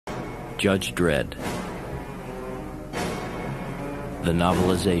Judge Dredd, the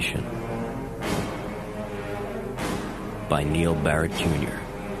novelization by Neil Barrett Jr.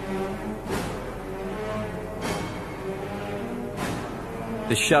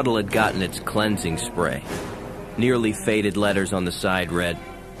 The shuttle had gotten its cleansing spray. Nearly faded letters on the side read,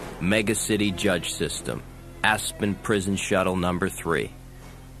 Mega City Judge System, Aspen Prison Shuttle number 3.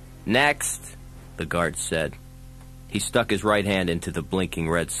 Next, the guard said. He stuck his right hand into the blinking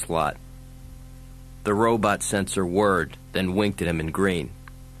red slot. The robot sensor whirred, then winked at him in green.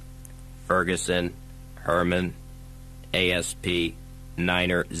 Ferguson, Herman, ASP,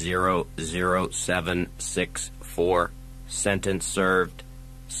 Niner 00764, sentence served,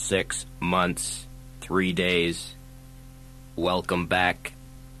 6 months, 3 days. Welcome back,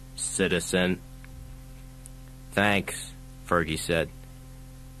 citizen. Thanks, Fergie said.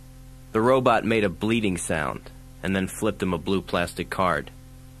 The robot made a bleeding sound and then flipped him a blue plastic card.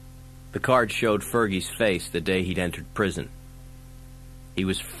 The card showed Fergie's face the day he'd entered prison. He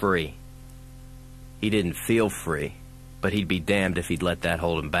was free. He didn't feel free, but he'd be damned if he'd let that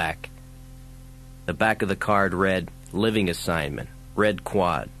hold him back. The back of the card read, Living Assignment, Red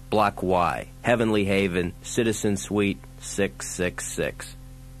Quad, Block Y, Heavenly Haven, Citizen Suite 666.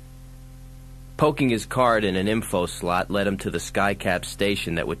 Poking his card in an info slot led him to the Skycap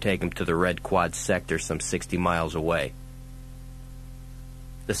station that would take him to the Red Quad sector some 60 miles away.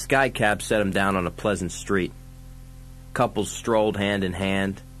 The Skycap set him down on a pleasant street. Couples strolled hand in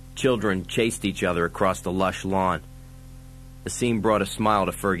hand. Children chased each other across the lush lawn. The scene brought a smile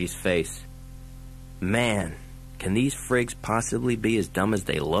to Fergie's face. Man, can these frigs possibly be as dumb as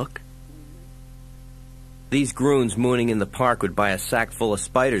they look? These groons mooning in the park would buy a sack full of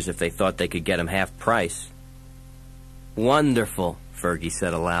spiders if they thought they could get 'em half price. Wonderful, Fergie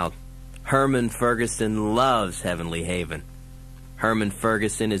said aloud. Herman Ferguson loves Heavenly Haven. Herman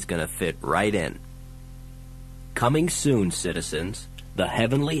Ferguson is going to fit right in. Coming soon, citizens, the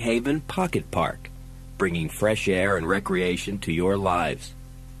Heavenly Haven Pocket Park, bringing fresh air and recreation to your lives.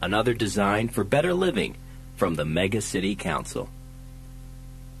 Another design for better living from the Mega City Council.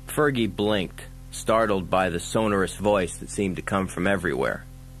 Fergie blinked, startled by the sonorous voice that seemed to come from everywhere,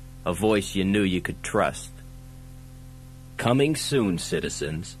 a voice you knew you could trust. Coming soon,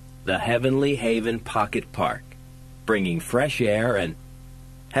 citizens, the Heavenly Haven Pocket Park, bringing fresh air and...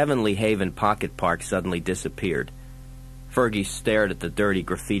 Heavenly Haven Pocket Park suddenly disappeared. Fergie stared at the dirty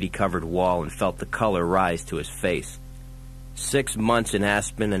graffiti-covered wall and felt the color rise to his face. 6 months in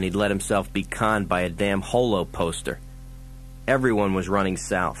Aspen and he'd let himself be conned by a damn holo poster. Everyone was running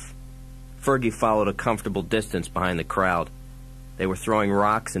south. Fergie followed a comfortable distance behind the crowd. They were throwing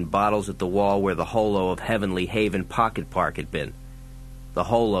rocks and bottles at the wall where the holo of Heavenly Haven Pocket Park had been. The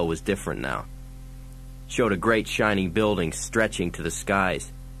holo was different now. Showed a great shining building stretching to the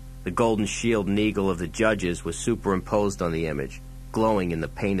skies. The golden shield and eagle of the judges was superimposed on the image, glowing in the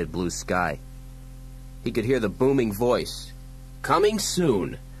painted blue sky. He could hear the booming voice. Coming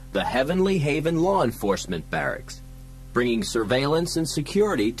soon, the Heavenly Haven Law Enforcement Barracks, bringing surveillance and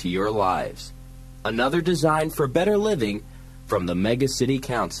security to your lives. Another design for better living from the Mega City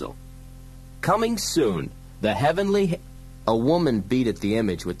Council. Coming soon, the Heavenly... A woman beat at the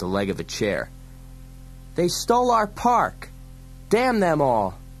image with the leg of a chair. They stole our park. Damn them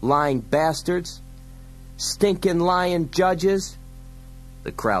all, lying bastards. Stinking lying judges.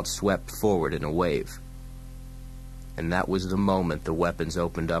 The crowd swept forward in a wave. And that was the moment the weapons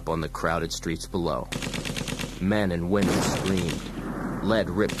opened up on the crowded streets below. Men and women screamed. Lead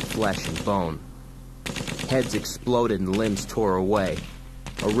ripped flesh and bone. Heads exploded and limbs tore away.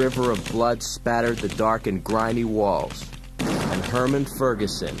 A river of blood spattered the dark and grimy walls. And Herman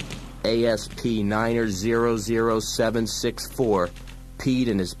Ferguson, ASP Niner 00764, peed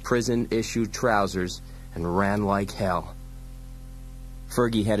in his prison-issued trousers and ran like hell.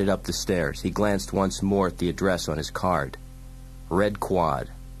 Fergie headed up the stairs. He glanced once more at the address on his card. Red Quad,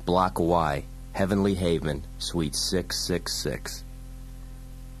 Block Y, Heavenly Haven, Suite 666.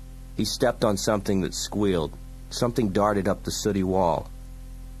 He stepped on something that squealed. Something darted up the sooty wall.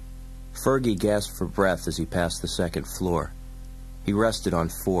 Fergie gasped for breath as he passed the second floor. He rested on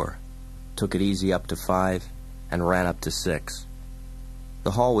 4, took it easy up to 5, and ran up to 6. The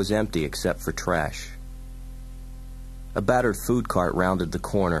hall was empty except for trash. A battered food cart rounded the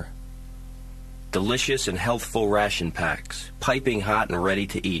corner. Delicious and healthful ration packs, piping hot and ready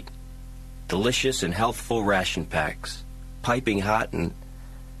to eat. Delicious and healthful ration packs, piping hot and...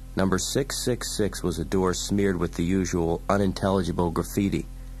 Number 666 was a door smeared with the usual unintelligible graffiti,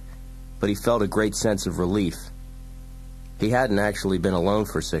 but he felt a great sense of relief. He hadn't actually been alone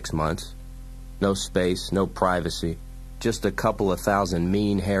for 6 months. No space, no privacy, Just a couple of thousand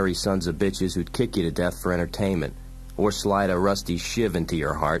mean, hairy sons of bitches who'd kick you to death for entertainment, or slide a rusty shiv into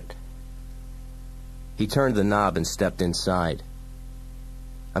your heart. He turned the knob and stepped inside.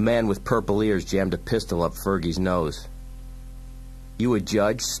 A man with purple ears jammed a pistol up Fergie's nose. "You a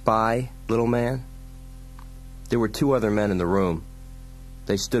judge, spy, little man?" There were two other men in the room.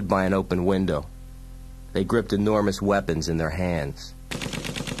 They stood by an open window. They gripped enormous weapons in their hands.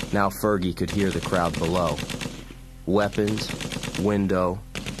 Now Fergie could hear the crowd below. Weapons, window,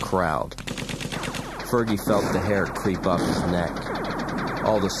 crowd. Fergie felt the hair creep up his neck.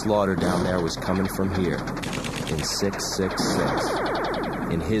 All the slaughter down there was coming from here, in 666.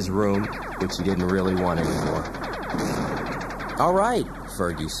 In his room, which he didn't really want anymore. "All right,"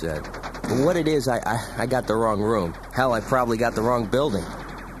 Fergie said. "What it is, I got the wrong room. Hell, I probably got the wrong building.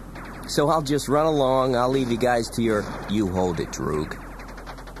 So I'll just run along. I'll leave you guys to your..." "You hold it, Droog."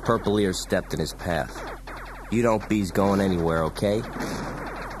 Purple Ears stepped in his path. "You don't be's going anywhere, okay?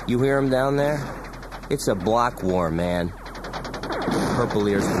 You hear him down there? It's a block war, man." Purple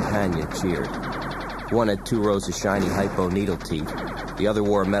Ears' companion cheered. One had 2 rows of shiny hypo needle teeth. The other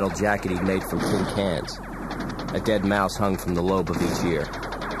wore a metal jacket he'd made from tin cans. A dead mouse hung from the lobe of each ear.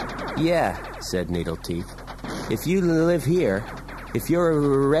 "Yeah," said Needle Teeth. "If you live here, if you're a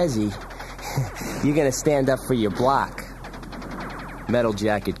resi, you're gonna stand up for your block." Metal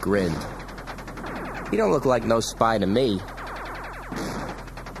Jacket grinned. "You don't look like no spy to me."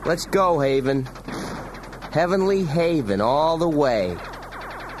 "Let's go, Haven. Heavenly Haven all the way."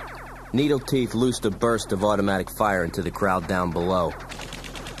 Needle Teeth loosed a burst of automatic fire into the crowd down below.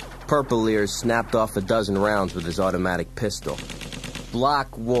 Purple Ears snapped off a dozen rounds with his automatic pistol.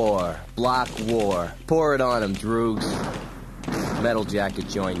 Block war, pour it on him, Droogs." Metal Jacket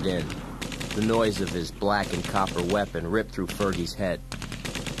joined in. The noise of his black and copper weapon ripped through Fergie's head.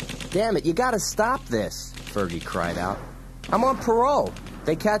 "Damn it, you gotta stop this," Fergie cried out. "I'm on parole.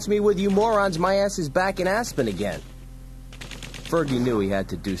 They catch me with you morons, my ass is back in Aspen again." Fergie knew he had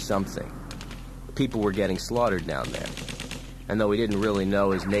to do something. People were getting slaughtered down there. And though he didn't really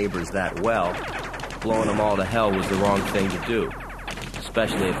know his neighbors that well, blowing them all to hell was the wrong thing to do.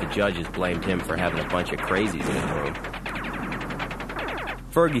 Especially if the judges blamed him for having a bunch of crazies in his room.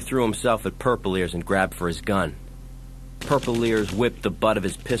 Fergie threw himself at Purple Ears and grabbed for his gun. Purple Ears whipped the butt of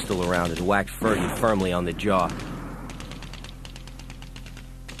his pistol around and whacked Fergie firmly on the jaw.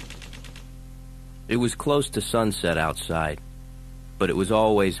 It was close to sunset outside, but it was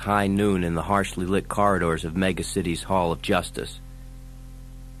always high noon in the harshly lit corridors of Mega City's Hall of Justice.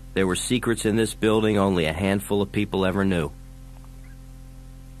 There were secrets in this building only a handful of people ever knew.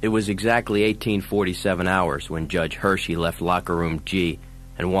 It was exactly 1847 hours when Judge Hershey left Locker Room G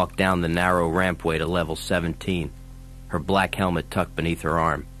and walked down the narrow rampway to level 17, her black helmet tucked beneath her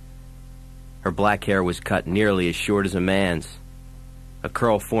arm. Her black hair was cut nearly as short as a man's. A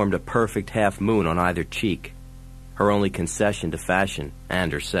curl formed a perfect half moon on either cheek, her only concession to fashion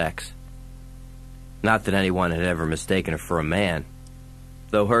and her sex. Not that anyone had ever mistaken her for a man,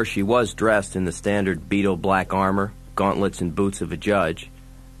 though Hershey was dressed in the standard beetle black armor, gauntlets, and boots of a judge.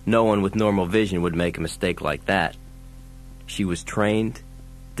 No one with normal vision would make a mistake like that. She was trained,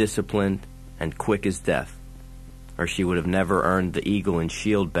 disciplined, and quick as death, or she would have never earned the eagle and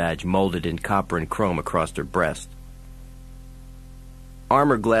shield badge molded in copper and chrome across her breast.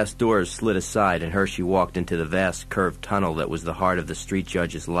 Armor glass doors slid aside and Hershey walked into the vast curved tunnel that was the heart of the street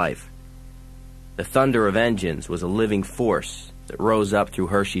judge's life. The thunder of engines was a living force that rose up through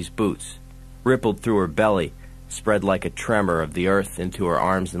Hershey's boots, rippled through her belly, spread like a tremor of the earth into her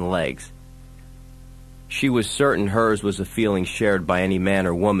arms and legs. She was certain hers was a feeling shared by any man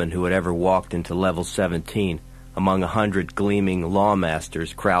or woman who had ever walked into level 17 among 100 gleaming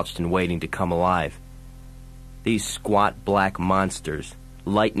lawmasters crouched and waiting to come alive. These squat black monsters,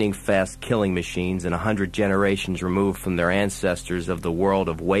 lightning-fast killing machines and 100 generations removed from their ancestors of the world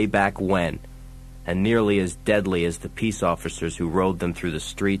of way back when, and nearly as deadly as the peace officers who rode them through the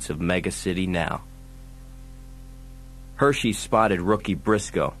streets of Mega City now. Hershey spotted Rookie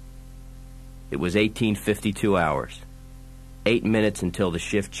Briscoe. It was 1852 hours, 8 minutes until the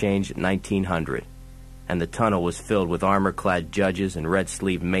shift changed at 1900, and the tunnel was filled with armor-clad judges and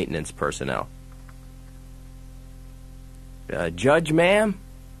red-sleeved maintenance personnel. Judge, ma'am?"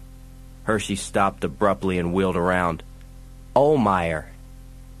 Hershey stopped abruptly and wheeled around. "Ohlmeyer.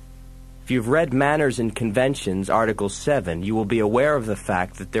 If you've read Manners and Conventions, Article 7, you will be aware of the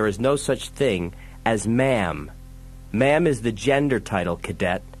fact that there is no such thing as ma'am. Ma'am is the gender title,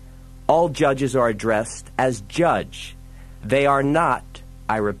 cadet. All judges are addressed as judge. They are not,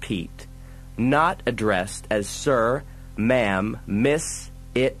 I repeat, not addressed as sir, ma'am, miss,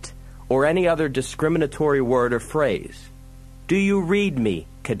 it, or any other discriminatory word or phrase. Do you read me,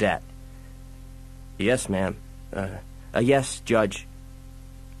 cadet? Yes, ma'am. Yes, Judge.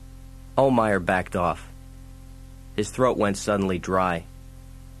 Ohlmeyer backed off. His throat went suddenly dry.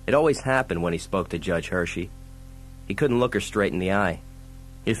 It always happened when he spoke to Judge Hershey. He couldn't look her straight in the eye.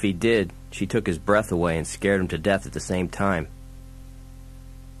 If he did, she took his breath away and scared him to death at the same time.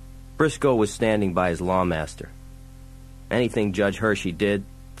 Briscoe was standing by his lawmaster. Anything Judge Hershey did,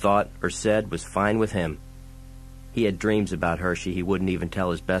 thought, or said was fine with him. He had dreams about Hershey he wouldn't even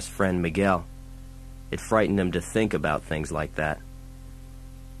tell his best friend Miguel. It frightened him to think about things like that.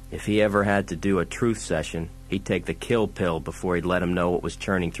 If he ever had to do a truth session, he'd take the kill pill before he'd let him know what was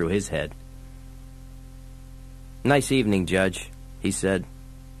churning through his head. "Nice evening, Judge," he said.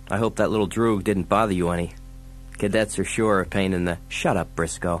 "I hope that little droog didn't bother you any. Cadets are sure a pain in the—" "Shut up,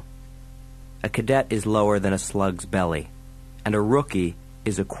 Briscoe. A cadet is lower than a slug's belly, and a rookie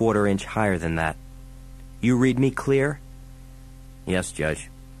is a quarter-inch higher than that. You read me clear?" "Yes,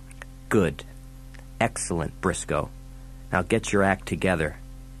 Judge." "Good. Excellent, Briscoe. Now get your act together.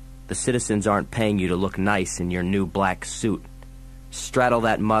 The citizens aren't paying you to look nice in your new black suit. Straddle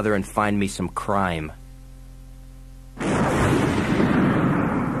that mother and find me some crime."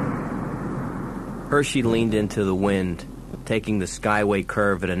 Hershey leaned into the wind, taking the skyway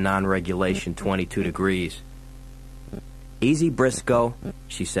curve at a non-regulation 22 degrees. "Easy, Briscoe,"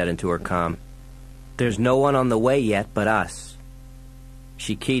 she said into her comm. "There's no one on the way yet but us."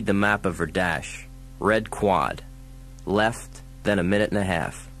 She keyed the map of her dash. Red quad. Left, then a minute and a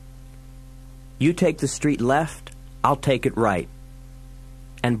half. "You take the street left, I'll take it right.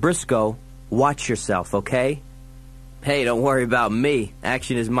 And Briscoe, watch yourself, okay?" "Hey, don't worry about me.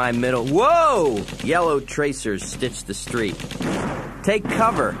 Action is my middle—" "Whoa!" Yellow tracers stitched the street. "Take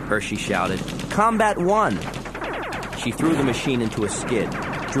cover," Hershey shouted. "Combat 1." She threw the machine into a skid,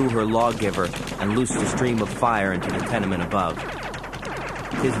 drew her lawgiver, and loosed a stream of fire into the tenement above.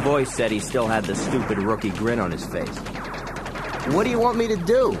 His voice said he still had the stupid rookie grin on his face. "What do you want me to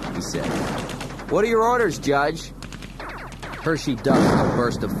do?" he said. "What are your orders, Judge?" Hershey ducked as a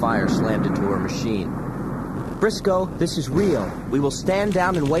burst of fire slammed into her machine. "Briscoe, this is real. We will stand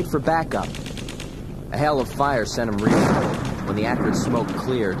down and wait for backup." A hail of fire sent him reeling. When the acrid smoke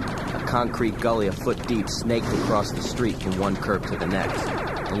cleared, a concrete gully a foot deep snaked across the street from one curb to the next.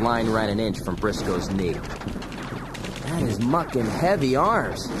 The line ran an inch from Briscoe's knee. "That is mucking heavy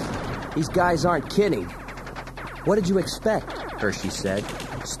arms. These guys aren't kidding." "What did you expect?" Hershey said.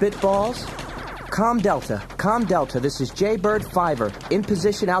 "Spitballs?" "Com Delta, this is Jaybird Fiver, in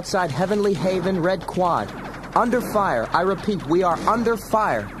position outside Heavenly Haven, Red Quad. Under fire, I repeat, we are under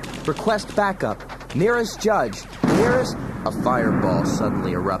fire. Request backup. Nearest Judge, nearest—" A fireball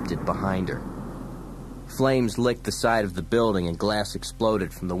suddenly erupted behind her. Flames licked the side of the building and glass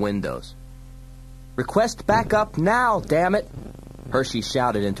exploded from the windows. "Request backup now, damn it!" Hershey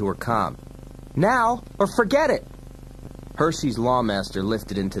shouted into her comm. "Now, or forget it!" Hershey's lawmaster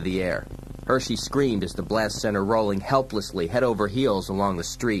lifted into the air. Hershey screamed as the blast sent her rolling helplessly, head over heels, along the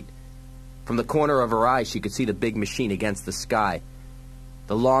street. From the corner of her eye, she could see the big machine against the sky.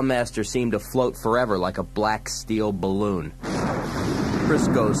 The lawmaster seemed to float forever like a black steel balloon.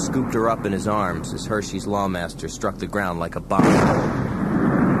 Briscoe scooped her up in his arms as Hershey's lawmaster struck the ground like a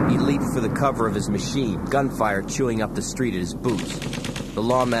bomb. He leaped for the cover of his machine, gunfire chewing up the street at his boots. The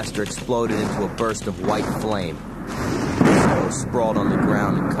lawmaster exploded into a burst of white flame. Briscoe sprawled on the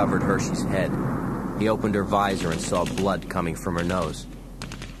ground and covered Hershey's head. He opened her visor and saw blood coming from her nose.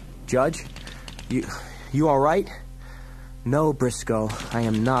 "Judge, you all right?" "No, Briscoe, I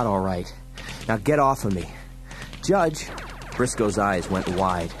am not all right. Now get off of me." "Judge," Briscoe's eyes went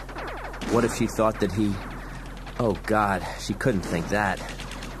wide. What if she thought that he... Oh, God, she couldn't think that.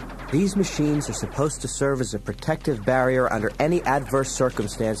 "These machines are supposed to serve as a protective barrier under any adverse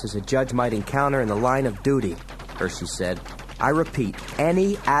circumstances a judge might encounter in the line of duty," Hershey said. "I repeat,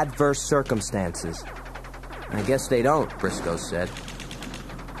 any adverse circumstances." "I guess they don't," Briscoe said.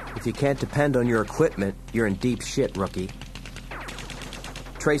 "If you can't depend on your equipment, you're in deep shit, rookie."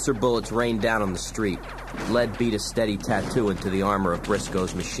 Tracer bullets rained down on the street. Lead beat a steady tattoo into the armor of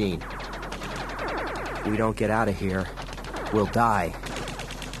Briscoe's machine. "If we don't get out of here, we'll die."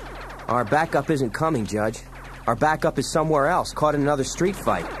 "Our backup isn't coming, Judge. Our backup is somewhere else, caught in another street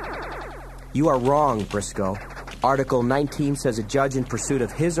fight." "You are wrong, Briscoe. Article 19 says a judge in pursuit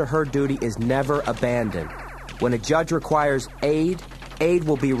of his or her duty is never abandoned. When a judge requires aid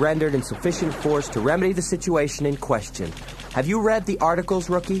will be rendered in sufficient force to remedy the situation in question. Have you read the articles,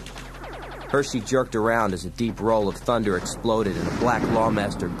 rookie?" Hershey jerked around as a deep roll of thunder exploded and a black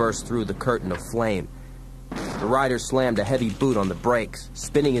lawmaster burst through the curtain of flame. The rider slammed a heavy boot on the brakes,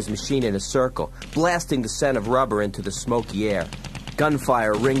 spinning his machine in a circle, blasting the scent of rubber into the smoky air.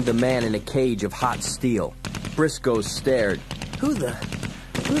 Gunfire ringed the man in a cage of hot steel. Briscoe stared. Who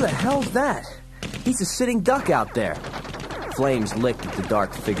the hell's that? He's a sitting duck out there. Flames licked at the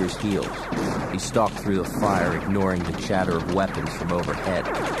dark figure's heels. He stalked through the fire, ignoring the chatter of weapons from overhead.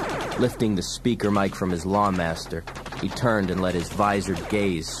 Lifting the speaker mic from his lawmaster, he turned and let his visored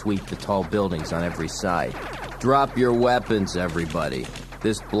gaze sweep the tall buildings on every side. Drop your weapons, everybody.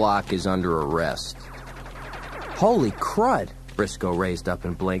 This block is under arrest. Holy crud! Briscoe raised up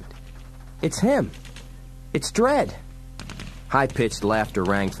and blinked. It's him. It's Dredd. High-pitched laughter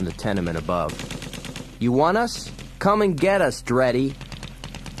rang from the tenement above. You want us? Come and get us, Dreddy.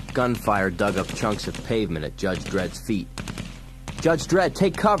 Gunfire dug up chunks of pavement at Judge Dredd's feet. Judge Dredd,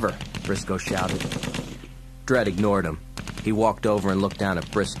 take cover, Briscoe shouted. Dredd ignored him. He walked over and looked down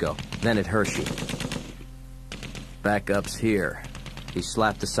at Briscoe, then at Hershey. Backup's here. He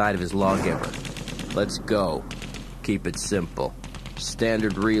slapped the side of his lawgiver. Let's go. Keep it simple.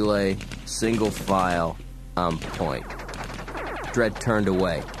 Standard relay, single file, on point. Dredd turned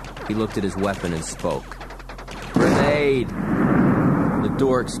away. He looked at his weapon and spoke. Grenade! The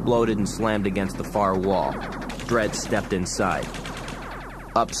door exploded and slammed against the far wall. Dredd stepped inside.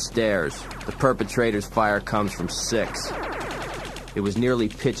 Upstairs, the perpetrator's fire comes from 6. It was nearly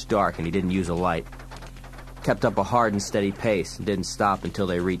pitch dark and he didn't use a light. Kept up a hard and steady pace and didn't stop until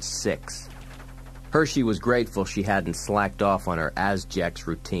they reached 6. Hershey was grateful she hadn't slacked off on her ASJEX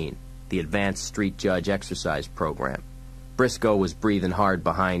routine, the Advanced Street Judge Exercise Program. Briscoe was breathing hard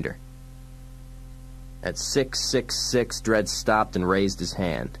behind her. At 666, Dredd stopped and raised his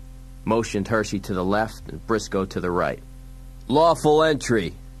hand, motioned Hershey to the left and Briscoe to the right. Lawful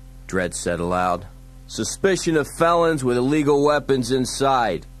entry, Dredd said aloud. Suspicion of felons with illegal weapons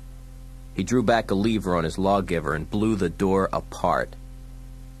inside. He drew back a lever on his lawgiver and blew the door apart.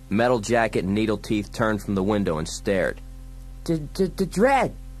 Metal Jacket and Needle Teeth turned from the window and stared.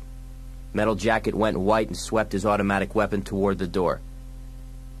 Dredd! Metal Jacket went white and swept his automatic weapon toward the door.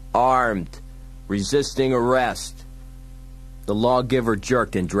 Armed. Resisting arrest. The lawgiver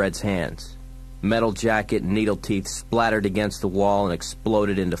jerked in Dredd's hands. Metal Jacket and Needle Teeth splattered against the wall and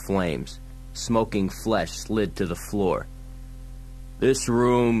exploded into flames. Smoking flesh slid to the floor. This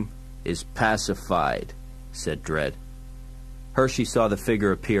room is pacified, said Dredd. Hershey saw the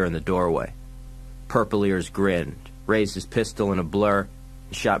figure appear in the doorway. Purple Ears grinned, raised his pistol in a blur,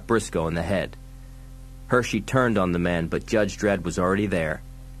 and shot Briscoe in the head. Hershey turned on the man, but Judge Dredd was already there.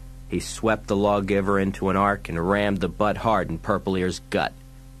 He swept the lawgiver into an arc and rammed the butt hard in Purple Ears' gut.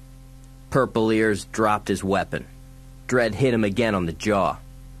 Purple Ears dropped his weapon. Dredd hit him again on the jaw.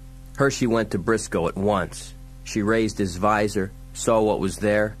 Hershey went to Briscoe at once. She raised his visor, saw what was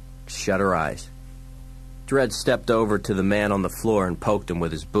there, shut her eyes. Dredd stepped over to the man on the floor and poked him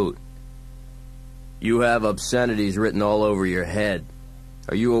with his boot. You have obscenities written all over your head.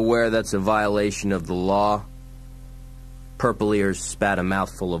 Are you aware that's a violation of the law? Purple Ears spat a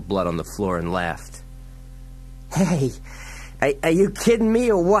mouthful of blood on the floor and laughed. Hey, are you kidding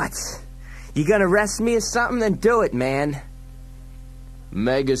me or what? You gonna arrest me or something? Then do it, man.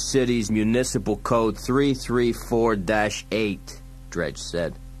 Mega City's Municipal Code 334-8, Dredd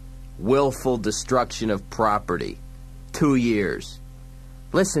said. Willful destruction of property. 2 years.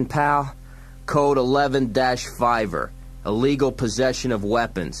 Listen, pal. Code 11-5er. Illegal possession of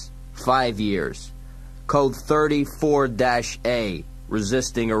weapons. 5 years. Code 34-A.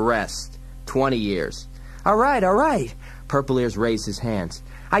 Resisting arrest. 20 years. All right. Purple Ears raised his hands.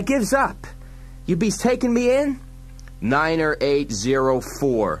 I gives up. You be's taking me in?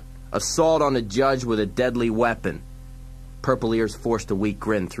 90804. Assault on a judge with a deadly weapon. Purple Ears forced a weak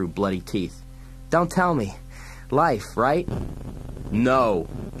grin through bloody teeth. Don't tell me. Life, right? No,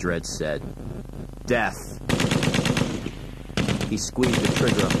 Dredd said. Death. He squeezed the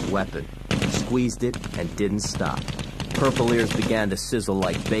trigger of his weapon. Squeezed it and didn't stop. Purple Ears began to sizzle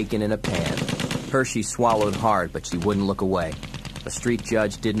like bacon in a pan. Hershey swallowed hard, but she wouldn't look away. A street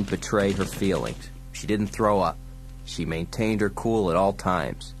judge didn't betray her feelings. She didn't throw up. She maintained her cool at all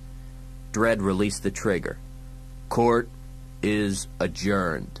times. Dredd released the trigger. Court is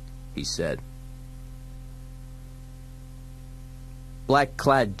adjourned, he said.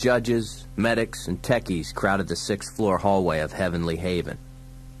 Black-clad judges, medics, and techies crowded the 6th-floor hallway of Heavenly Haven.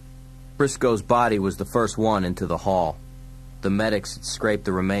 Briscoe's body was the first one into the hall. The medics had scraped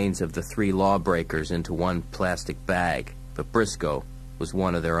the remains of the 3 lawbreakers into one plastic bag, but Briscoe was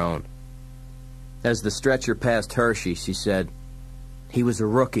one of their own. As the stretcher passed Hershey, she said, He was a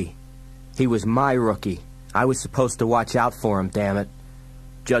rookie. He was my rookie. I was supposed to watch out for him, damn it.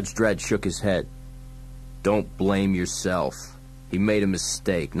 Judge Dredd shook his head. Don't blame yourself. He made a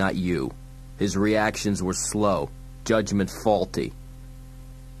mistake, not you. His reactions were slow, judgment faulty.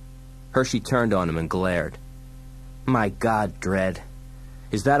 Hershey turned on him and glared. My God, Dredd.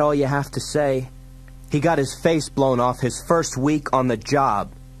 Is that all you have to say? He got his face blown off his first week on the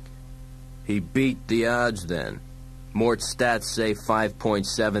job. He beat the odds then. Mort's stats say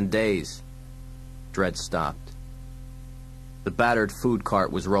 5.7 days. Dredd stopped. The battered food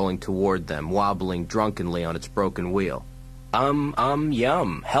cart was rolling toward them, wobbling drunkenly on its broken wheel.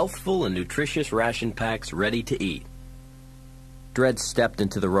 Yum. Healthful and nutritious ration packs ready to eat. Dredd stepped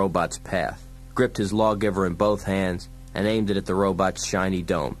into the robot's path, gripped his lawgiver in both hands, and aimed it at the robot's shiny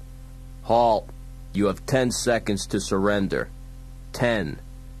dome. Halt! You have 10 seconds to surrender. 10,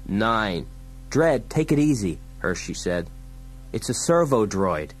 9... Dredd, take it easy, Hershey said. It's a servo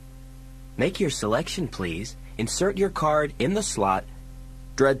droid. Make your selection, please. Insert your card in the slot.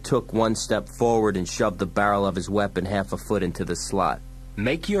 Dredd took one step forward and shoved the barrel of his weapon half a foot into the slot.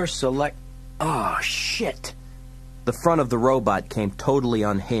 Make your select... Oh, shit! The front of the robot came totally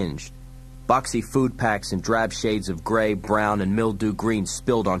unhinged. Boxy food packs and drab shades of gray, brown, and mildew green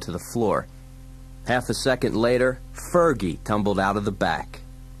spilled onto the floor. Half a second later, Fergie tumbled out of the back.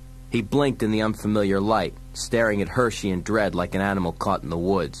 He blinked in the unfamiliar light, staring at Hershey and Dredd like an animal caught in the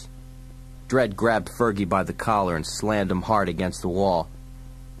woods. Dredd grabbed Fergie by the collar and slammed him hard against the wall.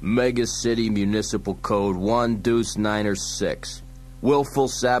 Mega City Municipal Code 1-9-6. Willful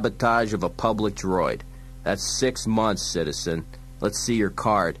sabotage of a public droid. That's 6 months, citizen. Let's see your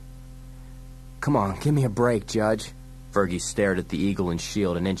card. Come on, give me a break, Judge. Fergie stared at the eagle and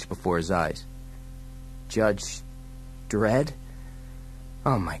shield an inch before his eyes. Judge Dredd?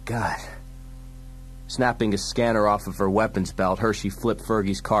 Oh, my God. Snapping a scanner off of her weapons belt, Hershey flipped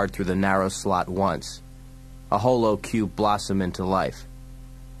Fergie's card through the narrow slot once. A holo cube blossomed into life.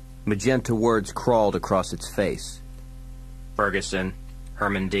 Magenta words crawled across its face. Ferguson,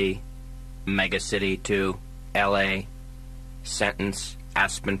 Herman D., Mega City 2, L.A., sentence,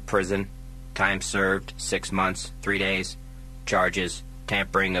 Aspen Prison, time served, 6 months, 3 days, charges,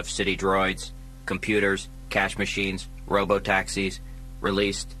 tampering of city droids, computers, cash machines, robo-taxis,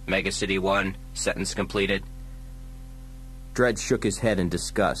 released, Mega City 1, sentence completed. Dredd shook his head in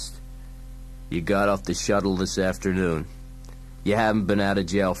disgust. You got off the shuttle this afternoon. You haven't been out of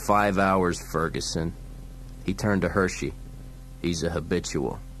jail 5 hours, Ferguson. He turned to Hershey. He's a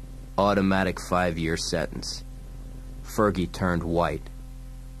habitual. Automatic 5-year sentence. Fergie turned white.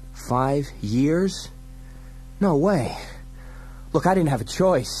 5 years? No way. Look, I didn't have a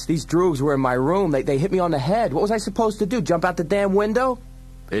choice. These droogs were in my room. They hit me on the head. What was I supposed to do, jump out the damn window?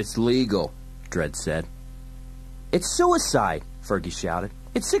 It's legal, Dredd said. It's suicide, Fergie shouted.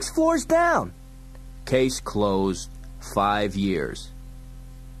 It's 6 floors down. Case closed. 5 years.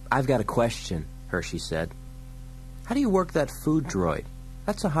 I've got a question, Hershey said. How do you work that food droid?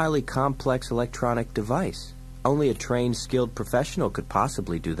 That's a highly complex electronic device. Only a trained, skilled professional could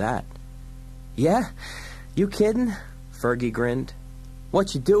possibly do that. Yeah? You kidding? Fergie grinned.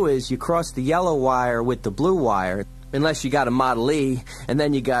 What you do is you cross the yellow wire with the blue wire, unless you got a Model E, and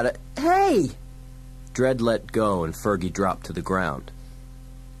then you got a... Hey! Dredd let go and Fergie dropped to the ground.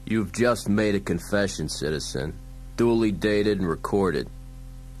 You've just made a confession, citizen. Duly dated and recorded.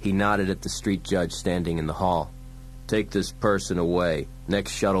 He nodded at the street judge standing in the hall. Take this person away.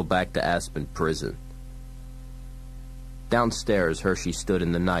 Next shuttle back to Aspen Prison. Downstairs, Hershey stood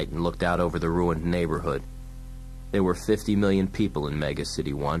in the night and looked out over the ruined neighborhood. There were 50 million people in Mega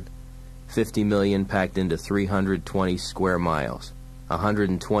City 1. 50 million packed into 320 square miles.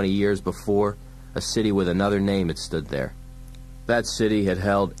 120 years before, a city with another name had stood there. That city had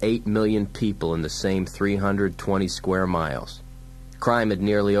held 8 million people in the same 320 square miles. Crime had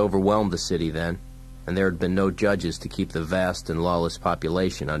nearly overwhelmed the city then, and there had been no judges to keep the vast and lawless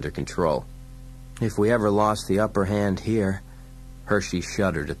population under control. If we ever lost the upper hand here... Hershey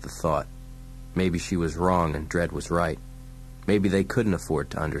shuddered at the thought. Maybe she was wrong and Dredd was right. Maybe they couldn't afford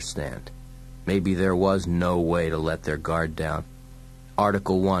to understand. Maybe there was no way to let their guard down.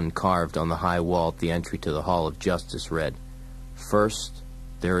 Article 1 carved on the high wall at the entry to the Hall of Justice read, First,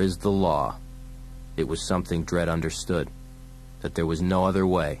 there is the law. It was something Dredd understood, that there was no other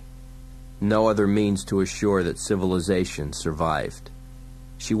way, no other means to assure that civilization survived.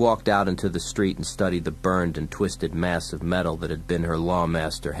 She walked out into the street and studied the burned and twisted mass of metal that had been her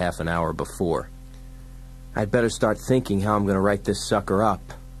lawmaster half an hour before. I'd better start thinking how I'm going to write this sucker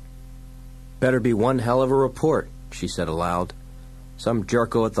up. Better be one hell of a report, she said aloud. Some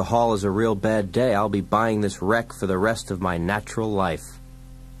jerko at the hall is a real bad day. I'll be buying this wreck for the rest of my natural life.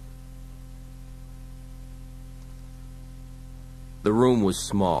 The room was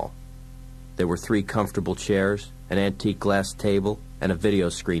small. There were 3 comfortable chairs, an antique glass table, and a video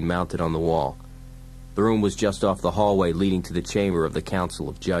screen mounted on the wall. The room was just off the hallway leading to the chamber of the Council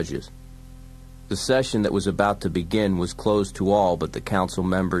of Judges. The session that was about to begin was closed to all but the council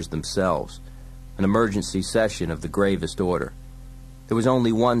members themselves, an emergency session of the gravest order. There was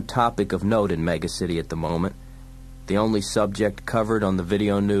only one topic of note in Mega City at the moment. The only subject covered on the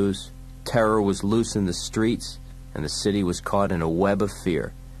video news: terror was loose in the streets, and the city was caught in a web of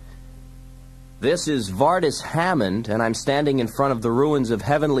fear. This is Vardis Hammond, and I'm standing in front of the ruins of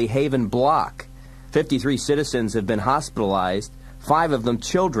Heavenly Haven Block. 53 citizens have been hospitalized, 5 of them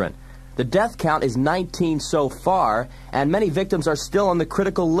children. The death count is 19 so far, and many victims are still on the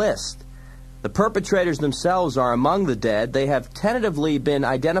critical list. The perpetrators themselves are among the dead. They have tentatively been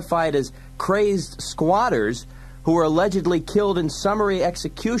identified as crazed squatters who were allegedly killed in summary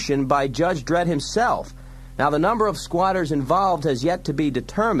execution by Judge Dredd himself. Now, the number of squatters involved has yet to be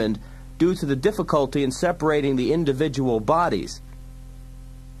determined due to the difficulty in separating the individual bodies.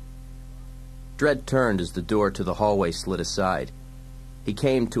 Dredd turned as the door to the hallway slid aside. He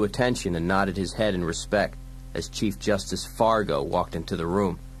came to attention and nodded his head in respect as Chief Justice Fargo walked into the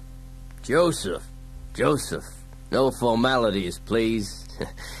room. Joseph, no formalities, please.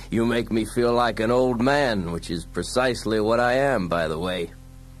 You make me feel like an old man, which is precisely what I am, by the way.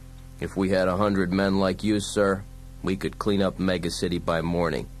 If we had 100 men like you, sir, we could clean up Mega City by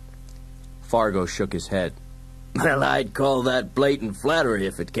morning. Fargo shook his head. Well, I'd call that blatant flattery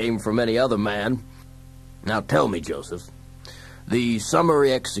if it came from any other man. Now tell me, Joseph, the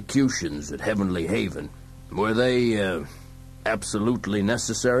summary executions at Heavenly Haven, were they, absolutely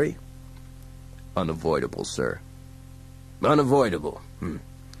necessary? Unavoidable, sir. Unavoidable.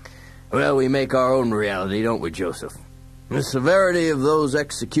 Well, we make our own reality, don't we, Joseph? The severity of those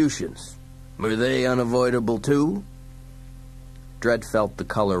executions, were they unavoidable, too? Dredd felt the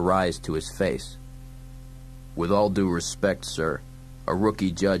color rise to his face. With all due respect, sir, a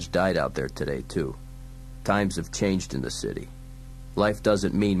rookie judge died out there today, too. Times have changed in the city. Life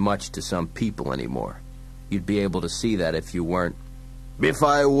doesn't mean much to some people anymore. You'd be able to see that if you weren't... If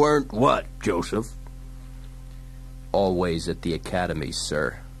I weren't what, Joseph? Always at the academy,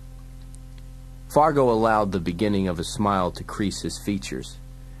 sir. Fargo allowed the beginning of a smile to crease his features.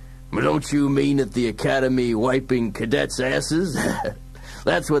 Don't you mean at the academy wiping cadets' asses?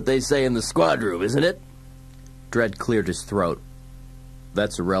 That's what they say in the squad room, isn't it? Dredd cleared his throat.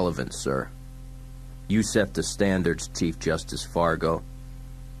 That's irrelevant, sir. You set the standards, Chief Justice Fargo.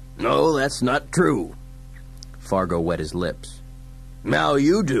 No, that's not true. Fargo wet his lips. Now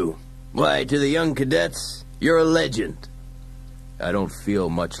you do. Why, to the young cadets, you're a legend. I don't feel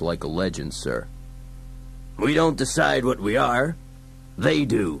much like a legend, sir. We don't decide what we are. They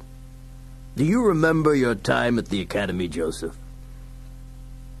do. Do you remember your time at the academy, Joseph?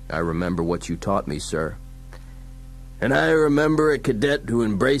 I remember what you taught me, sir. And I remember a cadet who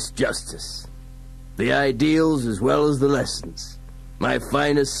embraced justice. The ideals as well as the lessons. My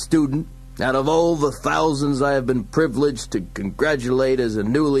finest student, out of all the thousands I have been privileged to congratulate as a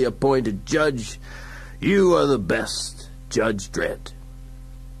newly appointed judge, you are the best, Judge Dredd.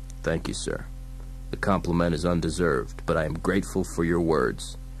 Thank you, sir. The compliment is undeserved, but I am grateful for your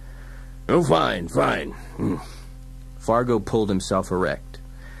words. Oh, fine. Fargo pulled himself erect.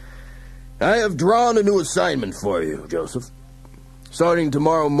 I have drawn a new assignment for you, Joseph. Starting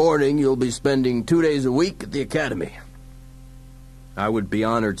tomorrow morning, you'll be spending 2 days a week at the academy. I would be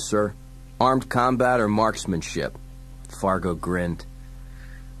honored, sir. Armed combat or marksmanship? Fargo grinned.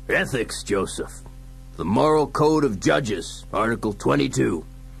 Ethics, Joseph. The Moral Code of Judges, Article 22.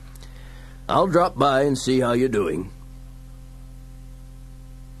 I'll drop by and see how you're doing.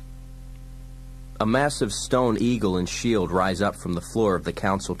 A massive stone eagle and shield rise up from the floor of the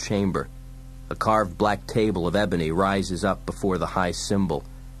council chamber. A carved black table of ebony rises up before the high symbol.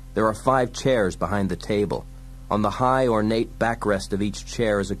 There are 5 chairs behind the table. On the high, ornate backrest of each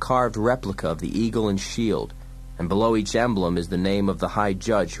chair is a carved replica of the eagle and shield, and below each emblem is the name of the high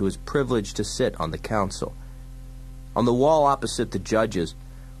judge who is privileged to sit on the council. On the wall opposite the judges,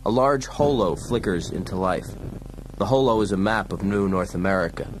 a large holo flickers into life. The holo is a map of New North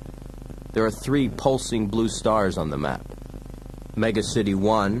America. There are 3 pulsing blue stars on the map. Mega City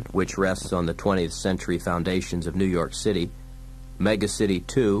 1, which rests on the 20th century foundations of New York City. Mega City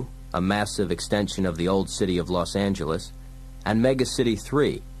 2, a massive extension of the old city of Los Angeles. And Mega City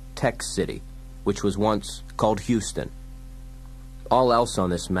 3, Tech City, which was once called Houston. All else on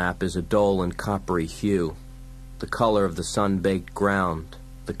this map is a dull and coppery hue, the color of the sun-baked ground,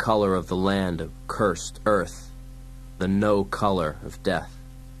 the color of the land of cursed earth, the no color of death.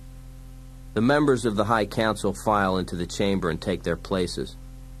 The members of the High Council file into the chamber and take their places.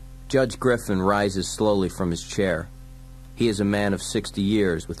 Judge Griffin rises slowly from his chair. He is a man of 60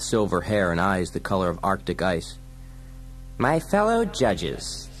 years with silver hair and eyes the color of Arctic ice. My fellow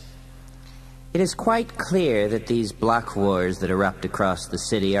judges, it is quite clear that these block wars that erupt across the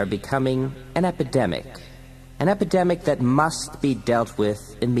city are becoming an epidemic that must be dealt with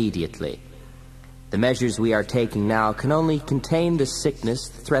immediately. The measures we are taking now can only contain the sickness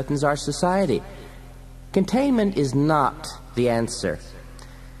that threatens our society. Containment is not the answer.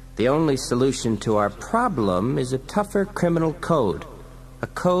 The only solution to our problem is a tougher criminal code, a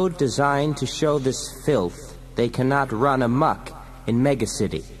code designed to show this filth they cannot run amok in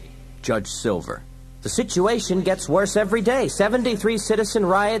megacity. Judge Silver. The situation gets worse every day. 73 citizen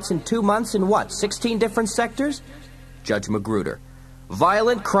riots in 2 months in what, 16 different sectors? Judge Magruder.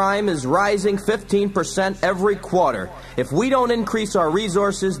 Violent crime is rising 15% every quarter. If we don't increase our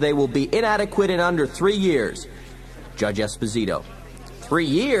resources, they will be inadequate in under 3 years. Judge Esposito. 3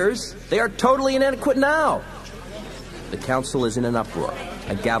 years? They are totally inadequate now. The council is in an uproar.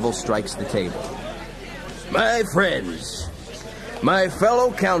 A gavel strikes the table. My friends, my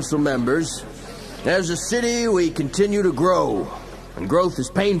fellow council members, as a city we continue to grow, and growth is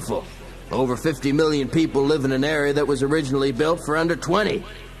painful. Over 50 million people live in an area that was originally built for under 20.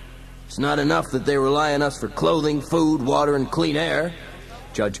 It's not enough that they rely on us for clothing, food, water, and clean air.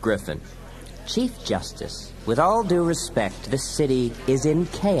 Judge Griffin. Chief Justice, with all due respect, this city is in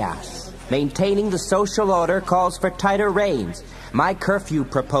chaos. Maintaining the social order calls for tighter reins. My curfew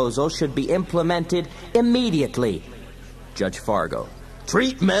proposal should be implemented immediately. Judge Fargo.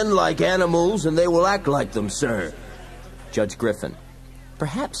 Treat men like animals and they will act like them, sir. Judge Griffin.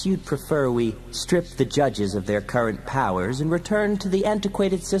 Perhaps you'd prefer we strip the judges of their current powers and return to the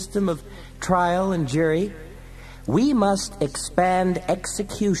antiquated system of trial and jury? We must expand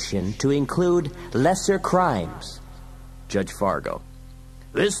execution to include lesser crimes. Judge Fargo.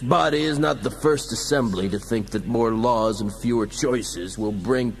 This body is not the first assembly to think that more laws and fewer choices will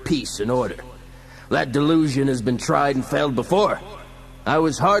bring peace and order. That delusion has been tried and failed before. I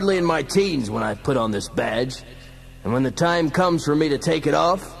was hardly in my teens when I put on this badge, and when the time comes for me to take it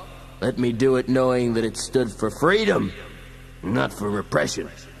off, let me do it knowing that it stood for freedom, not for repression.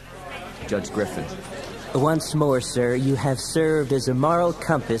 Judge Griffin. Once more, sir, you have served as a moral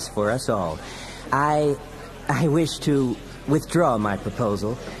compass for us all. I wish to withdraw my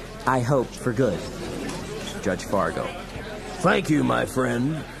proposal. I hope for good. Judge Fargo. Thank you, my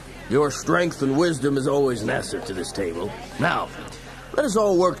friend. Your strength and wisdom is always an asset to this table. Now, let us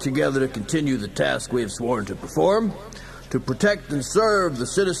all work together to continue the task we have sworn to perform, to protect and serve the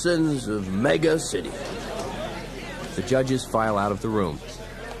citizens of Mega City. The judges file out of the room.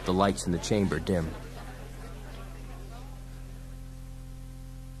 The lights in the chamber dim.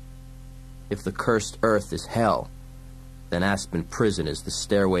 If the cursed earth is hell, then Aspen Prison is the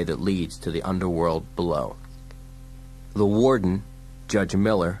stairway that leads to the underworld below. The warden, Judge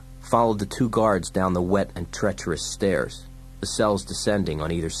Miller, followed the 2 guards down the wet and treacherous stairs, the cells descending on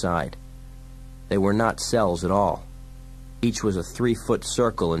either side. They were not cells at all. Each was a 3-foot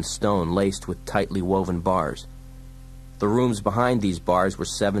circle in stone laced with tightly woven bars. The rooms behind these bars were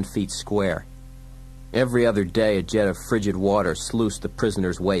 7 feet square. Every other day, a jet of frigid water sluiced the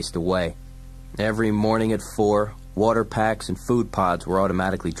prisoner's waste away. Every morning at 4, water packs and food pods were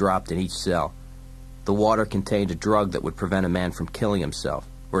automatically dropped in each cell. The water contained a drug that would prevent a man from killing himself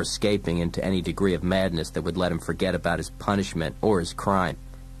or escaping into any degree of madness that would let him forget about his punishment or his crime.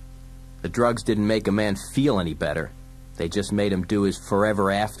 The drugs didn't make a man feel any better. They just made him do his forever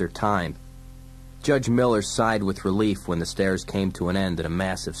after time. Judge Miller sighed with relief when the stairs came to an end at a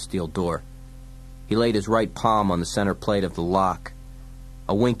massive steel door. He laid his right palm on the center plate of the lock.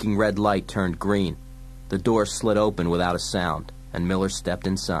 A winking red light turned green. The door slid open without a sound, and Miller stepped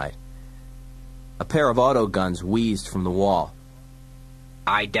inside. A pair of auto guns wheezed from the wall.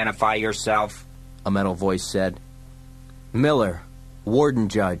 Identify yourself, a metal voice said. Miller, warden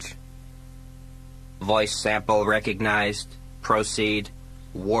judge. Voice sample recognized. Proceed.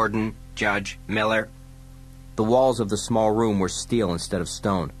 Warden Judge Miller. The walls of the small room were steel instead of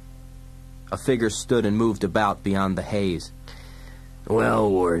stone. A figure stood and moved about beyond the haze. Well,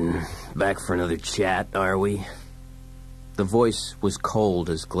 Warden, back for another chat, are we? The voice was cold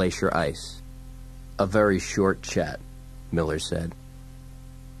as glacier ice. A very short chat, Miller said.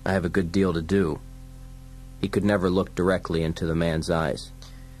 I have a good deal to do. He could never look directly into the man's eyes.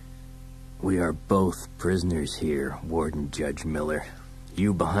 We are both prisoners here, Warden Judge Miller.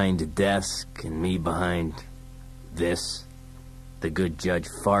 You behind a desk and me behind this. The good Judge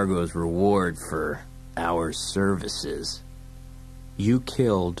Fargo's reward for our services. You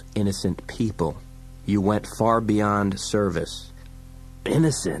killed innocent people. You went far beyond service.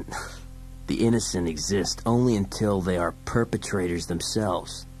 Innocent? The innocent exist only until they are perpetrators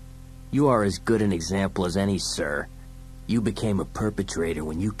themselves. You are as good an example as any, sir. You became a perpetrator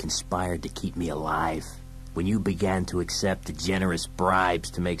when you conspired to keep me alive, when you began to accept the generous bribes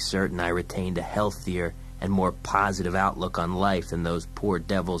to make certain I retained a healthier and more positive outlook on life than those poor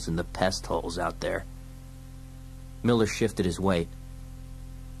devils in the pest holes out there. Miller shifted his weight.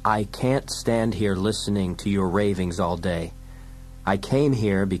 I can't stand here listening to your ravings all day. I came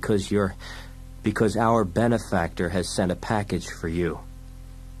here because our benefactor has sent a package for you.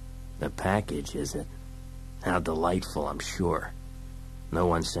 A package, is it? How delightful, I'm sure. No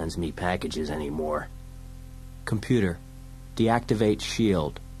one sends me packages anymore. Computer, deactivate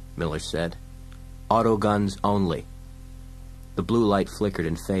shield, Miller said. Auto guns only. The blue light flickered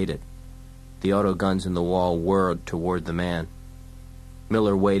and faded. The auto guns in the wall whirred toward the man.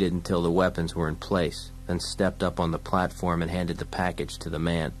 Miller waited until the weapons were in place, then stepped up on the platform and handed the package to the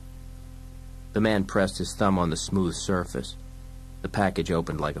man. The man pressed his thumb on the smooth surface. The package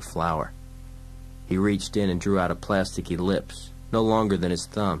opened like a flower. He reached in and drew out a plasticky lips, no longer than his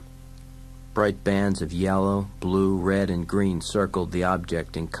thumb. Bright bands of yellow, blue, red, and green circled the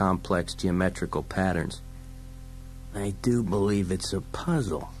object in complex geometrical patterns. I do believe it's a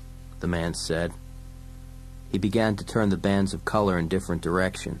puzzle, the man said. He began to turn the bands of color in different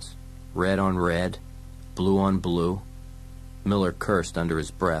directions. Red on red, blue on blue. Miller cursed under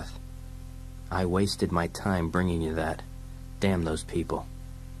his breath. I wasted my time bringing you that. Damn those people.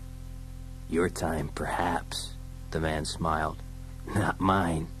 Your time, perhaps, the man smiled. Not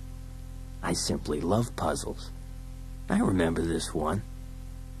mine. I simply love puzzles. I remember this one.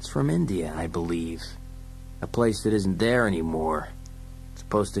 It's from India, I believe. A place that isn't there anymore. It's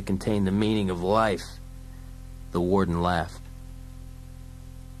supposed to contain the meaning of life. The warden laughed.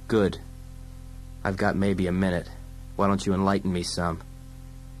 Good. I've got maybe a minute. Why don't you enlighten me some?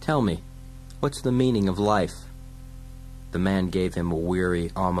 Tell me, what's the meaning of life? The man gave him a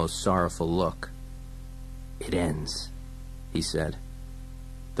weary, almost sorrowful look. It ends, he said.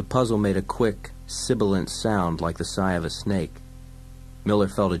 The puzzle made a quick, sibilant sound like the sigh of a snake. Miller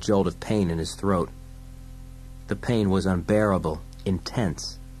felt a jolt of pain in his throat. The pain was unbearable,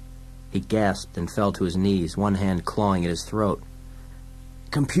 intense. He gasped and fell to his knees, one hand clawing at his throat.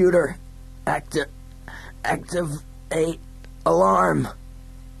 Computer, activate alarm.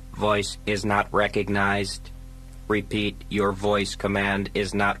 Voice is not recognized. Repeat, your voice command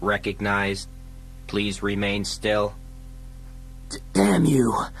is not recognized. Please remain still. Damn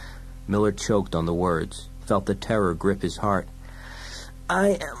you. Miller choked on the words, felt the terror grip his heart.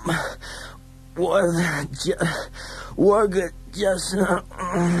 I am...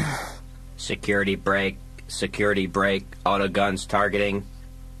 Security break, auto guns targeting.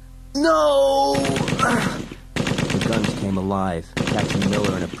 No! The guns came alive, catching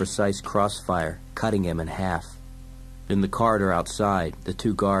Miller in a precise crossfire, cutting him in half. In the corridor outside, the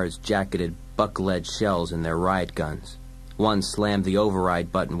two guards jacketed buck-lead shells in their riot guns. One slammed the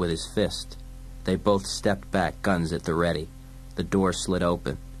override button with his fist. They both stepped back, guns at the ready. The door slid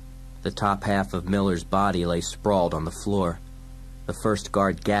open. The top half of Miller's body lay sprawled on the floor. The first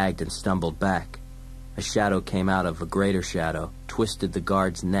guard gagged and stumbled back. A shadow came out of a greater shadow, twisted the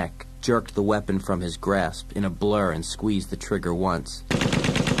guard's neck, jerked the weapon from his grasp in a blur and squeezed the trigger once.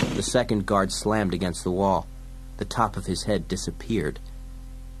 The second guard slammed against the wall. The top of his head disappeared.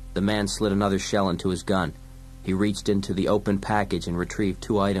 The man slid another shell into his gun. He reached into the open package and retrieved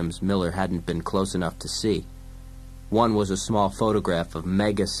two items Miller hadn't been close enough to see. One was a small photograph of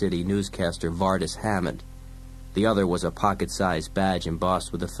mega-city newscaster Vardis Hammond. The other was a pocket-sized badge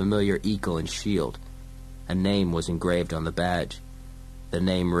embossed with a familiar eagle and shield. A name was engraved on the badge. The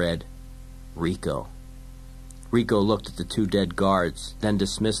name read, Rico. Rico looked at the two dead guards, then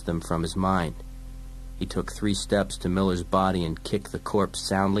dismissed them from his mind. He took 3 steps to Miller's body and kicked the corpse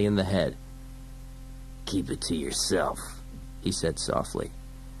soundly in the head. Keep it to yourself, he said softly.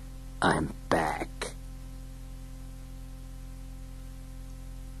 I'm back.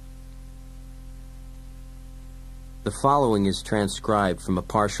 The following is transcribed from a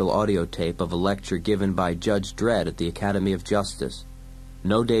partial audio tape of a lecture given by Judge Dredd at the Academy of Justice.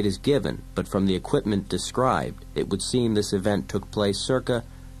 No date is given, but from the equipment described, it would seem this event took place circa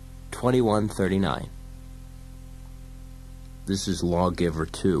 2139. This is Lawgiver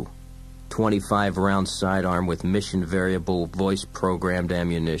 2. 25-round sidearm with mission-variable voice-programmed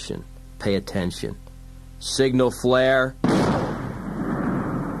ammunition. Pay attention. Signal flare.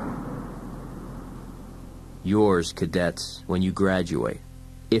 Yours, cadets, when you graduate.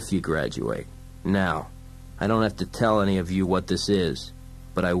 If you graduate. Now, I don't have to tell any of you what this is,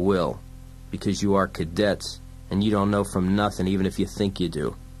 but I will, because you are cadets and you don't know from nothing even if you think you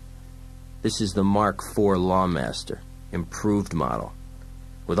do. This is the Mark IV Lawmaster, improved model,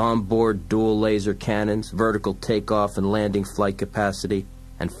 with onboard dual laser cannons, vertical takeoff and landing flight capacity,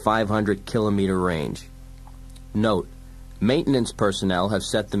 and 500-kilometer range. Note, maintenance personnel have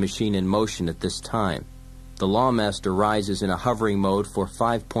set the machine in motion at this time. The Lawmaster rises in a hovering mode for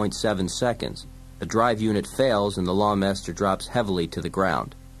 5.7 seconds. The drive unit fails and the Lawmaster drops heavily to the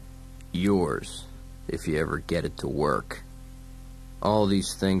ground. Yours, if you ever get it to work. All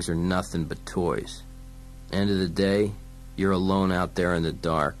these things are nothing but toys. End of the day, you're alone out there in the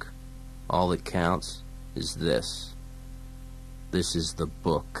dark. All that counts is this. This is the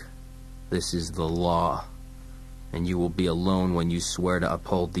book. This is the law. And you will be alone when you swear to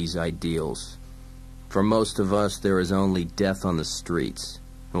uphold these ideals. For most of us, there is only death on the streets.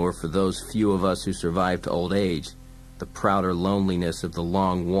 Or for those few of us who survive to old age, the prouder loneliness of the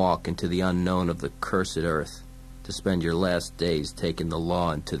long walk into the unknown of the cursed earth, to spend your last days taking the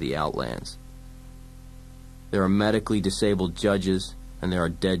law into the outlands. There are medically disabled judges, and there are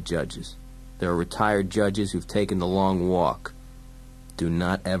dead judges. There are retired judges who've taken the long walk. Do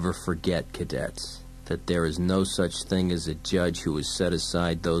not ever forget, cadets, that there is no such thing as a judge who has set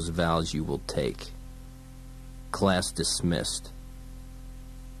aside those vows you will take. Class dismissed.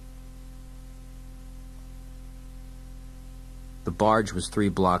 The barge was 3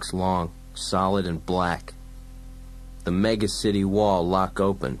 blocks long, solid and black. The mega-city wall lock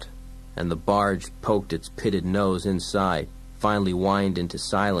opened, and the barge poked its pitted nose inside, finally whined into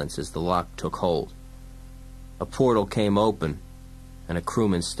silence as the lock took hold. A portal came open, and a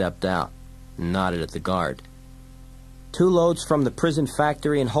crewman stepped out and nodded at the guard. 2 loads from the prison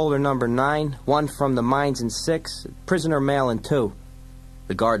factory in holder number 9, 1 from the mines in 6, prisoner male in 2.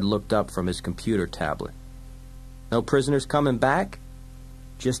 The guard looked up from his computer tablet. No prisoners coming back?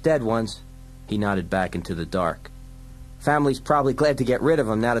 Just dead ones. He nodded back into the dark. Family's probably glad to get rid of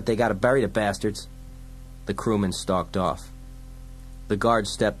them now that they gotta bury the bastards. The crewman stalked off. The guard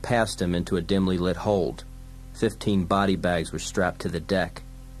stepped past him into a dimly lit hold. 15 body bags were strapped to the deck.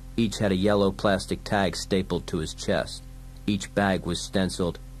 Each had a yellow plastic tag stapled to his chest. Each bag was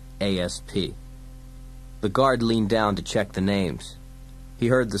stenciled ASP. The guard leaned down to check the names. He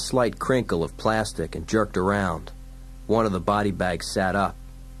heard the slight crinkle of plastic and jerked around. One of the body bags sat up,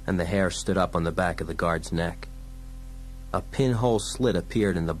 and the hair stood up on the back of the guard's neck. A pinhole slit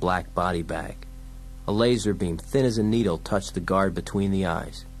appeared in the black body bag. A laser beam thin as a needle touched the guard between the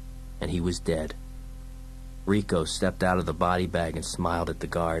eyes, and he was dead. Rico stepped out of the body bag and smiled at the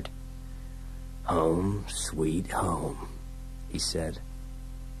guard. "Home, sweet home," he said.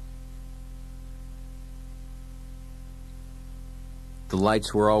 The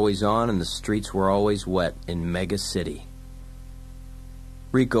lights were always on and the streets were always wet in Mega City.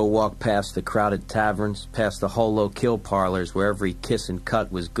 Rico walked past the crowded taverns, past the holo kill parlors where every kiss and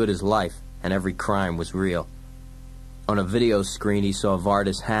cut was good as life and every crime was real. On a video screen, he saw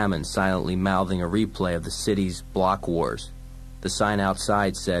Vardis Hammond silently mouthing a replay of the city's block wars. The sign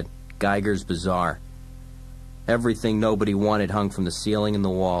outside said, "Geiger's Bazaar." Everything nobody wanted hung from the ceiling and the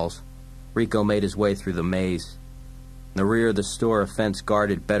walls. Rico made his way through the maze. In the rear of the store, a fence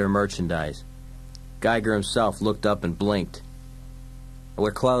guarded better merchandise. Geiger himself looked up and blinked.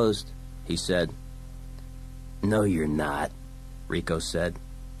 "We're closed," he said. "No, you're not," Rico said.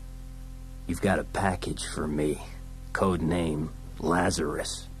 "You've got a package for me. Code name,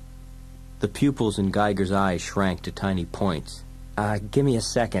 Lazarus." The pupils in Geiger's eyes shrank to tiny points. Give me a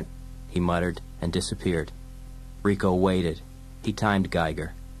second," he muttered and disappeared. Rico waited. He timed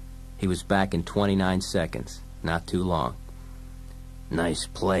Geiger. He was back in 29 seconds, not too long. "Nice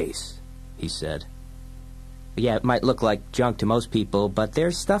place," he said. "Yeah, it might look like junk to most people, but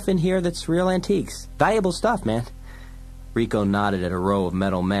there's stuff in here that's real antiques. Valuable stuff, man." Rico nodded at a row of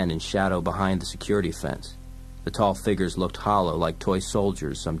metal men in shadow behind the security fence. The tall figures looked hollow, like toy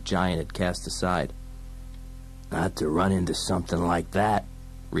soldiers some giant had cast aside. "Not to run into something like that,"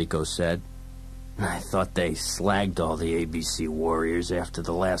 Rico said. "I thought they slagged all the ABC warriors after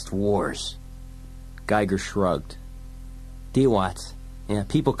the last wars." Geiger shrugged. DWATs. Yeah,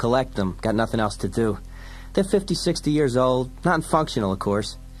 people collect them. Got nothing else to do. They're 50, 60 years old. Not functional, of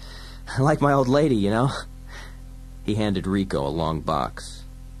course. Like my old lady, you know. He handed Rico a long box.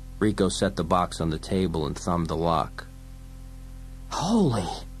 Rico set the box on the table and thumbed the lock. "Holy!"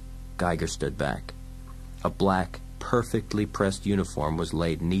 Geiger stood back. A black, perfectly pressed uniform was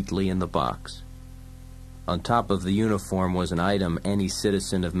laid neatly in the box. On top of the uniform was an item any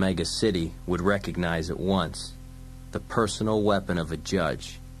citizen of Mega City would recognize at once. The personal weapon of a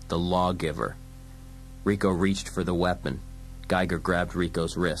judge, the lawgiver. Rico reached for the weapon. Geiger grabbed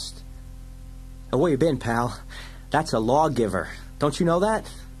Rico's wrist. Where you been, pal? That's a lawgiver. Don't you know that?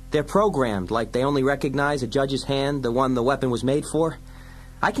 They're programmed, like they only recognize a judge's hand, the one the weapon was made for.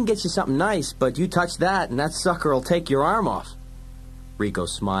 I can get you something nice, but you touch that, and that sucker will take your arm off. Rico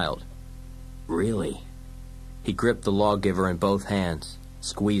smiled. Really? He gripped the lawgiver in both hands,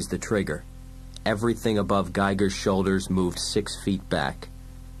 squeezed the trigger. Everything above Geiger's shoulders moved 6 feet back.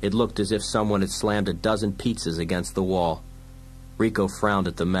 It looked as if someone had slammed a dozen pizzas against the wall. Rico frowned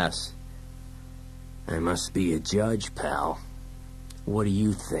at the mess. I must be a judge, pal. What do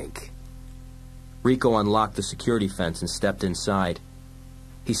you think? Rico unlocked the security fence and stepped inside.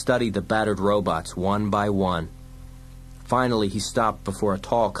 He studied the battered robots one by one. Finally, he stopped before a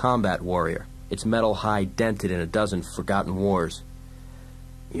tall combat warrior, its metal hide dented in a dozen forgotten wars.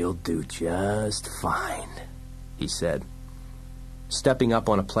 You'll do just fine, he said. Stepping up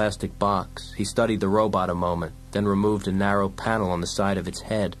on a plastic box, he studied the robot a moment, then removed a narrow panel on the side of its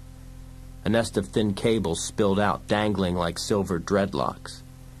head. A nest of thin cables spilled out, dangling like silver dreadlocks.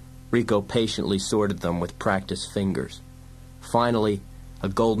 Rico patiently sorted them with practiced fingers. Finally, a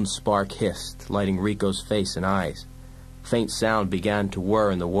golden spark hissed, lighting Rico's face and eyes. Faint sound began to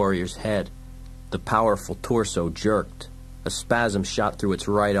whir in the warrior's head. The powerful torso jerked. A spasm shot through its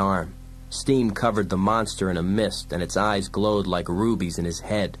right arm. Steam covered the monster in a mist, and its eyes glowed like rubies in his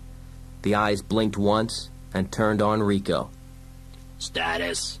head. The eyes blinked once and turned on Rico.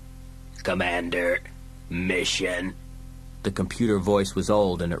 Status, Commander, mission. The computer voice was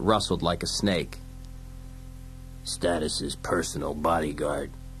old, and it rustled like a snake. Status is personal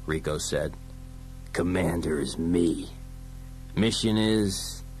bodyguard, Rico said. Commander is me. Mission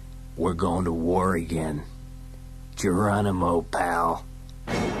is, we're going to war again. Geronimo, pal.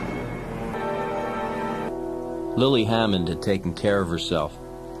 Lily Hammond had taken care of herself.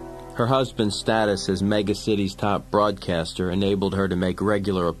 Her husband's status as Mega City's top broadcaster enabled her to make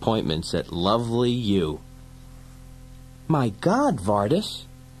regular appointments at Lovely U. My God, Vardis.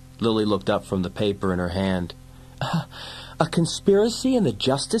 Lily looked up from the paper in her hand. A conspiracy in the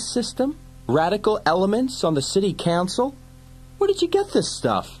justice system? Radical elements on the city council? Where did you get this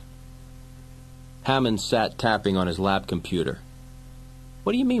stuff? Hammond sat tapping on his lap computer.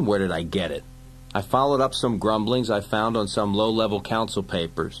 What do you mean, where did I get it? I followed up some grumblings I found on some low-level council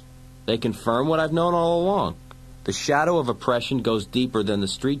papers. They confirm what I've known all along. The shadow of oppression goes deeper than the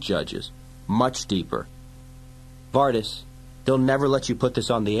street judges. Much deeper. Vardis, they'll never let you put this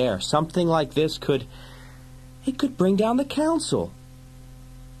on the air. Something like this could bring down the council.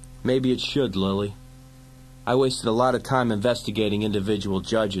 Maybe it should, Lily. I wasted a lot of time investigating individual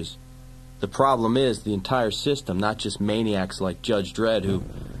judges. The problem is the entire system, not just maniacs like Judge Dredd who...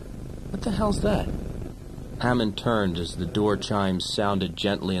 What the hell's that? Hammond turned as the door chimes sounded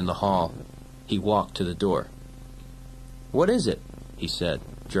gently in the hall. He walked to the door. What is it? He said,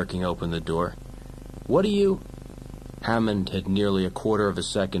 jerking open the door. What do you... Hammond had nearly a quarter of a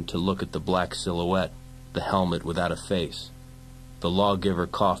second to look at the black silhouette, the helmet without a face. The lawgiver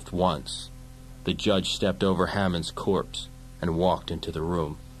coughed once. The judge stepped over Hammond's corpse and walked into the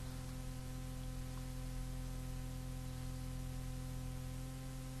room.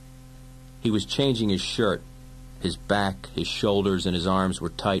 He was changing his shirt. His back, his shoulders, and his arms were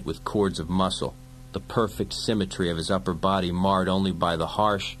tight with cords of muscle, the perfect symmetry of his upper body marred only by the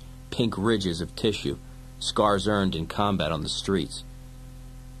harsh, pink ridges of tissue, scars earned in combat on the streets.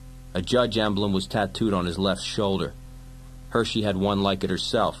 A judge emblem was tattooed on his left shoulder. Hershey had one like it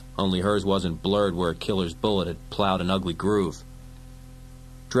herself, only hers wasn't blurred where a killer's bullet had plowed an ugly groove.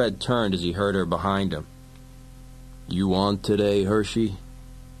 Dredd turned as he heard her behind him. You on today, Hershey?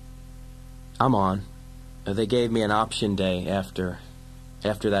 I'm on. They gave me an option day after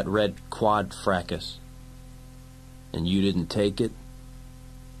that red quad fracas. And you didn't take it?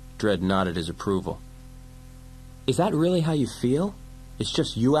 Dredd nodded his approval. Is that really how you feel? It's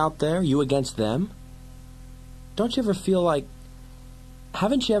just you out there, you against them? Don't you ever feel like...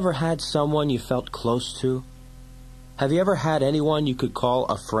 Haven't you ever had someone you felt close to? Have you ever had anyone you could call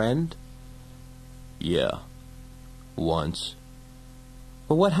a friend? Yeah. Once.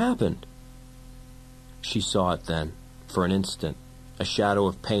 Well, what happened? She saw it then, for an instant, a shadow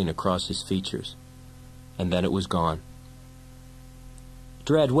of pain across his features. And then it was gone.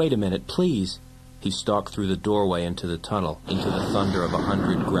 Dredd, wait a minute, please. He stalked through the doorway into the tunnel, into the thunder of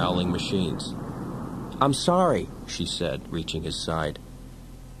 100 growling machines. I'm sorry, she said, reaching his side.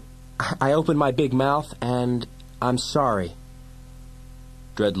 I opened my big mouth, and I'm sorry.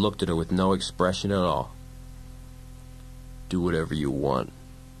 Dredd looked at her with no expression at all. Do whatever you want.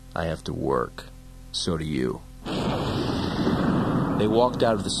 I have to work. So do you. They walked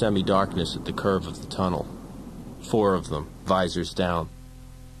out of the semi-darkness at the curve of the tunnel. 4 of them, visors down.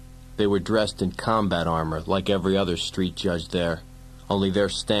 They were dressed in combat armor like every other street judge there, only their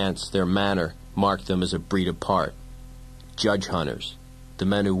stance, their manner, marked them as a breed apart. Judge hunters, the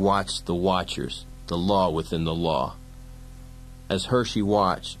men who watched the watchers, the law within the law. As Hershey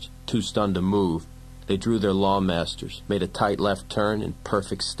watched, too stunned to move, they drew their lawmasters, made a tight left turn in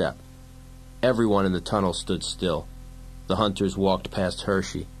perfect step. Everyone in the tunnel stood still. The hunters walked past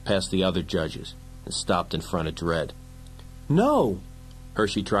Hershey, past the other judges, and stopped in front of Dredd. No!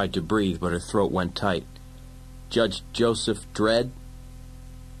 Hershey tried to breathe, but her throat went tight. Judge Joseph Dredd?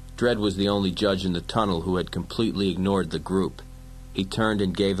 Dredd was the only judge in the tunnel who had completely ignored the group. He turned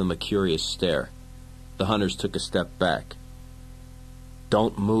and gave them a curious stare. The hunters took a step back.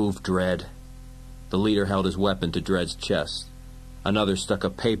 Don't move, Dredd. The leader held his weapon to Dredd's chest. Another stuck a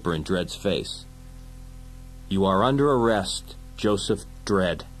paper in Dredd's face. You are under arrest, Joseph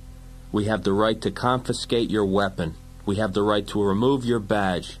Dredd. We have the right to confiscate your weapon. We have the right to remove your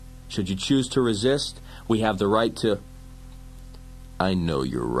badge. Should you choose to resist, we have the right to... I know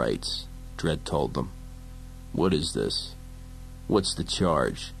your rights, Dredd told them. What is this? What's the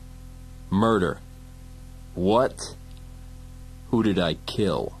charge? Murder. What? Who did I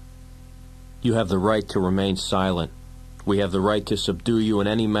kill? You have the right to remain silent. We have the right to subdue you in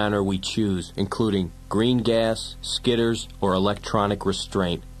any manner we choose, including green gas, skitters, or electronic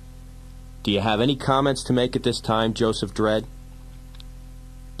restraint. Do you have any comments to make at this time, Joseph Dredd?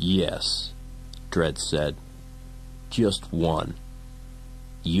 Yes, Dredd said. Just one.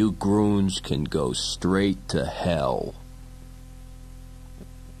 You Groons can go straight to hell.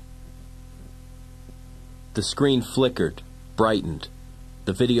 The screen flickered, brightened.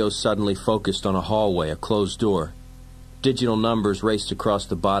 The video suddenly focused on a hallway, a closed door. Digital numbers raced across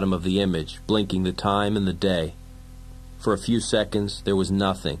the bottom of the image, blinking the time and the day. For a few seconds, there was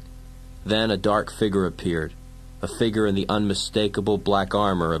nothing. Then a dark figure appeared, a figure in the unmistakable black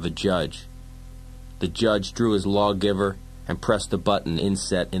armor of a judge. The judge drew his lawgiver and pressed a button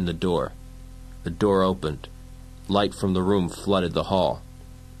inset in the door. The door opened. Light from the room flooded the hall.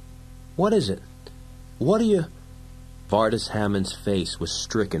 What is it? What are you... Vardis Hammond's face was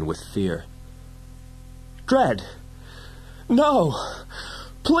stricken with fear. Dredd! No!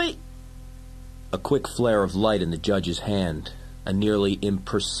 Please! A quick flare of light in the judge's hand, a nearly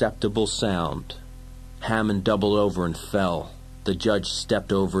imperceptible sound. Hammond doubled over and fell. The judge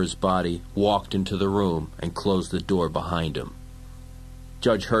stepped over his body, walked into the room, and closed the door behind him.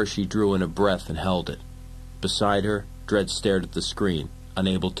 Judge Hershey drew in a breath and held it. Beside her, Dredd stared at the screen,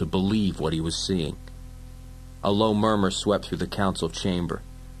 unable to believe what he was seeing. A low murmur swept through the council chamber.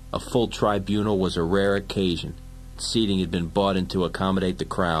 A full tribunal was a rare occasion. Seating had been bought in to accommodate the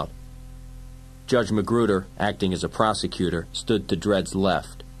crowd. Judge Magruder, acting as a prosecutor, stood to Dredd's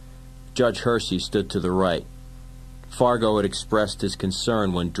left. Judge Hershey stood to the right. Fargo had expressed his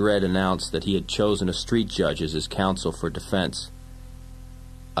concern when Dredd announced that he had chosen a street judge as his counsel for defense.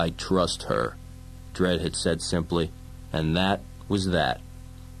 I trust her, Dredd had said simply, and that was that.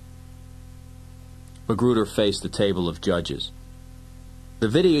 Magruder faced the table of judges. The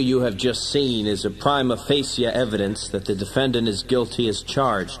video you have just seen is a prima facie evidence that the defendant is guilty as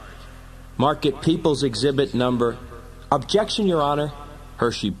charged. Mark it People's Exhibit Number... Objection, Your Honor.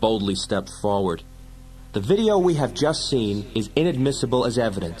 Hershey boldly stepped forward. The video we have just seen is inadmissible as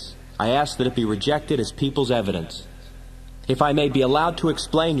evidence. I ask that it be rejected as people's evidence. If I may be allowed to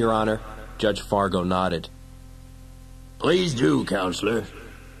explain, Your Honor. Judge Fargo nodded. Please do, Counselor.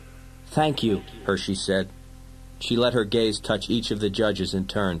 Thank you, Hershey said. She let her gaze touch each of the judges in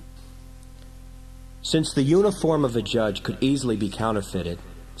turn. Since the uniform of a judge could easily be counterfeited,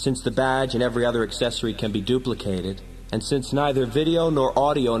 since the badge and every other accessory can be duplicated, and since neither video nor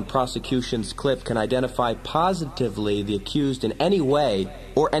audio in prosecution's clip can identify positively the accused in any way,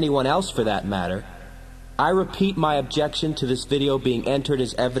 or anyone else for that matter, I repeat my objection to this video being entered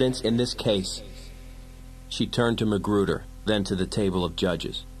as evidence in this case. She turned to Magruder, then to the table of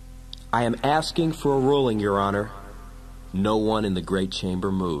judges. I am asking for a ruling, Your Honor. No one in the great chamber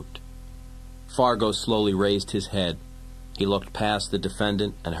moved. Fargo slowly raised his head. He looked past the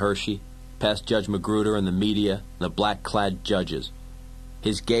defendant and Hershey, past Judge Magruder and the media and the black-clad judges.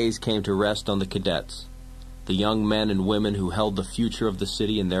 His gaze came to rest on the cadets, the young men and women who held the future of the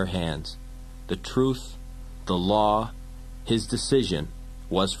city in their hands. The truth, the law, his decision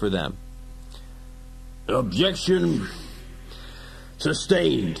was for them. Objection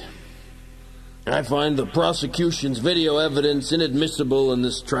sustained. I find the prosecution's video evidence inadmissible in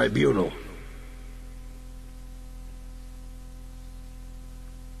this tribunal.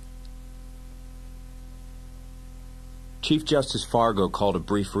 Chief Justice Fargo called a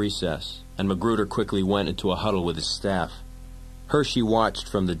brief recess, and Magruder quickly went into a huddle with his staff. Hershey watched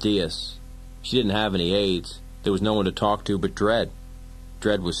from the dais. She didn't have any aides. There was no one to talk to but Dredd.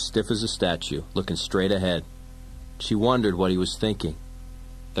 Dredd was stiff as a statue, looking straight ahead. She wondered what he was thinking.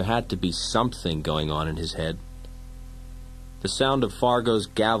 There had to be something going on in his head. The sound of Fargo's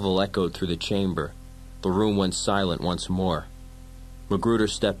gavel echoed through the chamber. The room went silent once more. Magruder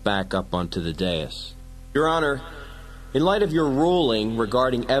stepped back up onto the dais. Your Honor, in light of your ruling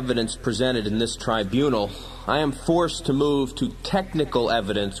regarding evidence presented in this tribunal, I am forced to move to technical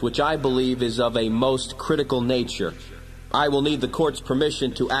evidence which I believe is of a most critical nature. I will need the court's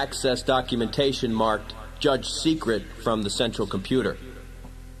permission to access documentation marked Judge Secret from the central computer.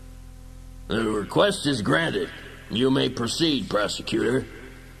 The request is granted. You may proceed, prosecutor.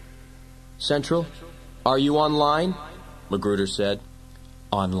 Central, are you online? Magruder said.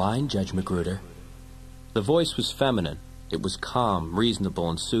 Online, Judge Magruder. The voice was feminine. It was calm, reasonable,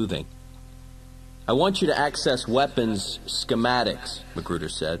 and soothing. I want you to access weapons schematics, Magruder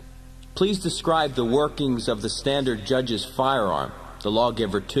said. Please describe the workings of the standard judge's firearm, the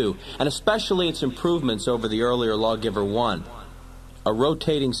Lawgiver 2, and especially its improvements over the earlier Lawgiver 1. A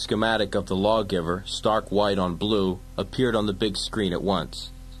rotating schematic of the Lawgiver, stark white on blue, appeared on the big screen at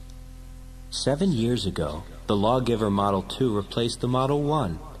once. 7 years ago, the Lawgiver Model 2 replaced the Model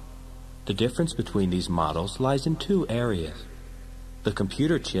 1. The difference between these models lies in two areas: the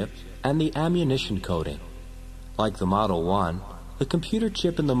computer chip and the ammunition coding. Like the Model 1, the computer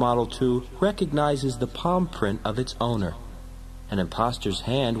chip in the Model 2 recognizes the palm print of its owner. An imposter's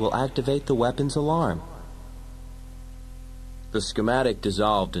hand will activate the weapon's alarm. The schematic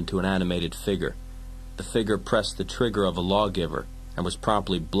dissolved into an animated figure. The figure pressed the trigger of a Lawgiver and was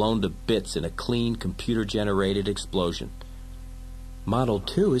promptly blown to bits in a clean, computer-generated explosion. Model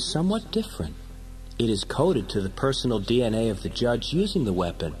 2 is somewhat different. It is coded to the personal DNA of the judge using the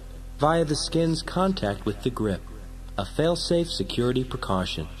weapon via the skin's contact with the grip, a fail-safe security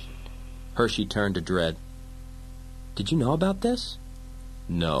precaution. Hershey turned to Dredd. Did you know about this?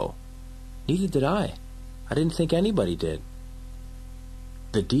 No. Neither did I. I didn't think anybody did.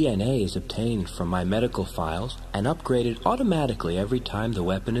 The DNA is obtained from my medical files and upgraded automatically every time the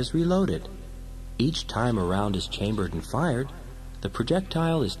weapon is reloaded. Each time a round is chambered and fired, the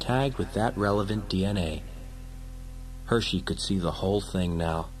projectile is tagged with that relevant DNA. Hershey could see the whole thing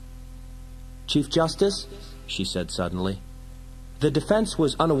now. Chief Justice, she said suddenly, the defense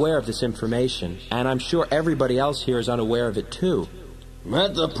was unaware of this information, and I'm sure everybody else here is unaware of it too.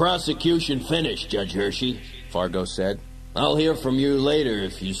 Let the prosecution finish, Judge Hershey, Fargo said. I'll hear from you later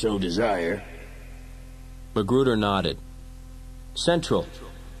if you so desire. Magruder nodded. Central,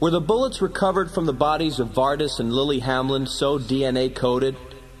 were the bullets recovered from the bodies of Vardis and Lily Hamlin so DNA-coded?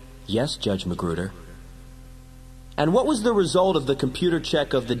 Yes, Judge Magruder. And what was the result of the computer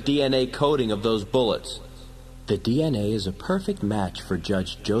check of the DNA coding of those bullets? The DNA is a perfect match for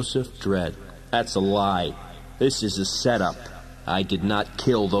Judge Joseph Dredd. That's a lie. This is a setup. I did not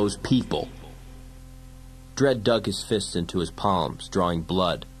kill those people. Dredd dug his fists into his palms, drawing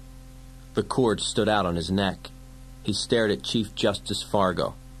blood. The cord stood out on his neck. He stared at Chief Justice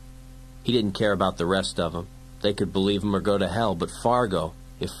Fargo. He didn't care about the rest of them. They could believe him or go to hell, but Fargo,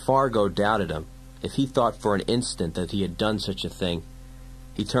 if Fargo doubted him, if he thought for an instant that he had done such a thing,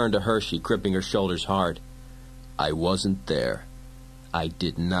 he turned to Hershey, gripping her shoulders hard. I wasn't there. I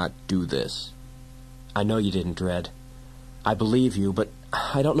did not do this. I know you didn't, Dredd. I believe you, but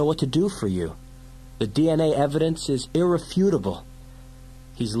I don't know what to do for you. The DNA evidence is irrefutable.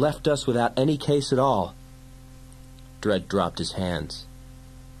 He's left us without any case at all. Dredd dropped his hands.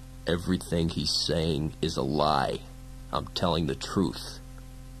 Everything he's saying is a lie. I'm telling the truth.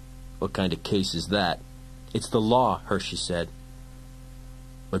 What kind of case is that? It's the law, Hershey said.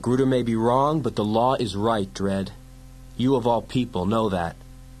 Magruder may be wrong, but the law is right, Dredd. You of all people know that.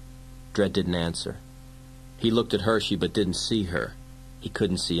 Dredd didn't answer. He looked at Hershey but didn't see her. He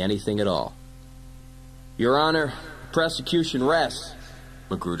couldn't see anything at all. Your Honor, prosecution rests,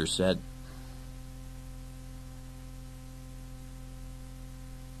 Magruder said.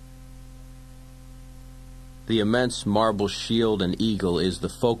 The immense marble shield and eagle is the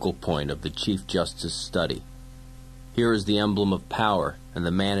focal point of the Chief Justice's study. Here is the emblem of power and the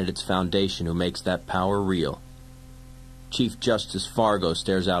man at its foundation who makes that power real. Chief Justice Fargo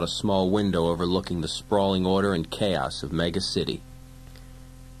stares out a small window overlooking the sprawling order and chaos of Mega City.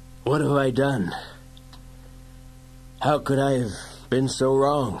 What have I done? How could I have been so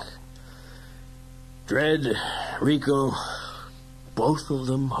wrong? Dredd, Rico, both of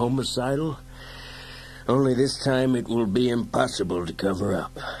them homicidal? Only this time it will be impossible to cover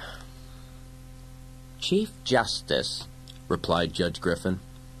up. Chief Justice, replied Judge Griffin.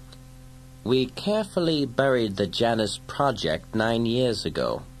 We carefully buried the Janus project 9 years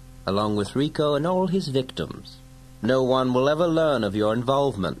ago, along with Rico and all his victims. No one will ever learn of your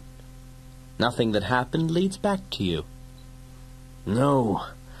involvement. Nothing that happened leads back to you. No.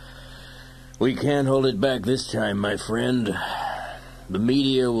 We can't hold it back this time, my friend. The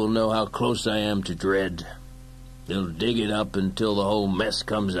media will know how close I am to Dredd. They'll dig it up until the whole mess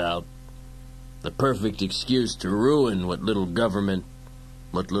comes out. The perfect excuse to ruin what little government,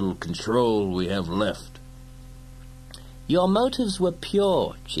 what little control we have left. Your motives were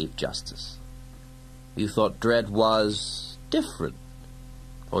pure, Chief Justice. You thought Dredd was different,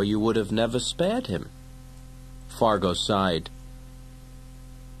 or you would have never spared him. Fargo sighed.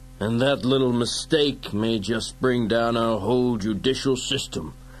 And that little mistake may just bring down our whole judicial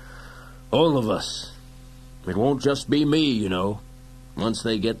system. All of us. It won't just be me, you know. Once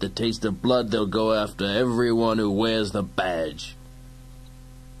they get the taste of blood, they'll go after everyone who wears the badge.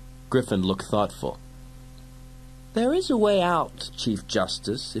 Griffin looked thoughtful. There is a way out, Chief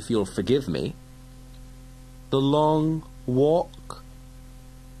Justice, if you'll forgive me. The long walk?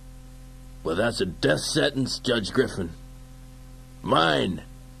 Well, that's a death sentence, Judge Griffin. Mine.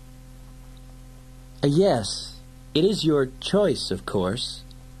 Yes, it is your choice, of course.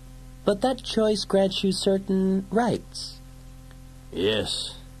 But that choice grants you certain rights.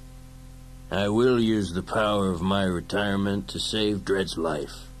 Yes. I will use the power of my retirement to save Dredd's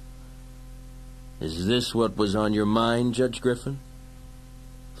life. Is this what was on your mind, Judge Griffin?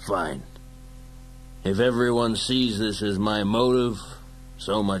 Fine. If everyone sees this as my motive,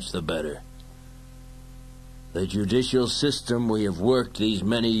 so much the better. The judicial system we have worked these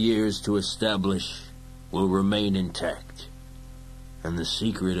many years to establish will remain intact, and the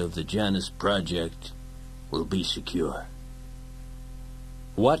secret of the Janus project will be secure.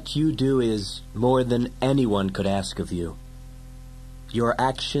 What you do is more than anyone could ask of you. Your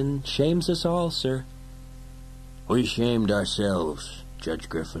action shames us all, sir. We shamed ourselves, Judge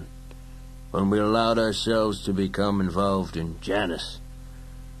Griffin, when we allowed ourselves to become involved in Janus.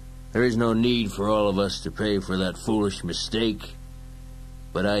 There is no need for all of us to pay for that foolish mistake,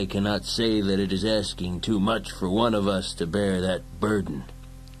 but I cannot say that it is asking too much for one of us to bear that burden.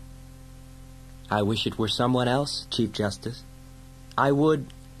 I wish it were someone else, Chief Justice. I would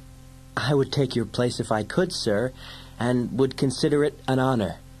take your place if I could, sir, and would consider it an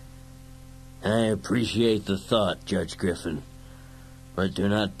honor. I appreciate the thought, Judge Griffin, but do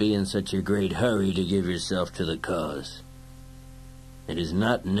not be in such a great hurry to give yourself to the cause. It is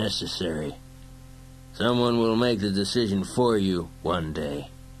not necessary. Someone will make the decision for you one day,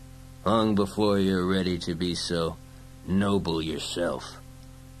 long before you're ready to be so noble yourself.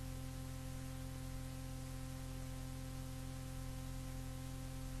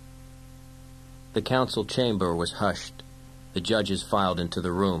 The council chamber was hushed. The judges filed into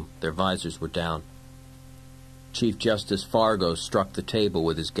the room. Their visors were down. Chief Justice Fargo struck the table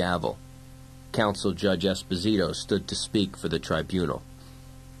with his gavel. Counsel Judge Esposito stood to speak for the tribunal.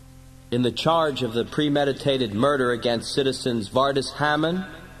 In the charge of the premeditated murder against citizens Vardis Hammond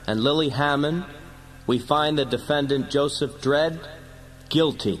and Lily Hammond, we find the defendant Joseph Dredd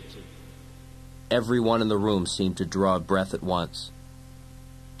guilty. Everyone in the room seemed to draw a breath at once.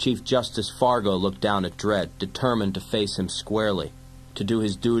 Chief Justice Fargo looked down at Dredd, determined to face him squarely, to do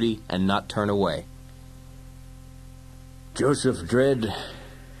his duty and not turn away. Joseph Dredd,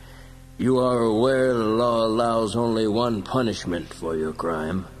 you are aware the law allows only one punishment for your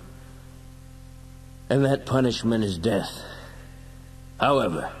crime, and that punishment is death.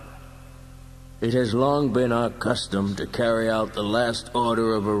 However, it has long been our custom to carry out the last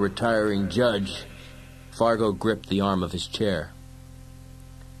order of a retiring judge. Fargo gripped the arm of his chair.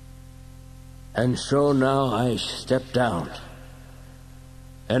 And so now I step down.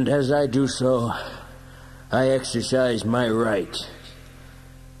 And as I do so, I exercise my right.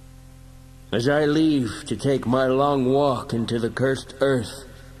 As I leave to take my long walk into the cursed earth,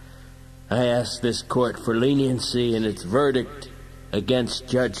 I ask this court for leniency in its verdict against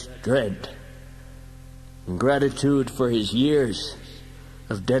Judge Dredd, in gratitude for his years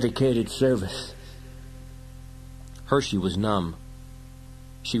of dedicated service. Hershey was numb.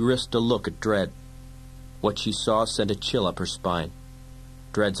 She risked a look at Dredd. What she saw sent a chill up her spine.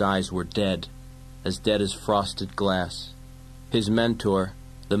 Dredd's eyes were dead as frosted glass. His mentor,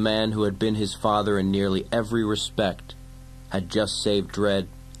 the man who had been his father in nearly every respect, had just saved Dredd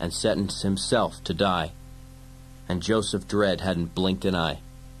and sentenced himself to die. And Joseph Dredd hadn't blinked an eye.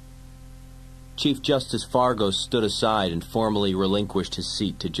 Chief Justice Fargo stood aside and formally relinquished his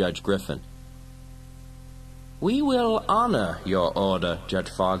seat to Judge Griffin. We will honor your order, Judge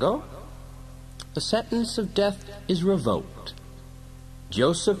Fargo. The sentence of death is revoked.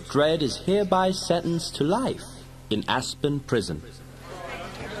 Joseph Dredd is hereby sentenced to life in Aspen Prison.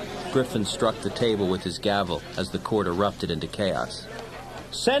 Griffin struck the table with his gavel as the court erupted into chaos.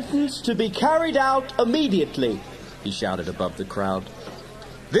 Sentence to be carried out immediately, he shouted above the crowd.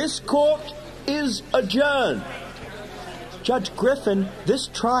 This court is adjourned. Judge Griffin, this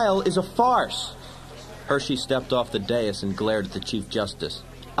trial is a farce. Hershey stepped off the dais and glared at the Chief Justice.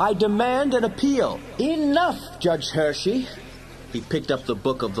 I demand an appeal. Enough, Judge Hershey. He picked up the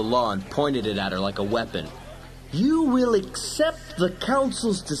book of the law and pointed it at her like a weapon. You will accept the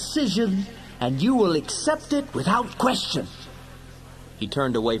council's decision, and you will accept it without question. He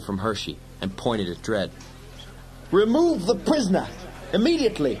turned away from Hershey and pointed at Dredd. Remove the prisoner,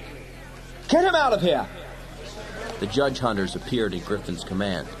 immediately. Get him out of here. The judge hunters appeared at Griffin's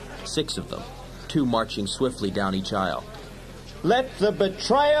command, 6 of them, 2 marching swiftly down each aisle. Let the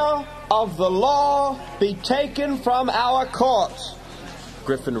betrayer of the law be taken from our court.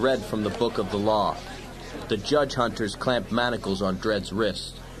 Griffin read from the book of the law. The judge hunters clamped manacles on Dredd's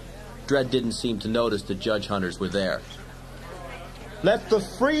wrist. Dredd didn't seem to notice the judge hunters were there. Let the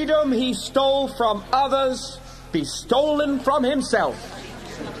freedom he stole from others be stolen from himself.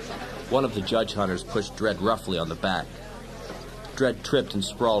 One of the judge hunters pushed Dredd roughly on the back. Dredd tripped and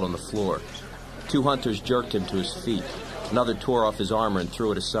sprawled on the floor. 2 hunters jerked him to his feet. Another tore off his armor and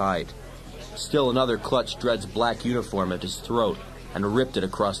threw it aside. Still another clutched Dredd's black uniform at his throat and ripped it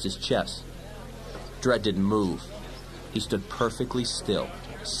across his chest. Dredd didn't move. He stood perfectly still,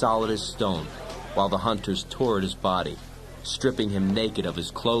 solid as stone, while the hunters tore at his body, stripping him naked of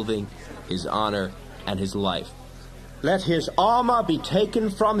his clothing, his honor, and his life. Let his armor be taken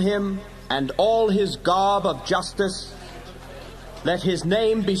from him, and all his garb of justice. Let his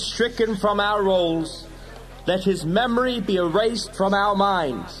name be stricken from our rolls. Let his memory be erased from our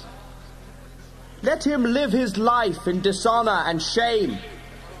minds. Let him live his life in dishonor and shame.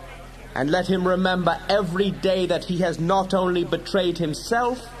 And let him remember every day that he has not only betrayed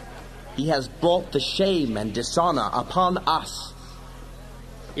himself, he has brought the shame and dishonor upon us.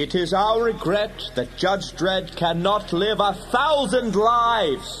 It is our regret that Judge Dredd cannot live 1,000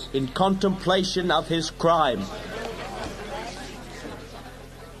 lives in contemplation of his crime.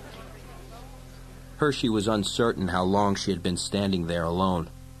 Hershey was uncertain how long she had been standing there alone.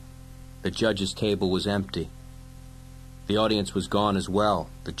 The judge's table was empty. The audience was gone as well,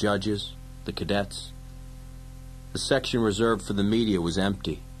 the judges, the cadets. The section reserved for the media was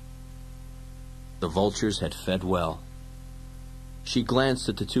empty. The vultures had fed well. She glanced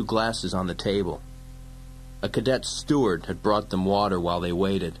at the 2 glasses on the table. A cadet steward had brought them water while they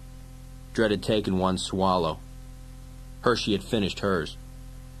waited. Dredd had taken 1 swallow. Hershey had finished hers.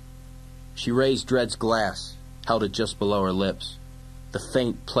 She raised Dredd's glass, held it just below her lips. The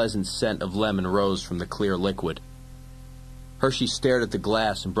faint, pleasant scent of lemon rose from the clear liquid. Hershey stared at the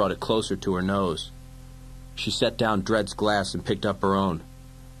glass and brought it closer to her nose. She set down Dredd's glass and picked up her own.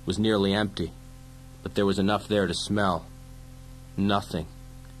 It was nearly empty, but there was enough there to smell. Nothing.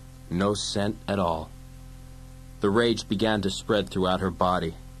 No scent at all. The rage began to spread throughout her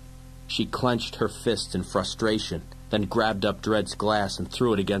body. She clenched her fists in frustration, then grabbed up Dredd's glass and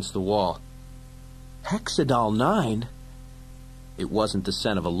threw it against the wall. Hexadol 9? It wasn't the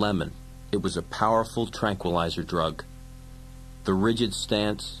scent of a lemon. It was a powerful tranquilizer drug. The rigid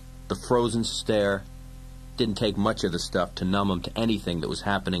stance, the frozen stare, didn't take much of the stuff to numb him to anything that was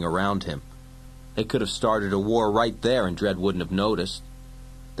happening around him. They could have started a war right there and Dredd wouldn't have noticed.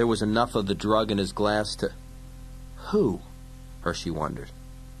 There was enough of the drug in his glass to... Who? Hershey wondered.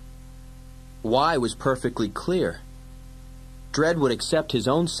 Why was perfectly clear. Dredd would accept his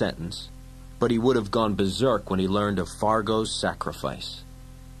own sentence, but he would have gone berserk when he learned of Fargo's sacrifice.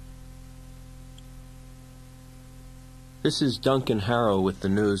 This is Duncan Harrow with the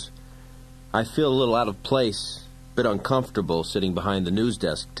news. I feel a little out of place, a bit uncomfortable sitting behind the news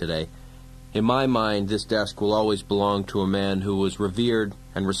desk today. In my mind, this desk will always belong to a man who was revered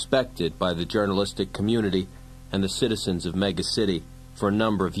and respected by the journalistic community and the citizens of Mega City for a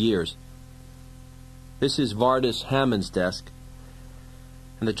number of years. This is Vardis Hammond's desk,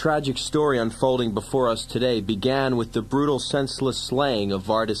 and the tragic story unfolding before us today began with the brutal, senseless slaying of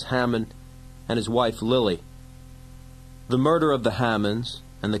Vardis Hammond and his wife Lily. The murder of the Hammonds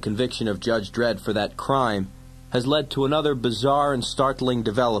and the conviction of Judge Dredd for that crime has led to another bizarre and startling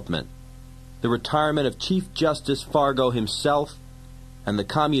development: the retirement of Chief Justice Fargo himself and the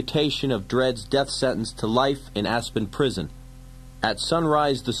commutation of Dredd's death sentence to life in Aspen Prison. At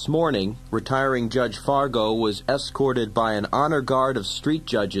sunrise this morning, retiring Judge Fargo was escorted by an honor guard of street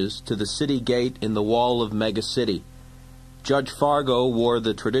judges to the city gate in the wall of Mega City. Judge Fargo wore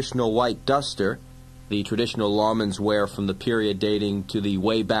the traditional white duster, the traditional lawman's wear from the period dating to the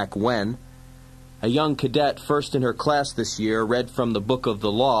way back when. A young cadet, first in her class this year, read from the Book of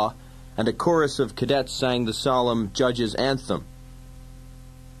the Law, and a chorus of cadets sang the solemn Judge's Anthem.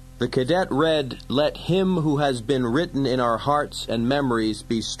 The cadet read, "Let him who has been written in our hearts and memories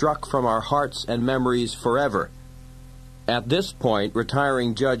be struck from our hearts and memories forever." At this point,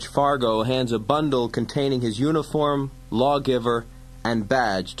 retiring Judge Fargo hands a bundle containing his uniform, lawgiver, and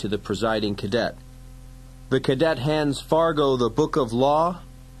badge to the presiding cadet. The cadet hands Fargo the Book of Law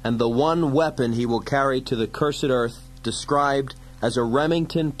and the one weapon he will carry to the cursed earth, described as a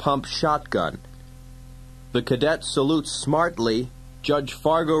Remington pump shotgun. The cadet salutes smartly. Judge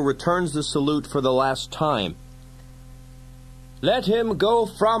Fargo returns the salute for the last time. "Let him go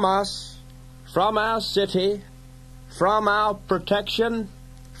from us, from our city, from our protection,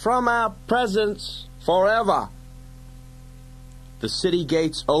 from our presence, forever." The city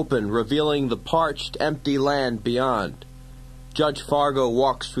gates open, revealing the parched, empty land beyond. Judge Fargo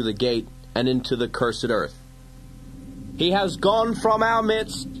walks through the gate and into the cursed earth. "He has gone from our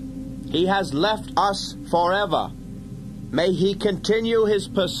midst. He has left us forever. May he continue his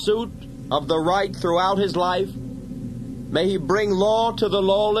pursuit of the right throughout his life. May he bring law to the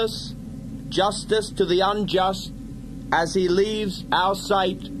lawless, justice to the unjust, as he leaves our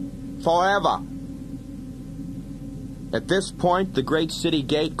sight forever." At this point, the great city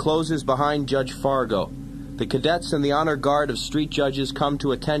gate closes behind Judge Fargo. The cadets and the honor guard of street judges come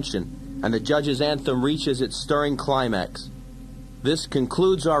to attention, and the judge's anthem reaches its stirring climax. This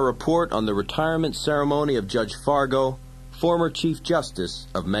concludes our report on the retirement ceremony of Judge Fargo, former Chief Justice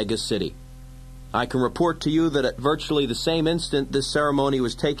of Mega City. I can report to you that at virtually the same instant this ceremony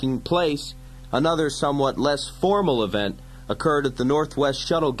was taking place, another somewhat less formal event occurred at the northwest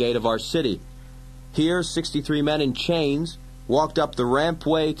shuttle gate of our city. Here, 63 men in chains walked up the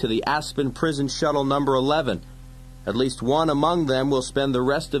rampway to the Aspen Prison Shuttle number 11. At least one among them will spend the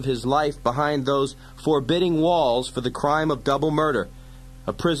rest of his life behind those forbidding walls for the crime of double murder,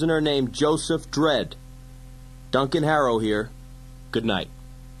 a prisoner named Joseph Dredd. Duncan Harrow here. Good night.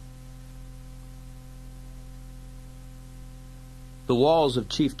 The walls of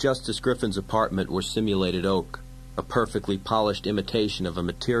Chief Justice Griffin's apartment were simulated oak, a perfectly polished imitation of a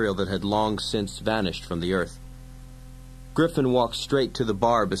material that had long since vanished from the earth. Griffin walked straight to the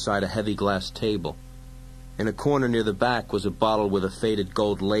bar beside a heavy glass table. In a corner near the back was a bottle with a faded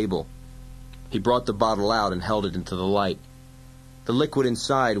gold label. He brought the bottle out and held it into the light. The liquid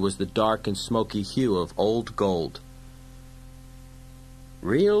inside was the dark and smoky hue of old gold.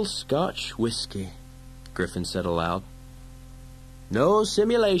 "Real Scotch whiskey," Griffin said aloud. "No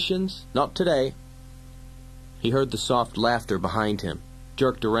simulations, not today." He heard the soft laughter behind him,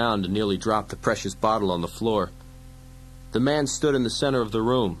 jerked around and nearly dropped the precious bottle on the floor. The man stood in the center of the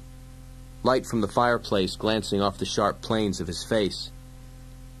room, light from the fireplace glancing off the sharp planes of his face.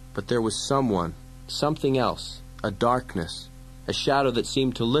 But there was something else, a darkness, a shadow that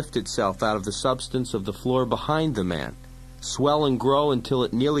seemed to lift itself out of the substance of the floor behind the man, swell and grow until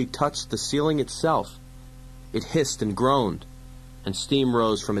it nearly touched the ceiling itself. It hissed and groaned, and steam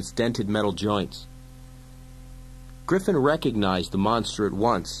rose from its dented metal joints. Griffin recognized the monster at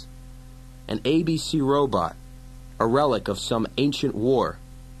once. An ABC robot, a relic of some ancient war.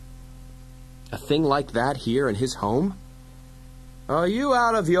 A thing like that here in his home? "Are you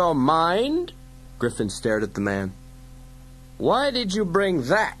out of your mind?" Griffin stared at the man. "Why did you bring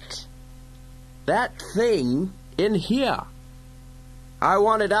that thing in here? I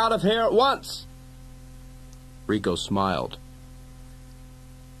want it out of here at once." Rico smiled.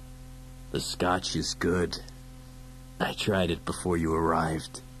 "The scotch is good. I tried it before you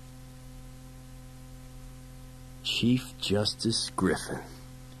arrived." Chief Justice Griffin.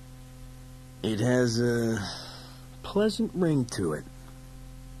 It has a pleasant ring to it.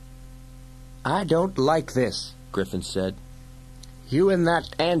 "I don't like this," Griffin said. "You and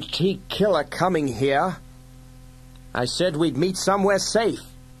that antique killer coming here. I said we'd meet somewhere safe."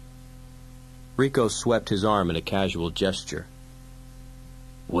 Rico swept his arm in a casual gesture.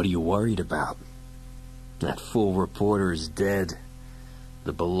 "What are you worried about? That fool reporter is dead.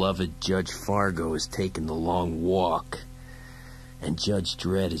 The beloved Judge Fargo has taken the long walk, and Judge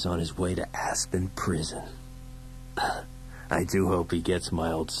Dredd is on his way to Aspen Prison. I do hope he gets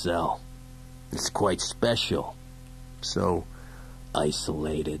my old cell. It's quite special. So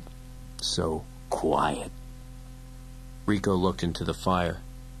isolated, so quiet." Rico looked into the fire.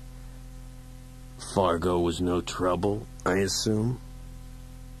 "Fargo was no trouble, I assume?"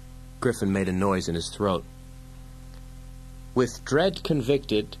 Griffin made a noise in his throat. "With Dredd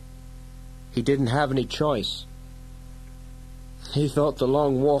convicted, he didn't have any choice. He thought the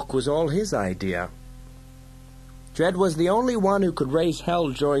long walk was all his idea. Dredd was the only one who could raise hell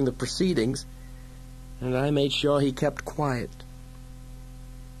during the proceedings, and I made sure he kept quiet.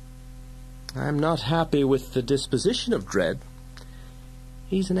 I'm not happy with the disposition of Dredd.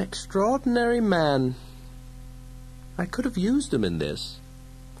 He's an extraordinary man. I could have used him in this.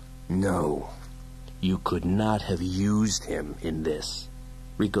 No, you could not have used him in this.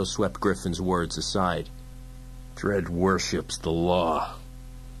 Rico swept Griffin's words aside. Dredd worships the law,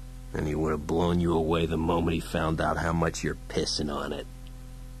 and he would have blown you away the moment he found out how much you're pissing on it.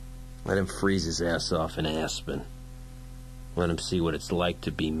 Let him freeze his ass off in Aspen. Let him see what it's like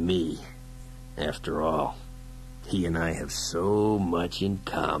to be me. After all, he and I have so much in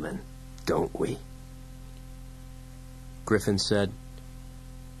common, don't we? Griffin said,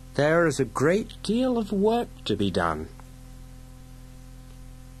 "There is a great deal of work to be done.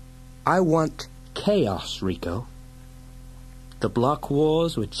 I want chaos, Rico. The block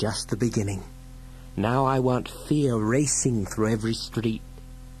wars were just the beginning. Now I want fear racing through every street."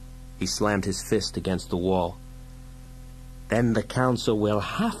 He slammed his fist against the wall. "Then the council will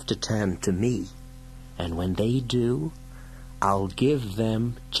have to turn to me, and when they do, I'll give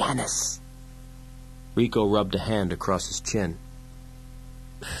them Janus." Rico rubbed a hand across his chin.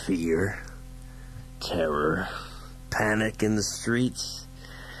 Fear, terror, panic in the streets.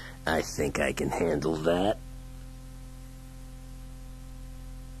 I think I can handle that.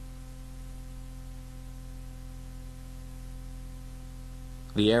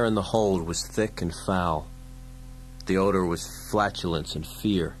 The air in the hold was thick and foul. The odor was flatulence and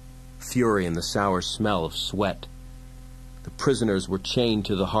fear, fury and the sour smell of sweat. The prisoners were chained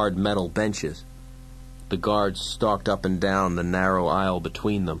to the hard metal benches. The guards stalked up and down the narrow aisle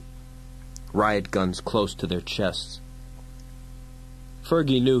between them, riot guns close to their chests.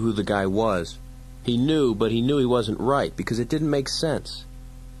 Fergie knew who the guy was. He knew, but he knew he wasn't right, because it didn't make sense.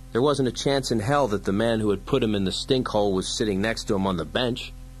 There wasn't a chance in hell that the man who had put him in the stink hole was sitting next to him on the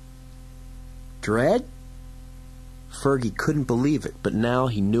bench. Dredd? Fergie couldn't believe it, but now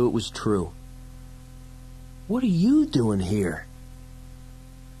he knew it was true. "What are you doing here?"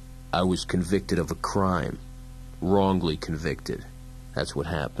 "I was convicted of a crime. Wrongly convicted. That's what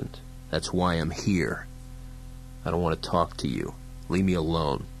happened. That's why I'm here. I don't want to talk to you. Leave me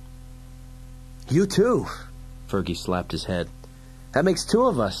alone." "You too." Fergie slapped his head. "That makes two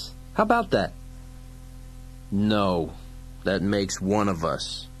of us. How about that?" "No, that makes one of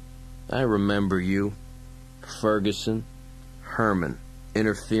us. I remember you. Ferguson, Herman,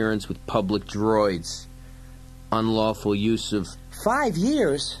 interference with public droids, unlawful use of..." 5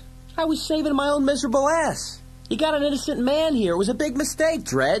 years? I was saving my own miserable ass. You got an innocent man here. It was a big mistake,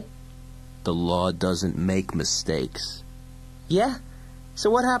 Dredd. The law doesn't make mistakes. Yeah? So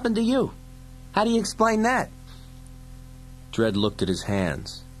what happened to you? How do you explain that? Dredd looked at his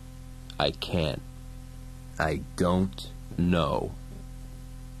hands. I can't. I don't know.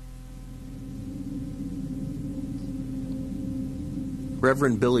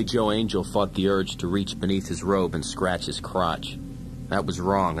 Reverend Billy Joe Angel fought the urge to reach beneath his robe and scratch his crotch. That was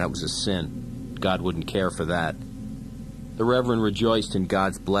wrong. That was a sin. God wouldn't care for that. The Reverend rejoiced in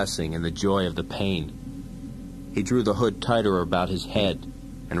God's blessing and the joy of the pain. He drew the hood tighter about his head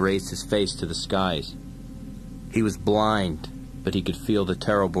and raised his face to the skies. He was blind, but he could feel the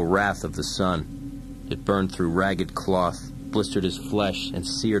terrible wrath of the sun. It burned through ragged cloth, blistered his flesh, and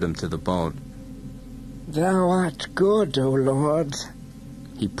seared him to the bone. Thou art good, O Lord,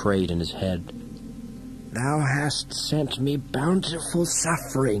 he prayed in his head. Thou hast sent me bountiful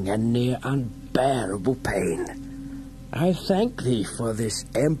suffering and near unbearable pain. I thank thee for this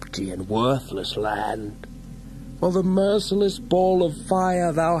empty and worthless land, for the merciless ball of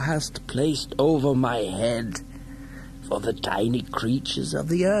fire thou hast placed over my head, for the tiny creatures of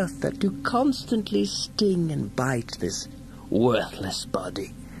the earth that do constantly sting and bite this worthless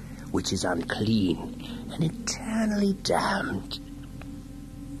body, which is unclean and eternally damned.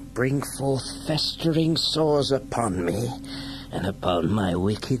 Bring forth festering sores upon me, and upon my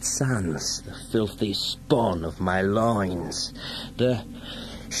wicked sons, the filthy spawn of my loins. The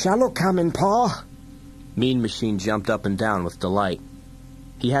shallow coming, Pa. Mean Machine jumped up and down with delight.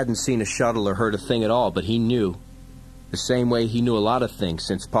 He hadn't seen a shuttle or heard a thing at all, but he knew. The same way he knew a lot of things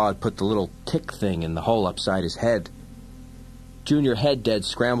since Pa had put the little tick thing in the hole upside his head. Junior Head Dead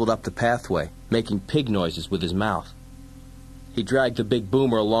scrambled up the pathway, making pig noises with his mouth. He dragged the big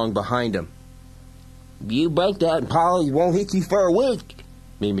boomer along behind him. You break that and Pa won't hit you for a week,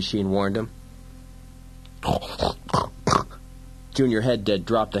 Mean Machine warned him. Junior Head Dead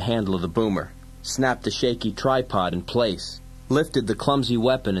dropped the handle of the boomer, snapped the shaky tripod in place, lifted the clumsy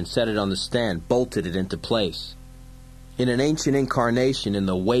weapon and set it on the stand, bolted it into place. In an ancient incarnation in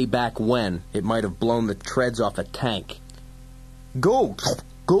the way back when, it might have blown the treads off a tank. Go!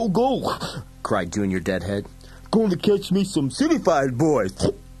 Go, go! Cried Junior Deadhead. Going to catch me some cityfied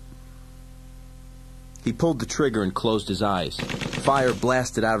boys. He pulled the trigger and closed his eyes. Fire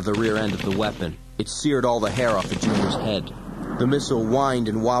blasted out of the rear end of the weapon. It seared all the hair off the Junior's head. The missile whined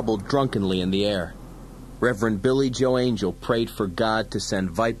and wobbled drunkenly in the air. Reverend Billy Joe Angel prayed for God to send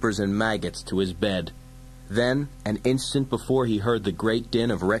vipers and maggots to his bed. Then, an instant before he heard the great din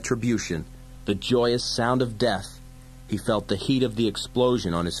of retribution, the joyous sound of death, he felt the heat of the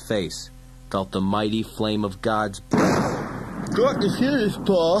explosion on his face, felt the mighty flame of God's breath. Got to hear this,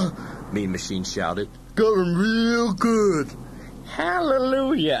 Pa. Mean Machine shouted. Got him real good.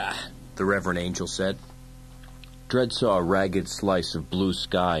 Hallelujah, the Reverend Angel said. Dredd saw a ragged slice of blue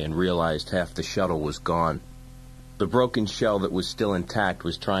sky and realized half the shuttle was gone. The broken shell that was still intact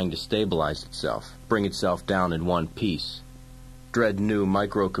was trying to stabilize itself, bring itself down in one piece. Dredd knew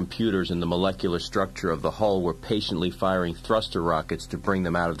microcomputers in the molecular structure of the hull were patiently firing thruster rockets to bring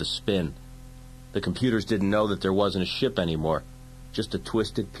them out of the spin. The computers didn't know that there wasn't a ship anymore, just a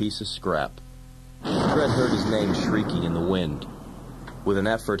twisted piece of scrap. Dredd heard his name shrieking in the wind. With an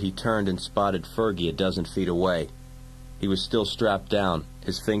effort, he turned and spotted Fergie a dozen feet away. He was still strapped down,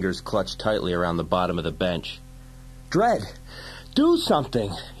 his fingers clutched tightly around the bottom of the bench. Dredd, do something,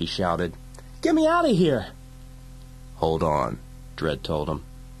 he shouted. Get me out of here. Hold on, Dredd told him.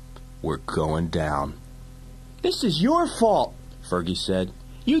 We're going down. This is your fault, Fergie said.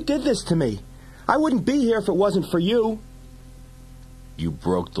 You did this to me. I wouldn't be here if it wasn't for you. You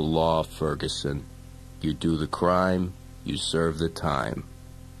broke the law, Ferguson. You do the crime, you serve the time.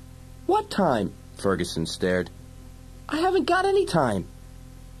 What time? Ferguson stared. I haven't got any time.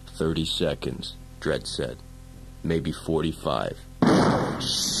 30 seconds, Dredd said. Maybe 45.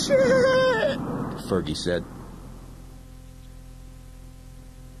 Shit! Fergie said.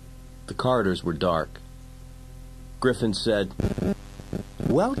 The corridors were dark. Griffin said,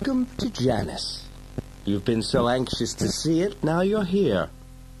 Welcome to Janus. You've been so anxious to see it, now you're here.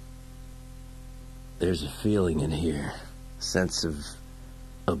 There's a feeling in here. Sense of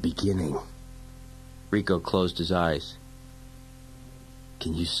a beginning. Rico closed his eyes.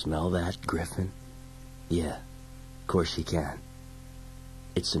 Can you smell that, Griffin? Yeah, of course you can.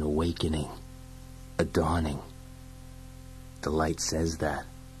 It's an awakening. A dawning. The light says that.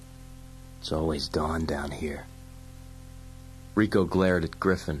 It's always dawn down here. Rico glared at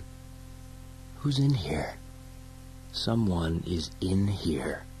Griffin. Who's in here? Someone is in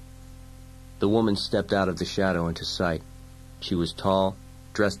here. The woman stepped out of the shadow into sight. She was tall,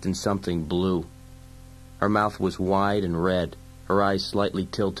 dressed in something blue. Her mouth was wide and red, her eyes slightly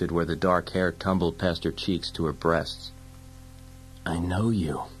tilted where the dark hair tumbled past her cheeks to her breasts. I know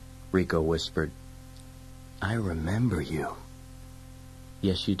you, Rico whispered. I remember you.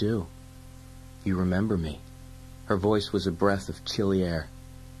 Yes, you do. You remember me. Her voice was a breath of chilly air.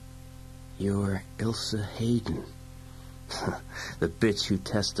 You're Ilsa Hayden, the bitch who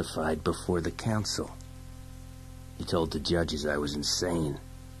testified before the council. He told the judges I was insane.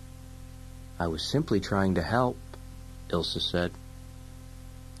 I was simply trying to help, Ilsa said.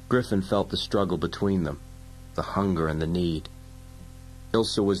 Griffin felt the struggle between them, the hunger and the need.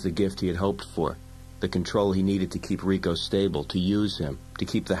 Ilsa was the gift he had hoped for, the control he needed to keep Rico stable, to use him, to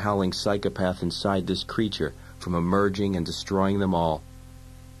keep the howling psychopath inside this creature from emerging and destroying them all.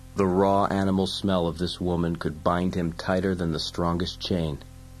 The raw animal smell of this woman could bind him tighter than the strongest chain.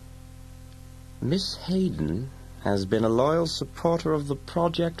 Miss Hayden has been a loyal supporter of the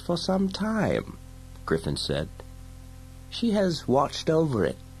project for some time, Griffin said. She has watched over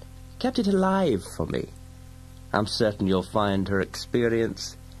it, kept it alive for me. I'm certain you'll find her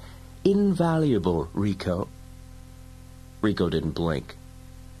experience invaluable, Rico. Rico didn't blink.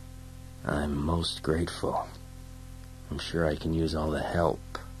 I'm most grateful. I'm sure I can use all the help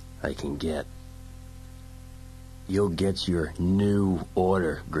I can get. You'll get your new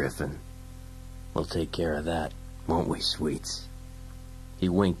order, Griffin. We'll take care of that, won't we, sweets? He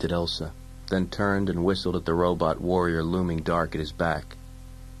winked at Elsa, then turned and whistled at the robot warrior looming dark at his back.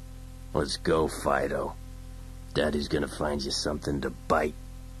 Let's go, Fido. Daddy's gonna find you something to bite.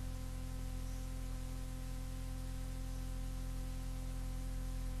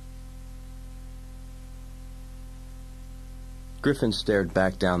 Griffin stared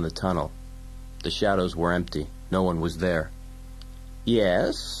back down the tunnel. The shadows were empty. No one was there.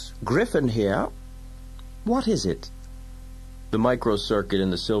 Yes, Griffin here. What is it? The microcircuit in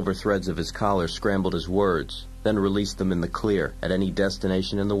the silver threads of his collar scrambled his words, then released them in the clear at any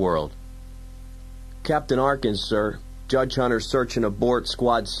destination in the world. Captain Arkins, sir. Judge Hunter search and abort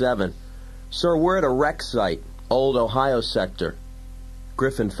Squad 7. Sir, we're at a wreck site. Old Ohio sector.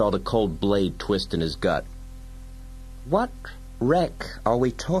 Griffin felt a cold blade twist in his gut. What wreck are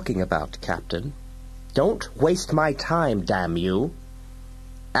we talking about, Captain? Don't waste my time, damn you.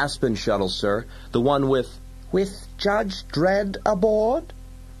 Aspen shuttle, sir. The one with... With Judge Dredd aboard?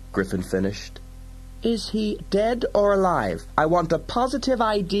 Griffin finished. Is he dead or alive? I want a positive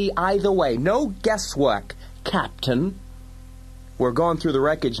ID either way. No guesswork, Captain. We're going through the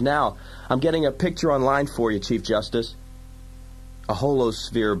wreckage now. I'm getting a picture online for you, Chief Justice. A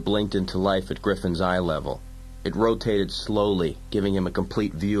holosphere blinked into life at Griffin's eye level. It rotated slowly, giving him a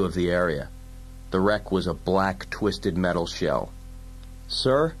complete view of the area. The wreck was a black, twisted metal shell.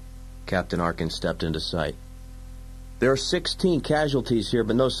 Sir? Captain Arkin stepped into sight. There are 16 casualties here,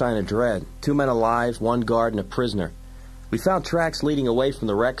 but no sign of Dredd. 2 men alive, 1 guard, and a prisoner. We found tracks leading away from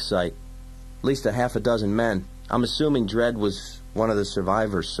the wreck site. At least a half a dozen men. I'm assuming Dredd was one of the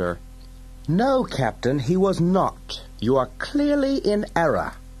survivors, sir. No, Captain, he was not. You are clearly in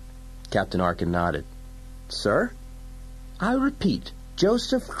error. Captain Arkin nodded. Sir? I repeat,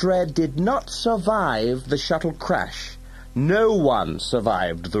 Joseph Dredd did not survive the shuttle crash. No one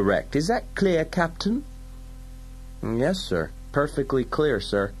survived the wreck. Is that clear, Captain? Yes, sir. Perfectly clear,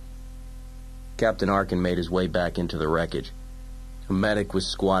 sir. Captain Arkin made his way back into the wreckage. A medic was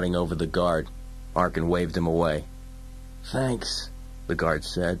squatting over the guard. Arkin waved him away. Thanks, the guard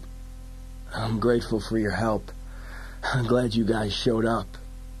said. I'm grateful for your help. I'm glad you guys showed up.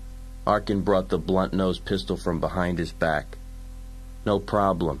 Arkin brought the blunt-nosed pistol from behind his back. No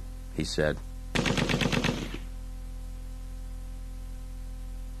problem, he said.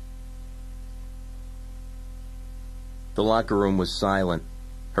 The locker room was silent.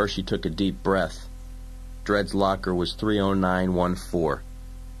 Hershey took a deep breath. Dredd's locker was 30914.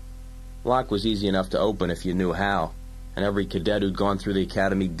 Lock was easy enough to open if you knew how, and every cadet who'd gone through the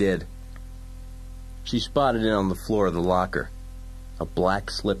academy did. She spotted it on the floor of the locker. A black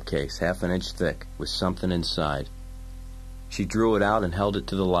slipcase, half an inch thick, with something inside. She drew it out and held it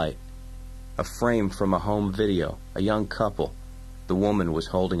to the light. A frame from a home video, a young couple. The woman was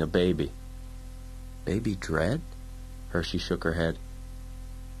holding a baby. Baby Dredd? Hershey shook her head.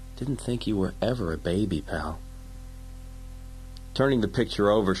 Didn't think you were ever a baby, pal. Turning the picture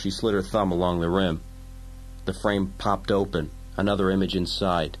over, she slid her thumb along the rim. The frame popped open, another image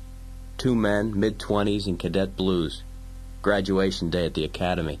inside. 2 men, mid-20s, in cadet blues. Graduation day at the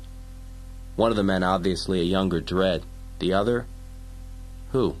academy. One of the men obviously a younger Dredd. The other?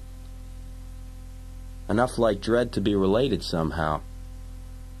 Who? Enough like Dredd to be related somehow.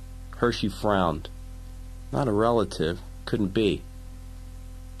 Hershey frowned. Not a relative. Couldn't be.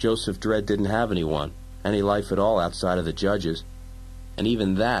 Joseph Dredd didn't have anyone, any life at all outside of the Judges. And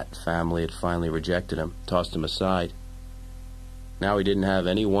even that family had finally rejected him, tossed him aside. Now he didn't have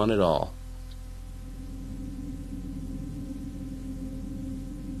anyone at all.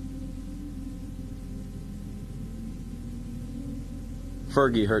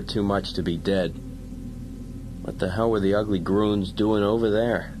 Fergie hurt too much to be dead. What the hell were the ugly groons doing over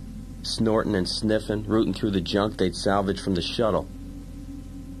there? Snorting and sniffing, rooting through the junk they'd salvaged from the shuttle.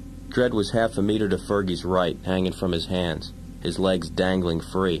 Dredd was half a meter to Fergie's right, hanging from his hands, his legs dangling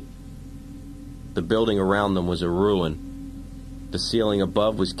free. The building around them was a ruin. The ceiling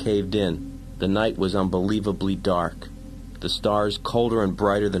above was caved in. The night was unbelievably dark. The stars colder and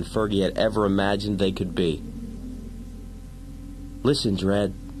brighter than Fergie had ever imagined they could be. Listen,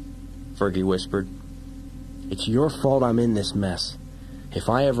 Dredd, Fergie whispered. It's your fault I'm in this mess. If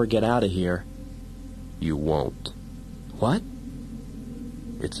I ever get out of here... You won't. What?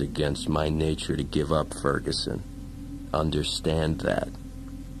 It's against my nature to give up, Ferguson. Understand that.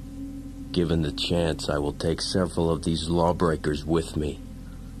 Given the chance, I will take several of these lawbreakers with me.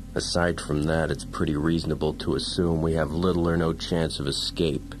 Aside from that, it's pretty reasonable to assume we have little or no chance of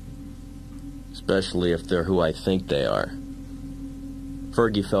escape. Especially if they're who I think they are.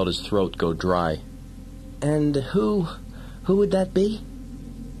 Fergie felt his throat go dry. And who would that be?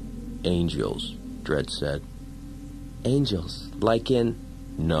 Angels, Dredd said. Angels, like in...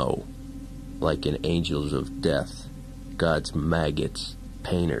 No, like in angels of death. God's maggots,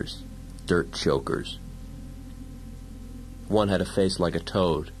 painters, dirt chokers. One had a face like a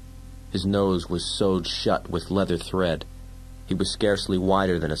toad. His nose was sewed shut with leather thread. He was scarcely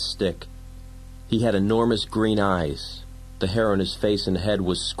wider than a stick. He had enormous green eyes. The hair on his face and head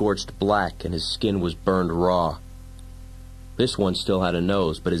was scorched black, and his skin was burned raw. This one still had a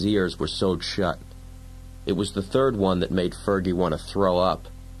nose, but his ears were sewed shut. It was the third one that made Fergie want to throw up.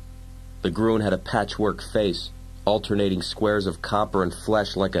 The Groon had a patchwork face, alternating squares of copper and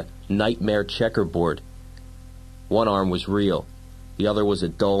flesh like a nightmare checkerboard. One arm was real. The other was a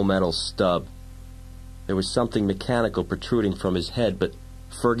dull metal stub. There was something mechanical protruding from his head, but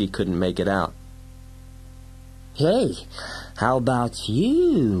Fergie couldn't make it out. Hey, how about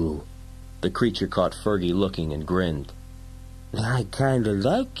you? The creature caught Fergie looking and grinned. I kinda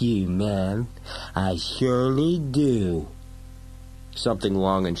like you, man. I surely do. Something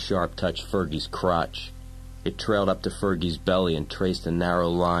long and sharp touched Fergie's crotch. It trailed up to Fergie's belly and traced a narrow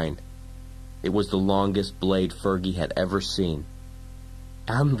line. It was the longest blade Fergie had ever seen.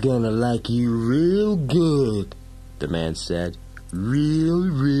 I'm gonna like you real good, the man said.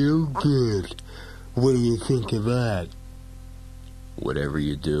 Real good. What do you think of that? Whatever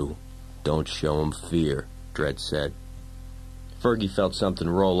you do, don't show him fear, Dredd said. Fergie felt something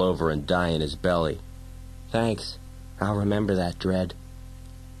roll over and die in his belly. Thanks. I'll remember that, Dredd.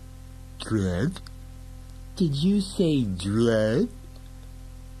 Dredd? Did you say Dredd?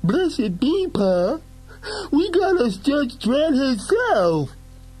 Blessed be, Pa. We got us Judge Dredd himself.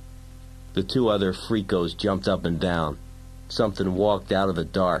 The two other freakos jumped up and down. Something walked out of the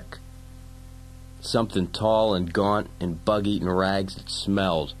dark. Something tall and gaunt in bug-eaten rags that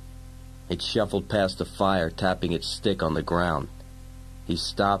smelled. It shuffled past the fire, tapping its stick on the ground. He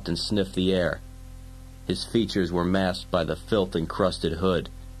stopped and sniffed the air. His features were masked by the filth-encrusted hood.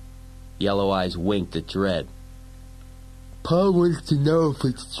 Yellow eyes winked at Dredd. Pa wants to know if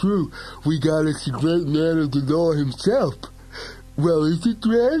it's true we got us the great man of the law himself. Well, is it,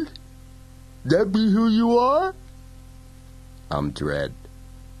 Dredd? That be who you are? I'm Dredd.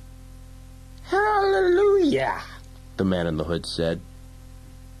 Hallelujah, the man in the hood said.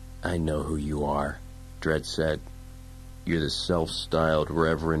 I know who you are, Dredd said. You're the self-styled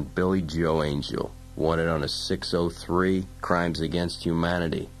Reverend Billy Joe Angel, wanted on a 603, crimes against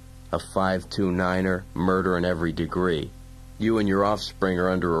humanity, a 529er, murder in every degree. You and your offspring are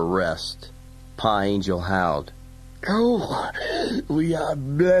under arrest. Pa Angel howled. Oh, we are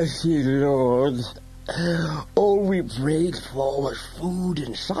blessed, Lord. All we prayed for was food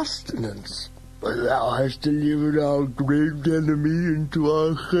and sustenance. But thou hast delivered our great enemy into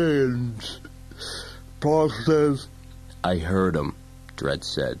our hands. Pa says, I heard him, Dredd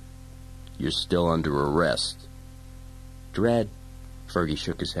said. You're still under arrest. Dredd, Fergie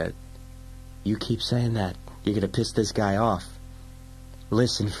shook his head. You keep saying that. You're gonna piss this guy off.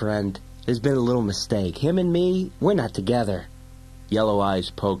 Listen, friend, there's been a little mistake. Him and me, we're not together. Yellow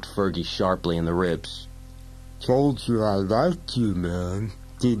eyes poked Fergie sharply in the ribs. Told you I liked you, man.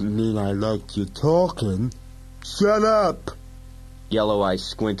 Didn't mean I liked you talking. Shut up! Yellow eyes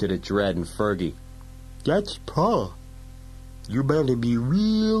squinted at Dredd and Fergie. That's Pa. You better be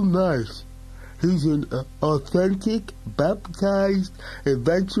real nice. He's an authentic, baptized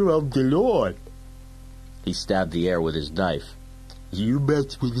adventurer of the Lord. He stabbed the air with his knife. You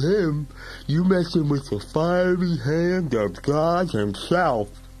mess with him, you messing with the fiery hand of God himself.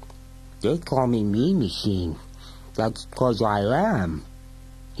 They call me Mean Machine. That's 'cause I am.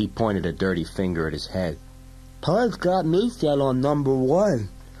 He pointed a dirty finger at his head. Pa's got me set on number 1.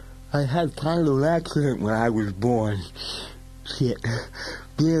 I had kind of an accident when I was born. Shit,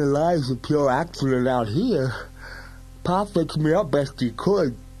 being alive's a pure accident out here. Pa fixed me up best he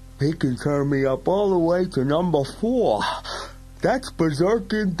could. He can turn me up all the way to number 4. That's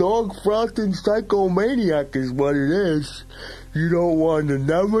berserking, dog-fronting psychomaniac is what it is. You don't want to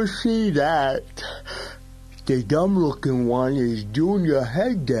never see that. The dumb-looking one is Junior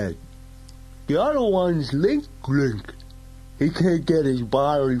Head Dead. The other one's Link. He can't get his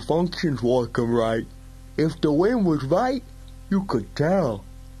bodily functions working right. If the wind was right, you could tell.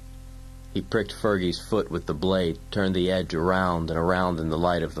 He pricked Fergie's foot with the blade, turned the edge around and around in the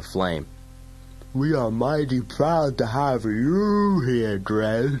light of the flame. We are mighty proud to have you here,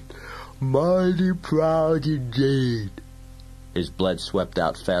 Dredd. Mighty proud indeed. His blood swept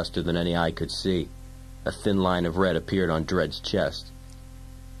out faster than any eye could see. A thin line of red appeared on Dredd's chest.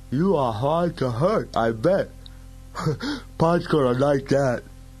 You are hard to hurt, I bet. Pa's gonna like that.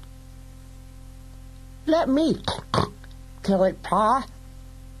 Let me kill it, Pa.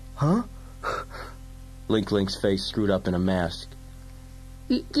 Huh? Link's face screwed up in a mask.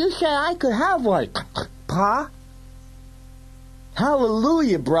 You said I could have one, Pa?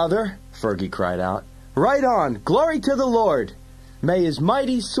 Hallelujah, brother, Fergie cried out. Right on, glory to the Lord. May his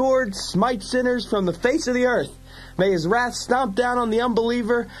mighty sword smite sinners from the face of the earth. May his wrath stomp down on the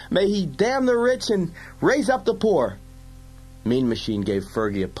unbeliever. May he damn the rich and raise up the poor. Mean Machine gave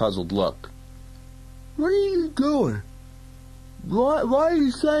Fergie a puzzled look. What are you doing? Why are you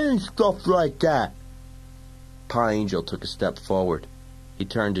saying stuff like that? Pa Angel took a step forward. He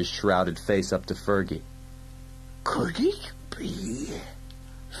turned his shrouded face up to Fergie. Could it be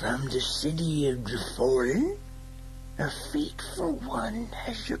from the city of the fallen? A fateful one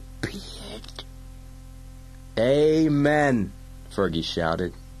has appeared. Amen, Fergie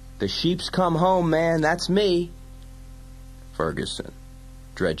shouted. The sheep's come home, man. That's me. Ferguson.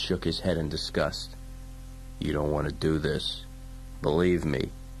 Dredd shook his head in disgust. You don't want to do this. Believe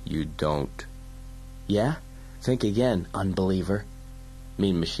me, you don't. Yeah? Think again, unbeliever.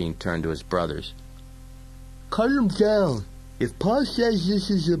 Mean Machine turned to his brothers. Cut him down. If Paul says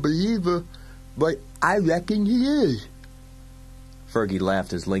this is a believer, but I reckon he is. Fergie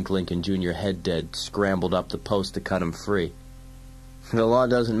laughed as Link and Junior Head Dead scrambled up the post to cut him free. The law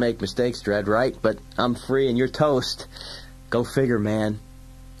doesn't make mistakes, Dredd, right? But I'm free and you're toast. Go figure, man.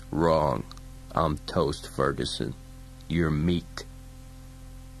 Wrong. I'm toast, Ferguson. You're meat.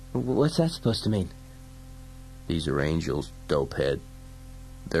 What's that supposed to mean? These are angels, dopehead.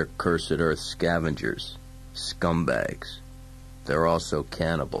 They're cursed earth scavengers. Scumbags. They're also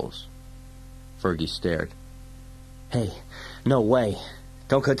cannibals. Fergie stared. Hey, no way.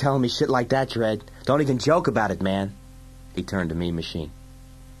 Don't go telling me shit like that, Dredd. Don't even joke about it, man. He turned to Mean Machine.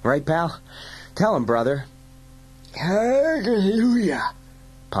 Right, pal? Tell him, brother. Hallelujah,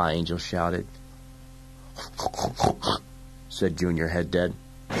 Pa Angel shouted. Said Junior Head Dead.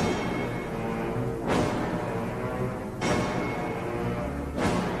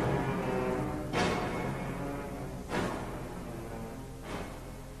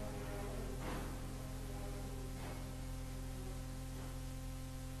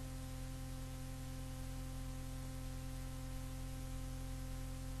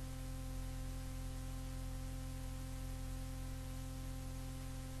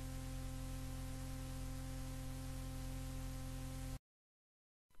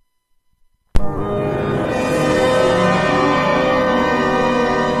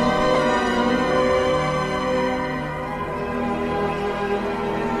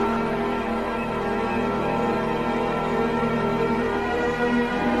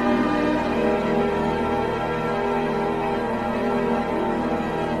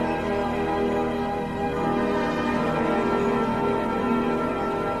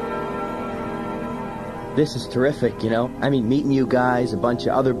 This is terrific, you know? I mean, meeting you guys, a bunch of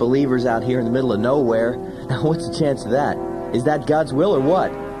other believers out here in the middle of nowhere. Now, what's the chance of that? Is that God's will or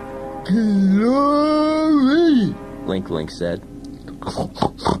what? glory, Link said.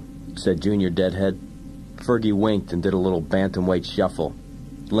 Said Junior Deadhead. Fergie winked and did a little bantamweight shuffle.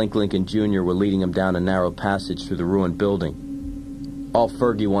 Link and Junior were leading him down a narrow passage through the ruined building. All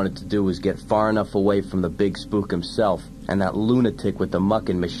Fergie wanted to do was get far enough away from the big spook himself and that lunatic with the muck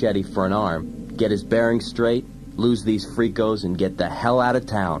and machete for an arm, get his bearings straight, lose these freakos, and get the hell out of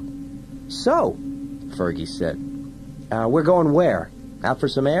town. So, Fergie said, we're going where? Out for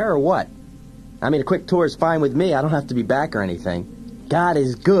some air or what? I mean, a quick tour is fine with me. I don't have to be back or anything. God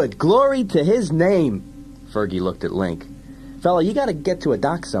is good. Glory to his name. Fergie looked at Link. Fella, you gotta get to a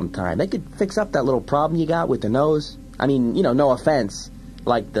doc sometime. They could fix up that little problem you got with the nose. I mean, you know, no offense.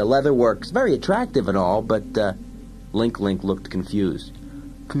 Like, the leather work's very attractive and all, but, Link looked confused.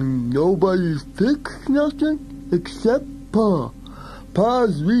 Can nobody fix nothing except Pa?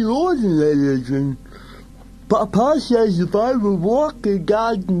 Pa's reordinated, and Pa says if I will walk in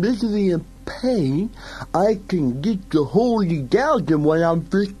God's misery and pain, I can get the holy Gallium when I'm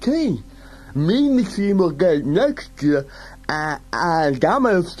 15. Mean Machine will get it next year, and I'm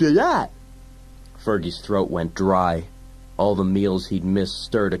after that. Fergie's throat went dry. All the meals he'd missed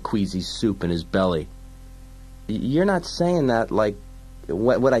stirred a queasy soup in his belly. You're not saying that like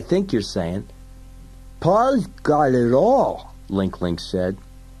what I think you're saying. Pa's got it all, Link said.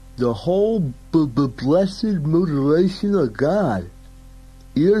 The whole blessed mutilation of God.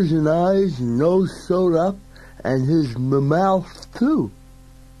 Ears and eyes and nose sewed up, and his mouth too.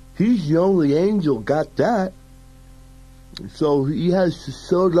 He's the only angel got that. So he has to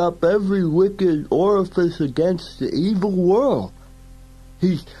sew up every wicked orifice against the evil world.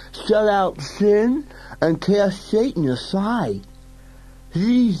 He's shut out sin and cast Satan aside.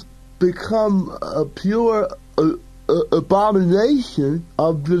 He's become a pure abomination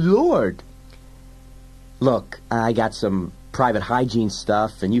of the Lord. Look, I got some private hygiene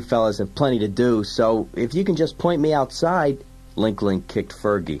stuff, and you fellas have plenty to do, so if you can just point me outside... Link kicked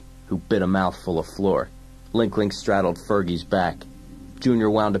Fergie, who bit a mouthful of floor. Link straddled Fergie's back. Junior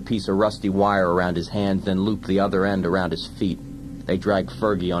wound a piece of rusty wire around his hand, then looped the other end around his feet. They dragged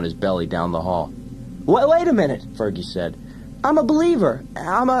Fergie on his belly down the hall. Wait a minute, Fergie said. I'm a believer.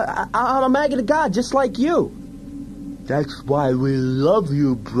 I'm a maggot of God, just like you. That's why we love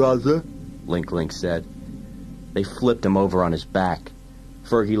you, brother, Link said. They flipped him over on his back.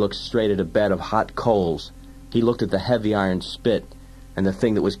 Fergie looked straight at a bed of hot coals. He looked at the heavy iron spit, and the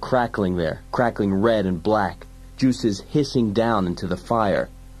thing that was crackling there, crackling red and black, juices hissing down into the fire.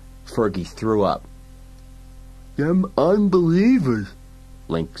 Fergie threw up. Them unbelievers,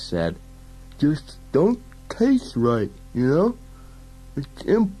 Link said. just don't taste right, you know? It's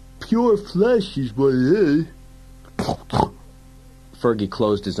impure flesh is what it is. Fergie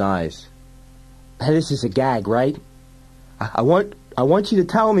closed his eyes. This is a gag, right? I want you to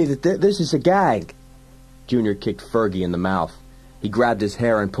tell me that this is a gag. Junior kicked Fergie in the mouth. He grabbed his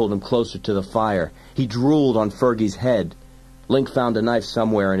hair and pulled him closer to the fire. He drooled on Fergie's head. Link found a knife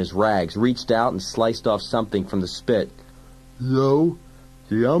somewhere in his rags, reached out and sliced off something from the spit. No,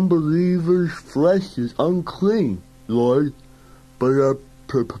 the unbeliever's flesh is unclean, Lord, but a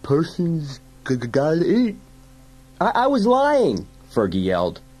person's gotta eat. I was lying, Fergie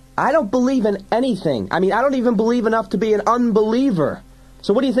yelled. I don't believe in anything. I don't even believe enough to be an unbeliever.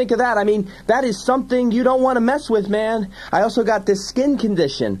 So what do you think of that? That is something you don't want to mess with, man. I also got this skin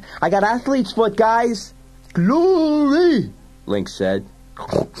condition. I got athlete's foot, guys. Glory, Link said.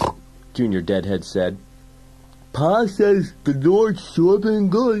 Junior Deadhead said. Pa says the Lord's sure been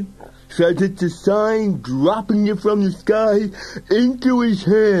good. Says it's a sign dropping you from the sky into his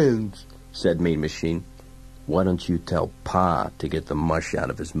hands, said Mean Machine. Why don't you tell Pa to get the mush out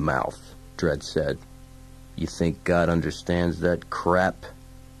of his mouth, Dredd said. You think God understands that crap?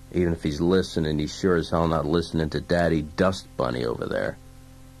 Even if he's listening, he's sure as hell not listening to Daddy Dust Bunny over there.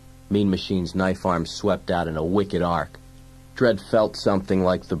 Mean Machine's knife arm swept out in a wicked arc. Dredd felt something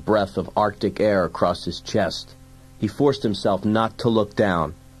like the breath of Arctic air across his chest. He forced himself not to look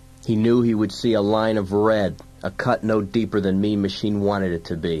down. He knew he would see a line of red, a cut no deeper than Mean Machine wanted it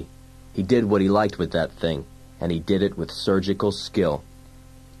to be. He did what he liked with that thing, and he did it with surgical skill.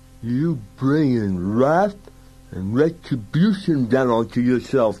 You bringing wrath and retribution down onto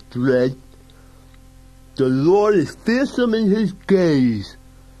yourself, Dredd. The Lord is fearsome in his gaze,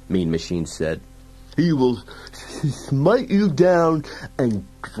 Mean Machine said. He will smite you down and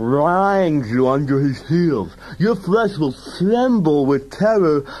grind you under his heels. Your flesh will tremble with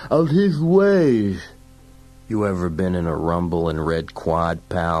terror of his ways. You ever been in a rumble in Red Quad,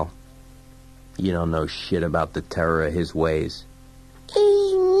 pal? You don't know shit about the terror of his ways.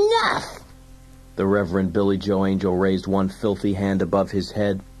 Enough! The Reverend Billy Joe Angel raised one filthy hand above his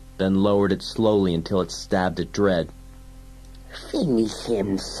head, then lowered it slowly until it stabbed at Dredd. Finish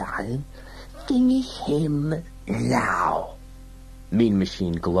him, son. Finish him now. Mean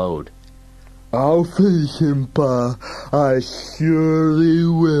Machine glowed. I'll finish him, Pa. I surely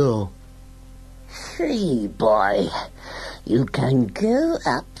will. Free, boy. You can go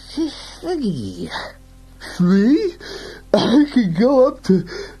up to 3. 3? I can go up to...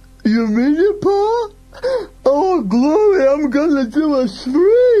 You mean it, Pa? Oh, glory, I'm gonna do a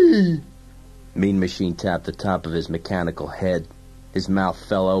 3. Mean Machine tapped the top of his mechanical head. His mouth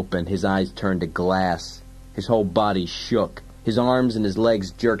fell open, his eyes turned to glass. His whole body shook. His arms and his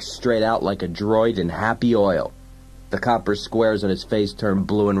legs jerked straight out like a droid in happy oil. The copper squares on his face turned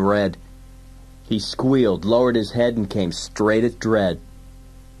blue and red. He squealed, lowered his head, and came straight at Dredd.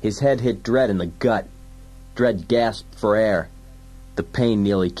 His head hit Dredd in the gut. Dredd gasped for air. The pain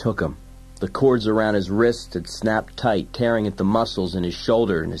nearly took him. The cords around his wrists had snapped tight, tearing at the muscles in his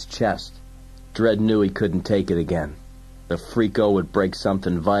shoulder and his chest. Dredd knew he couldn't take it again. The freako would break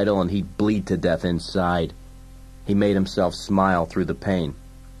something vital and he'd bleed to death inside. He made himself smile through the pain.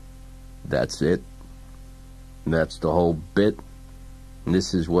 That's it? That's the whole bit?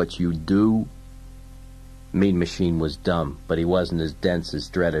 This is what you do? Mean Machine was dumb, but he wasn't as dense as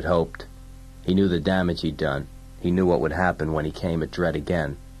Dredd had hoped. He knew the damage he'd done. He knew what would happen when he came at Dredd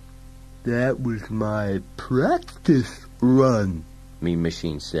again. That was my practice run, Mean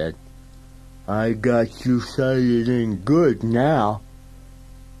Machine said. I got you sighted in good now.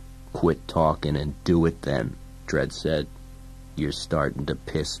 Quit talking and do it then, Dredd said. You're starting to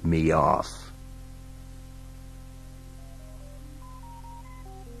piss me off.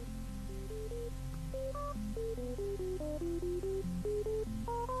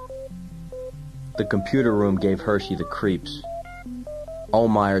 The computer room gave Hershey the creeps.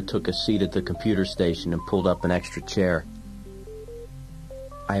 Ohlmeyer took a seat at the computer station and pulled up an extra chair.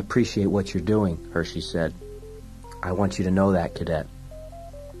 I appreciate what you're doing, Hershey said. I want you to know that, Cadet.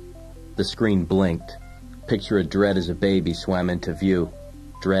 The screen blinked. Picture of Dredd as a baby swam into view.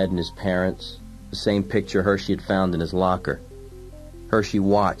 Dredd and his parents. The same picture Hershey had found in his locker. Hershey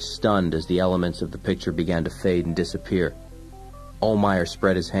watched, stunned, as the elements of the picture began to fade and disappear. Ohlmeyer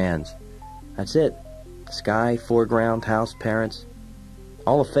spread his hands. That's it. Sky, foreground, house, parents.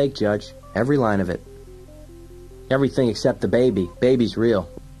 All a fake, Judge. Every line of it. Everything except the baby. Baby's real.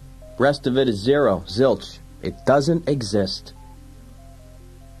 Rest of it is zero. Zilch. It doesn't exist.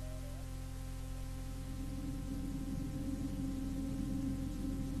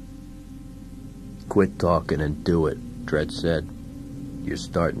 Quit talking and do it, Dredd said. You're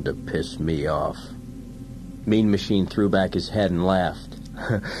starting to piss me off. Mean Machine threw back his head and laughed.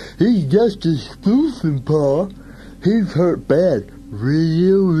 He's just a spoofing, Pa. He's hurt bad.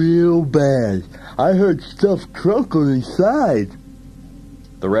 Real bad. I heard stuff crunkle inside.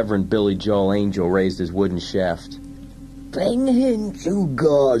 The Reverend Billy Joel Angel raised his wooden shaft. Bring him to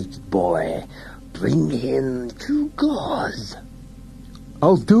Gauze, boy. Bring him to Gauze.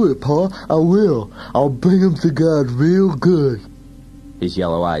 I'll do it, Pa. I will. I'll bring him to God real good. His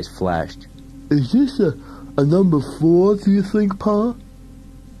yellow eyes flashed. Is this a number 4, do you think, Pa?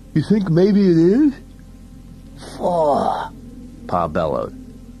 You think maybe it is? 4. Pa bellowed.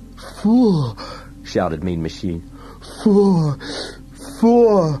 4, shouted Mean Machine. 4.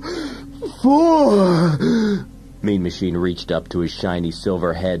 Mean Machine reached up to his shiny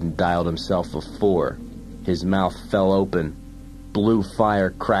silver head and dialed himself a 4. His mouth fell open. Blue fire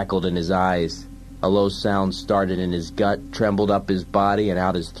crackled in his eyes. A low sound started in his gut, trembled up his body and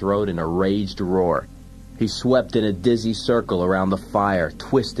out his throat in a raged roar. He swept in a dizzy circle around the fire,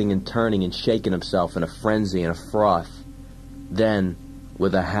 twisting and turning and shaking himself in a frenzy and a froth. Then,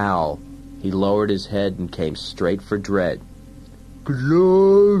 with a howl, he lowered his head and came straight for Dredd.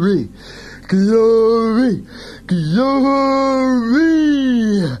 Glory! Glory! Glory!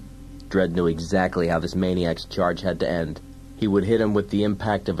 Dredd knew exactly how this maniac's charge had to end. He would hit him with the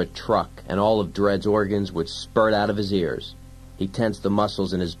impact of a truck, and all of Dredd's organs would spurt out of his ears. He tensed the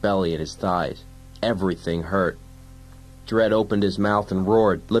muscles in his belly and his thighs. Everything hurt. Dredd opened his mouth and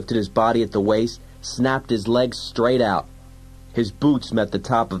roared, lifted his body at the waist, snapped his legs straight out. His boots met the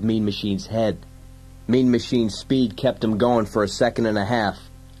top of Mean Machine's head. Mean Machine's speed kept him going for a second and a half.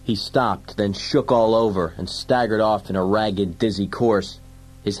 He stopped, then shook all over, and staggered off in a ragged, dizzy course.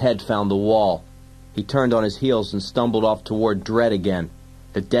 His head found the wall. He turned on his heels and stumbled off toward Dredd again.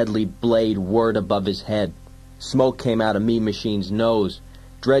 The deadly blade whirred above his head. Smoke came out of Mean Machine's nose.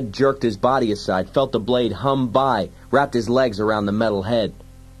 Dredd jerked his body aside, felt the blade hum by, wrapped his legs around the metal head.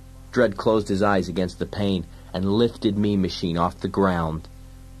 Dredd closed his eyes against the pain and lifted Mean Machine off the ground.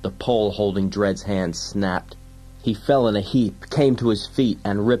 The pole holding Dredd's hand snapped. He fell in a heap, came to his feet,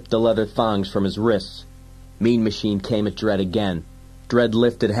 and ripped the leather thongs from his wrists. Mean Machine came at Dredd again. Dredd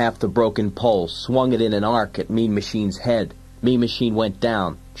lifted half the broken pole, swung it in an arc at Mean Machine's head. Mean Machine went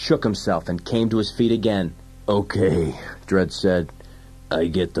down, shook himself, and came to his feet again. Okay, Dredd said. I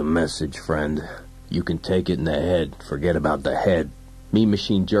get the message, friend. You can take it in the head. Forget about the head. Mean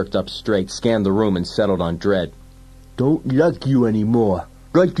Machine jerked up straight, scanned the room, and settled on Dredd. Don't like you anymore.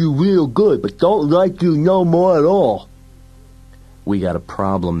 Like you real good, but don't like you no more at all. We got a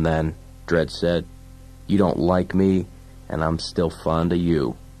problem then, Dredd said. You don't like me, and I'm still fond of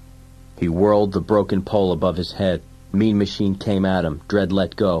you. He whirled the broken pole above his head. Mean Machine came at him. Dredd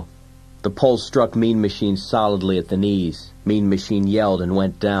let go. The pole struck Mean Machine solidly at the knees. Mean Machine yelled and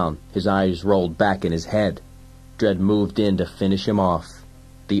went down. His eyes rolled back in his head. Dredd moved in to finish him off.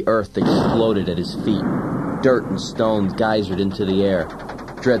 The earth exploded at his feet. Dirt and stones geysered into the air.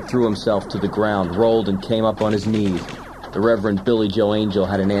 Dredd threw himself to the ground, rolled and came up on his knees. The Reverend Billy Joe Angel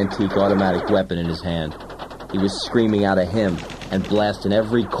had an antique automatic weapon in his hand. He was screaming out at him and blasting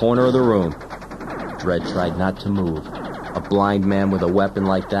every corner of the room. Dredd tried not to move. A blind man with a weapon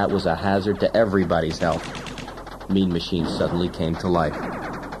like that was a hazard to everybody's health. Mean Machine suddenly came to life.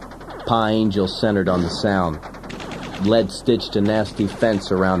 Pa Angel centered on the sound. Lead stitched a nasty fence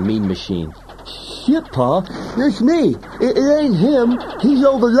around Mean Machine. Shit, Pa. It's me. It ain't him. He's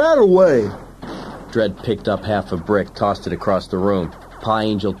over that way. Dredd picked up half a brick, tossed it across the room. Pa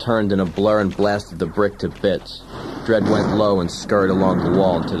Angel turned in a blur and blasted the brick to bits. Dredd went low and scurried along the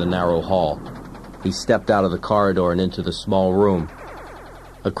wall into the narrow hall. He stepped out of the corridor and into the small room.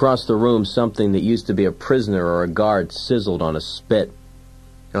 Across the room, something that used to be a prisoner or a guard sizzled on a spit.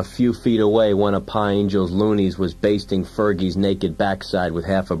 A few feet away, one of Pa Angel's loonies was basting Fergie's naked backside with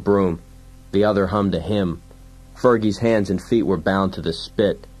half a broom. The other hummed a hymn. Fergie's hands and feet were bound to the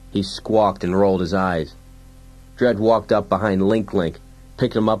spit. He squawked and rolled his eyes. Dredd walked up behind Link,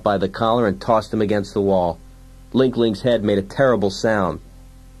 picked him up by the collar and tossed him against the wall. Link's head made a terrible sound.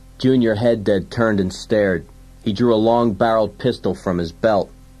 Junior Headdead turned and stared. He drew a long-barreled pistol from his belt.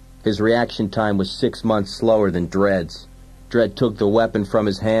 His reaction time was 6 months slower than Dredd's. Dredd took the weapon from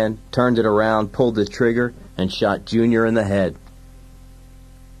his hand, turned it around, pulled the trigger, and shot Junior in the head.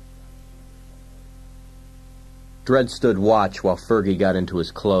 Dredd stood watch while Fergie got into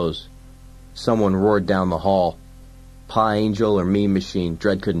his clothes. Someone roared down the hall. Pa Angel or Mean Machine,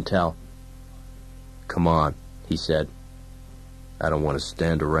 Dredd couldn't tell. Come on, he said. I don't want to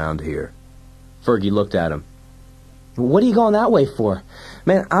stand around here. Fergie looked at him. What are you going that way for?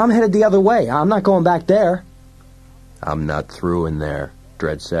 Man, I'm headed the other way. I'm not going back there. I'm not through in there,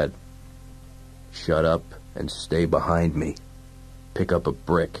 Dredd said. Shut up and stay behind me. Pick up a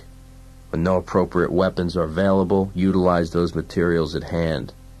brick. When no appropriate weapons are available, utilize those materials at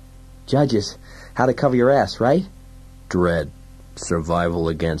hand. Judges, how to cover your ass, right? Dredd. Survival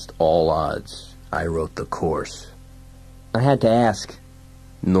against all odds. I wrote the course. I had to ask.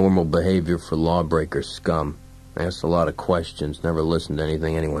 Normal behavior for lawbreaker scum. Ask a lot of questions, never listen to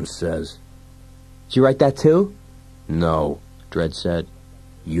anything anyone says. Did you write that too? No, Dredd said.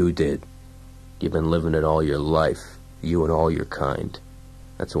 You did. You've been living it all your life. You and all your kind.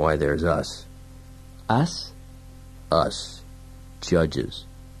 That's why there's us. Us? Us. Judges.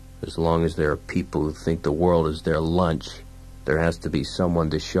 As long as there are people who think the world is their lunch, there has to be someone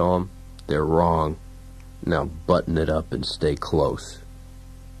to show them they're wrong. Now button it up and stay close.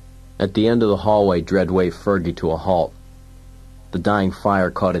 At the end of the hallway, Dredd waved Fergie to a halt. The dying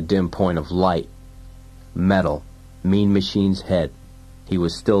fire caught a dim point of light. Metal. Mean Machine's head. He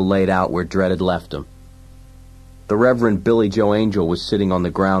was still laid out where Dredd had left him. The Reverend Billy Joe Angel was sitting on the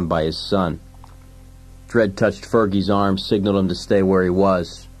ground by his son. Dredd touched Fergie's arm, signaled him to stay where he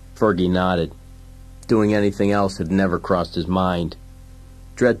was. Fergie nodded. Doing anything else had never crossed his mind.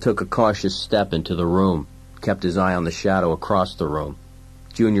 Dredd took a cautious step into the room, kept his eye on the shadow across the room.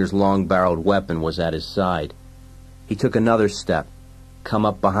 Junior's long-barreled weapon was at his side. He took another step, come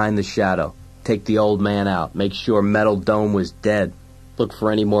up behind the shadow, take the old man out, make sure Metal Dome was dead, look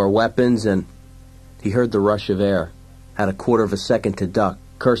for any more weapons, and he heard the rush of air, had a quarter of a second to duck,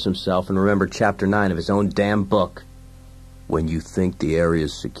 curse himself, and remember Chapter 9 of his own damn book. When you think the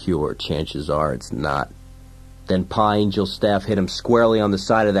area's secure, chances are it's not. Then Pa Angel's staff hit him squarely on the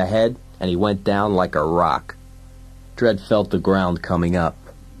side of the head, and he went down like a rock. Dredd felt the ground coming up.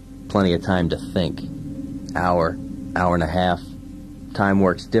 Plenty of time to think. Hour and a half. Time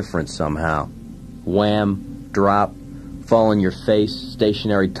works different somehow. Wham, drop, fall in your face,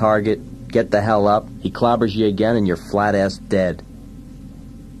 stationary target, get the hell up, he clobbers you again and you're flat-ass dead.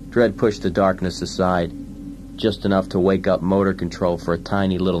 Dredd pushed the darkness aside, just enough to wake up motor control for a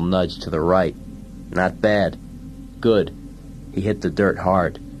tiny little nudge to the right. Not bad. Good. He hit the dirt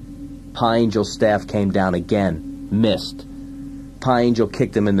hard. Pa Angel's staff came down again. Missed. Pa Angel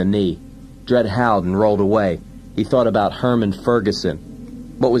kicked him in the knee. Dredd howled and rolled away. He thought about Herman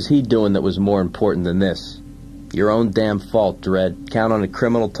Ferguson. What was he doing that was more important than this? Your own damn fault, Dredd. Count on a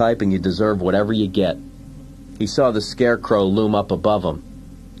criminal type and you deserve whatever you get. He saw the scarecrow loom up above him,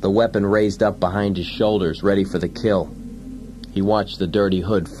 the weapon raised up behind his shoulders, ready for the kill. He watched the dirty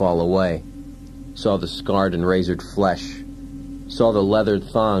hood fall away, saw the scarred and razored flesh, saw the leathered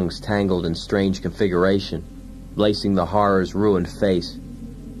thongs tangled in strange configuration, lacing the horror's ruined face,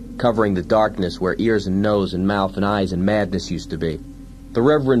 covering the darkness where ears and nose and mouth and eyes and madness used to be. The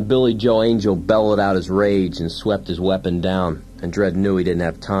Reverend Billy Joe Angel bellowed out his rage and swept his weapon down, and Dredd knew he didn't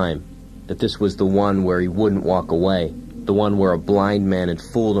have time, that this was the one where he wouldn't walk away, the one where a blind man had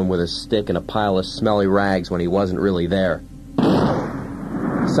fooled him with a stick and a pile of smelly rags when he wasn't really there.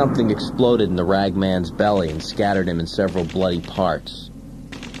 Something exploded in the rag man's belly and scattered him in several bloody parts.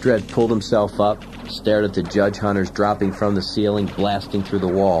 Dredd pulled himself up, stared at the judge hunters dropping from the ceiling, blasting through the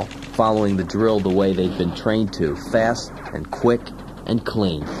wall, following the drill the way they'd been trained to, fast and quick and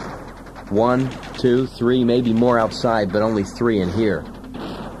clean. 1, 2, 3, maybe more outside, but only 3 in here.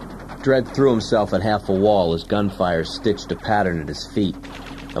 Dredd threw himself at half a wall as gunfire stitched a pattern at his feet.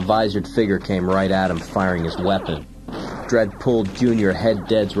 A visored figure came right at him, firing his weapon. Dredd pulled Junior Head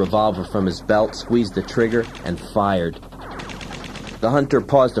Dead's revolver from his belt, squeezed the trigger, and fired. The hunter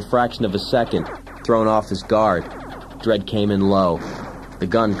paused a fraction of a second, thrown off his guard. Dredd came in low. The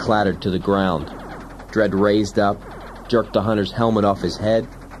gun clattered to the ground. Dredd raised up, jerked the hunter's helmet off his head,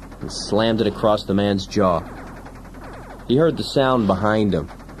 and slammed it across the man's jaw. He heard the sound behind him.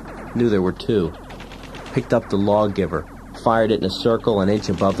 Knew there were 2. Picked up the lawgiver, fired it in a circle an inch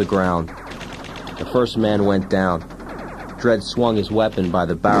above the ground. The first man went down. Dredd swung his weapon by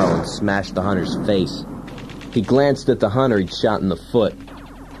the barrel and smashed the hunter's face. He glanced at the hunter he'd shot in the foot.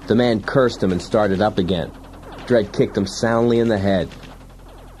 The man cursed him and started up again. Dredd kicked him soundly in the head.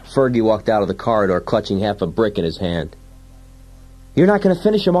 Fergie walked out of the corridor clutching half a brick in his hand. You're not going to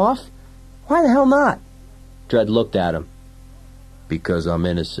finish him off? Why the hell not? Dredd looked at him. Because I'm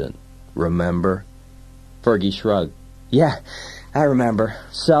innocent. Remember? Fergie shrugged. Yeah, I remember.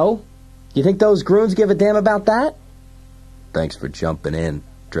 So? You think those goons give a damn about that? Thanks for jumping in,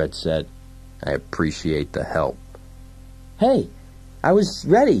 Dredd said. I appreciate the help. Hey, I was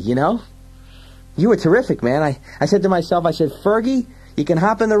ready, you know? You were terrific, man. I said to myself, Fergie, You can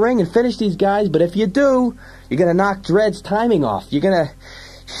hop in the ring and finish these guys, but if you do, you're gonna knock Dredd's timing off. You're gonna...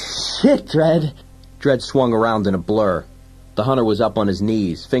 Shit, Dredd! Dredd swung around in a blur. The hunter was up on his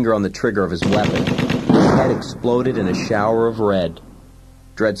knees, finger on the trigger of his weapon. His head exploded in a shower of red.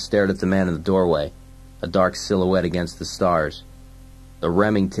 Dredd stared at the man in the doorway, a dark silhouette against the stars. The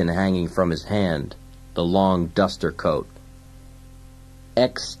Remington hanging from his hand, the long duster coat.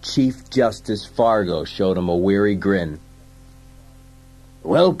 Ex-Chief Justice Fargo showed him a weary grin.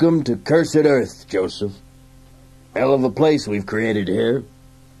 Welcome to Cursed Earth, Joseph. Hell of a place we've created here.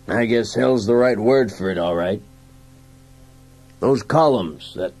 I guess hell's the right word for it, all right. Those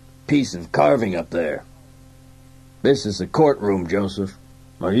columns, that piece of carving up there. This is the courtroom, Joseph.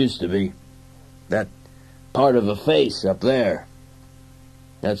 Or used to be. That part of a face up there.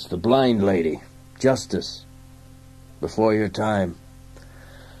 That's the blind lady, Justice. Before your time.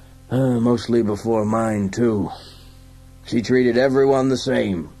 Mostly before mine, too. She treated everyone the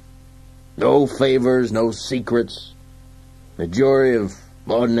same. No favors, no secrets. Majority of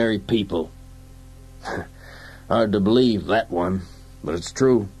ordinary people. Hard to believe, that one, but it's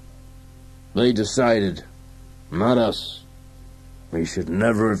true. They decided, not us. We should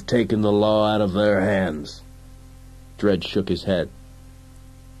never have taken the law out of their hands. Dredd shook his head.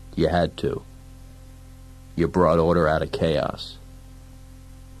 You had to. You brought order out of chaos.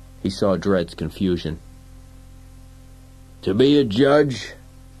 He saw Dredd's confusion. To be a judge,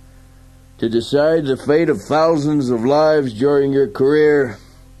 to decide the fate of thousands of lives during your career,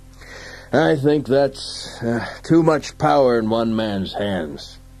 I think that's too much power in one man's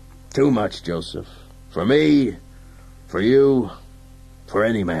hands. Too much, Joseph. For me, for you, for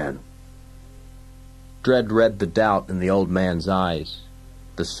any man. Dredd read the doubt in the old man's eyes,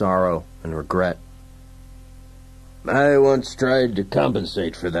 the sorrow and regret. I once tried to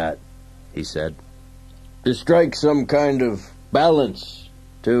compensate for that, he said. To strike some kind of balance,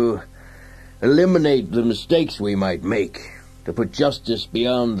 to eliminate the mistakes we might make, to put justice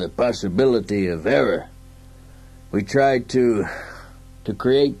beyond the possibility of error. We tried to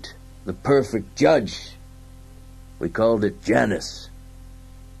create the perfect judge. We called it Janus.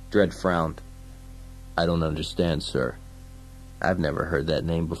 Dredd frowned. I don't understand, sir. I've never heard that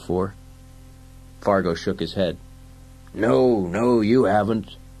name before. Fargo shook his head. No, you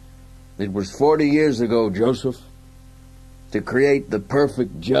haven't. It was 40 years ago, Joseph. To create the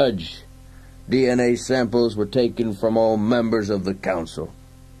perfect judge, DNA samples were taken from all members of the council.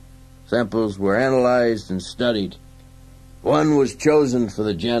 Samples were analyzed and studied. One was chosen for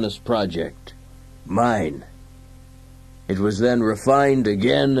the Janus project. Mine. It was then refined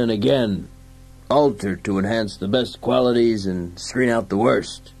again and again, altered to enhance the best qualities and screen out the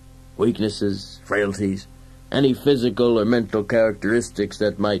worst. Weaknesses, frailties, any physical or mental characteristics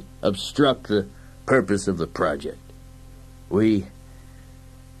that might obstruct the purpose of the project. We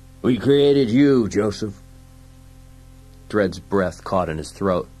created you, Joseph. Dredd's breath caught in his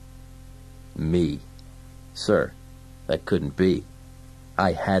throat. Me? Sir, that couldn't be.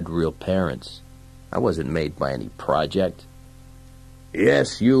 I had real parents. I wasn't made by any project.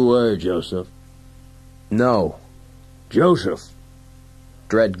 Yes, you were, Joseph. No. Joseph.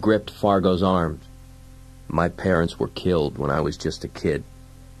 Dredd gripped Fargo's arms. My parents were killed when I was just a kid.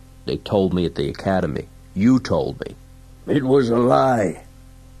 They told me at the academy. You told me. It was a lie.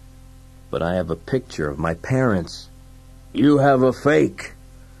 But I have a picture of my parents. You have a fake.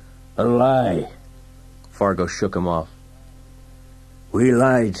 A lie. Fargo shook him off. We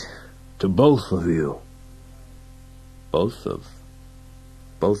lied to both of you. Both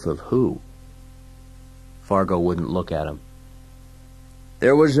of who? Fargo wouldn't look at him.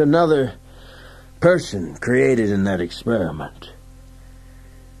 There was another person created in that experiment.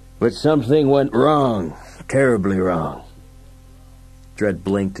 But something went wrong, terribly wrong. Dredd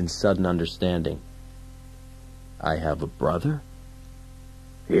blinked in sudden understanding. I have a brother?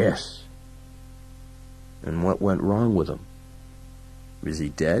 Yes. And what went wrong with him? Is he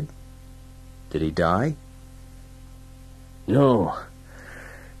dead? Did he die? No.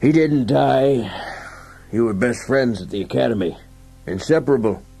 He didn't die. You were best friends at the academy.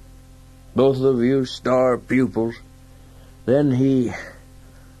 Inseparable. Both of you star pupils. Then he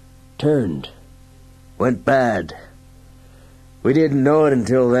turned. Went bad. We didn't know it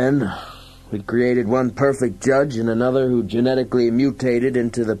until then. We'd created one perfect judge and another who genetically mutated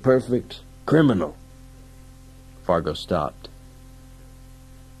into the perfect criminal. Fargo stopped.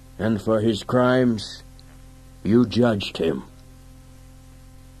 And for his crimes, you judged him.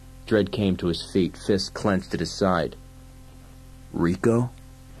 Dredd came to his feet, fists clenched at his side. Rico?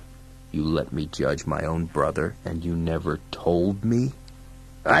 You let me judge my own brother, and you never told me?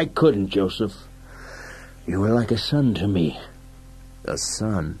 I couldn't, Joseph. You were like a son to me. A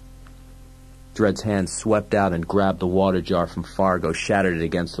son. Dredd's hand swept out and grabbed the water jar from Fargo, shattered it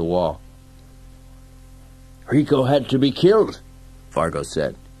against the wall. Rico had to be killed, Fargo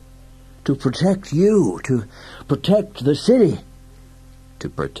said. To protect you, to protect the city. To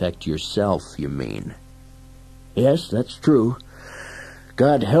protect yourself, you mean? Yes, that's true.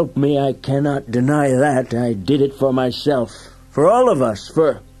 God help me, I cannot deny that. I did it for myself, for all of us,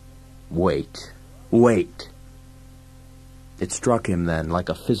 for... Wait. It struck him then like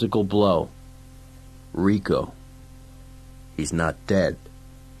a physical blow. Rico. He's not dead.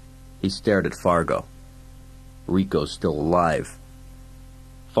 He stared at Fargo. Rico's still alive.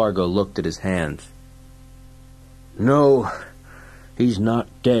 Fargo looked at his hands. No, he's not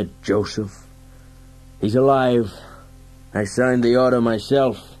dead, Joseph. He's alive. I signed the order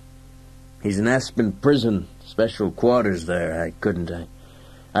myself. He's in Aspen Prison, special quarters there.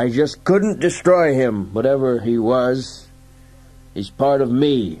 I just couldn't destroy him, whatever he was. He's part of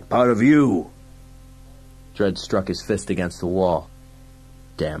me, part of you. Dredd struck his fist against the wall.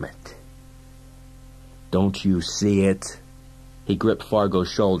 Damn it. Don't you see it? He gripped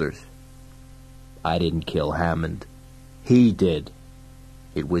Fargo's shoulders. I didn't kill Hammond. He did.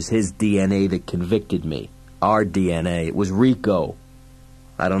 It was his DNA that convicted me. Our DNA. It was Rico.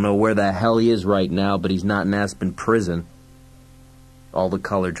 I don't know where the hell he is right now, but he's not in Aspen Prison. All the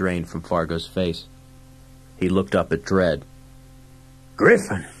color drained from Fargo's face. He looked up at Dredd.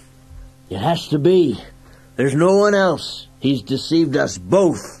 Griffin, it has to be. There's no one else. He's deceived us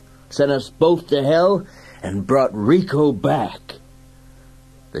both, sent us both to hell, and brought Rico back.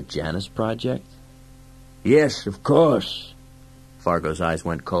 The Janus Project? Yes, of course. Fargo's eyes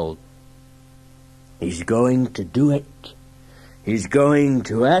went cold. He's going to do it. He's going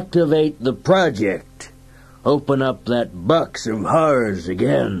to activate the project. Open up that box of horrors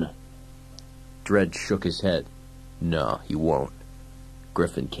again. Dredd shook his head. No, he won't.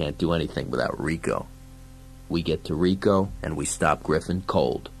 Griffin can't do anything without Rico. We get to Rico, and we stop Griffin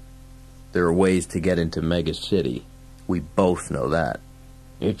cold. There are ways to get into Mega City. We both know that.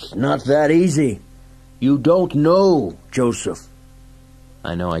 It's not that easy. You don't know, Joseph.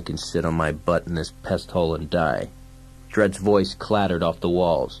 I know I can sit on my butt in this pest hole and die. Dredd's voice clattered off the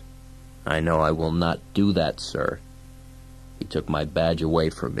walls. I know I will not do that, sir. He took my badge away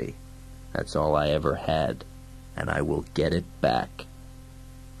from me. That's all I ever had, and I will get it back.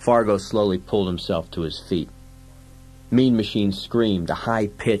 Fargo slowly pulled himself to his feet. Mean Machine screamed, a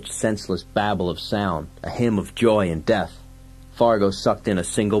high-pitched, senseless babble of sound, a hymn of joy and death. Fargo sucked in a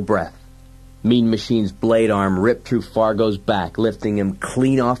single breath. Mean Machine's blade arm ripped through Fargo's back, lifting him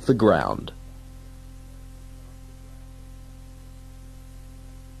clean off the ground.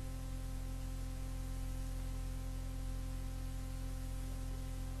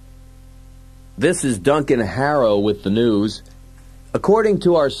 This is Duncan Harrow with the news. According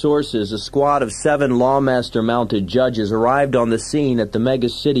to our sources, a squad of 7 Lawmaster-mounted judges arrived on the scene at the Mega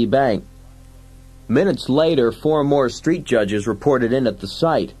City Bank. Minutes later, 4 more street judges reported in at the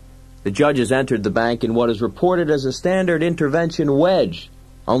site. The judges entered the bank in what is reported as a standard intervention wedge.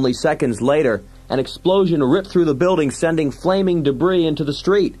 Only seconds later, an explosion ripped through the building, sending flaming debris into the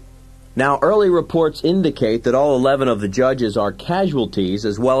street. Now, early reports indicate that all 11 of the judges are casualties,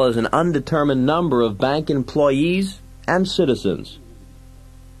 as well as an undetermined number of bank employees and citizens.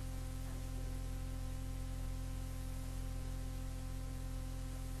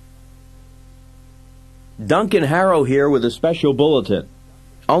 Duncan Harrow here with a special bulletin.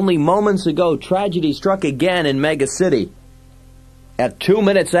 Only moments ago, tragedy struck again in Mega City. At 2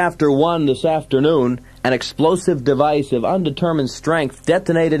 minutes after 1 this afternoon, an explosive device of undetermined strength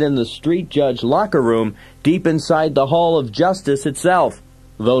detonated in the street judge locker room deep inside the Hall of Justice itself.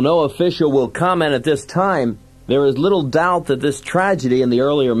 Though no official will comment at this time, there is little doubt that this tragedy and the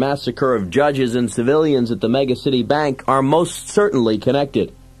earlier massacre of judges and civilians at the Mega City Bank are most certainly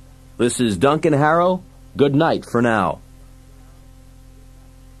connected. This is Duncan Harrow. Good night for now.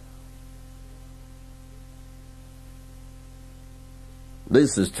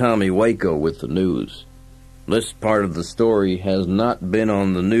 This is Tommy Waco with the news. This part of the story has not been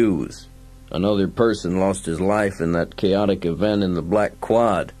on the news. Another person lost his life in that chaotic event in the Black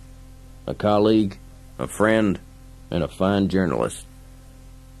Quad. A colleague, a friend, and a fine journalist.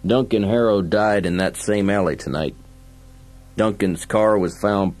 Duncan Harrow died in that same alley tonight. Duncan's car was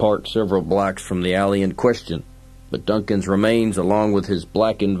found parked several blocks from the alley in question, but Duncan's remains, along with his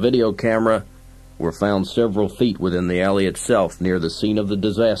blackened video camera, were found several feet within the alley itself near the scene of the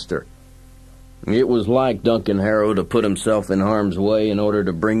disaster. It was like Duncan Harrow to put himself in harm's way in order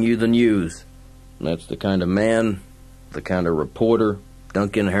to bring you the news. That's the kind of man, the kind of reporter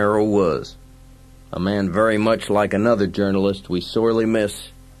Duncan Harrow was. A man very much like another journalist we sorely miss,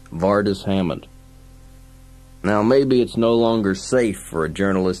 Vardis Hammond. Now, maybe it's no longer safe for a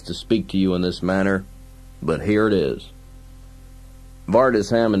journalist to speak to you in this manner, but here it is.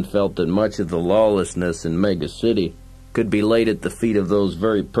 Vardis Hammond felt that much of the lawlessness in Mega City could be laid at the feet of those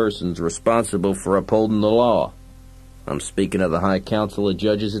very persons responsible for upholding the law. I'm speaking of the High Council of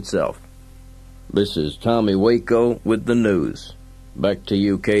Judges itself. This is Tommy Waco with the news. Back to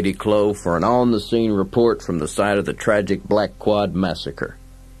you, Katie Clow, for an on-the-scene report from the site of the tragic Black Quad massacre.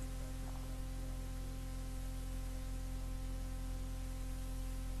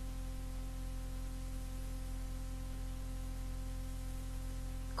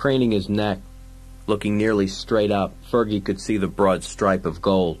 Craning his neck, looking nearly straight up, Fergie could see the broad stripe of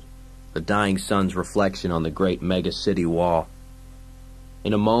gold, the dying sun's reflection on the great mega city wall.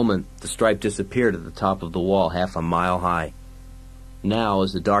 In a moment, the stripe disappeared at the top of the wall, half a mile high. Now,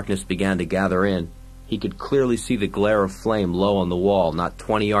 as the darkness began to gather in, he could clearly see the glare of flame low on the wall, not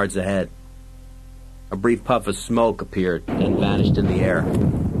 20 yards ahead. A brief puff of smoke appeared, then vanished in the air.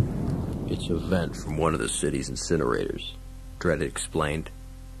 It's a vent from one of the city's incinerators, Dredd explained.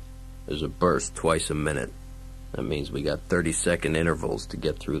 There's a burst twice a minute. That means we got 30-second intervals to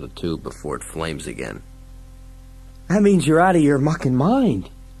get through the tube before it flames again. That means you're out of your mucking mind,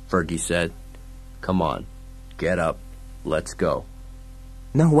 Fergie said. Come on, get up. Let's go.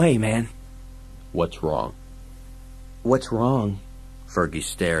 No way, man. What's wrong? What's wrong? Fergie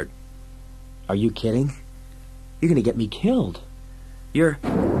stared. Are you kidding? You're gonna get me killed. You're...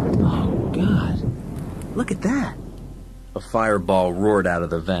 Oh, God. Look at that. A fireball roared out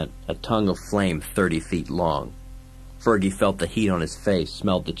of the vent, a tongue of flame 30 feet long. Fergie felt the heat on his face,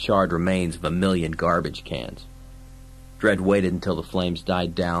 smelled the charred remains of 1,000,000 garbage cans. Dredd waited until the flames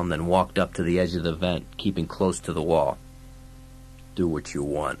died down, then walked up to the edge of the vent, keeping close to the wall. Do what you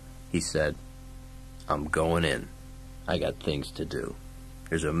want, he said. I'm going in. I got things to do.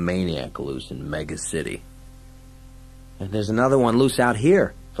 There's a maniac loose in Mega City. And there's another one loose out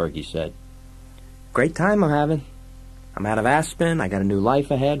here, Fergie said. Great time I'm having. I'm out of Aspen, I got a new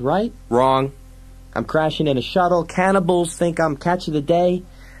life ahead, right? Wrong. I'm crashing in a shuttle, cannibals think I'm catch of the day.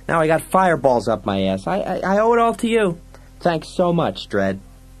 Now I got fireballs up my ass. I owe it all to you. Thanks so much, Dredd.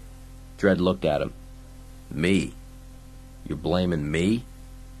 Dredd looked at him. Me? You're blaming me?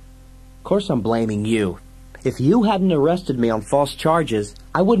 Of course I'm blaming you. If you hadn't arrested me on false charges,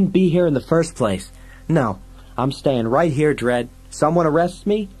 I wouldn't be here in the first place. No, I'm staying right here, Dredd. Someone arrests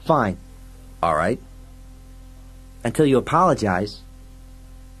me, fine. All right. Until you apologize.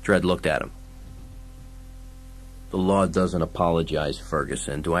 Dredd looked at him. The law doesn't apologize,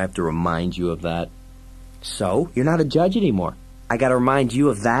 Ferguson. Do I have to remind you of that? So? You're not a judge anymore. I gotta remind you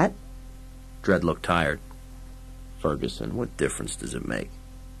of that? Dredd looked tired. Ferguson, what difference does it make?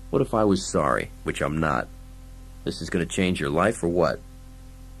 What if I was sorry, which I'm not? This is going to change your life or what?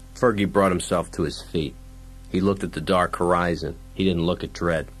 Fergie brought himself to his feet. He looked at the dark horizon. He didn't look at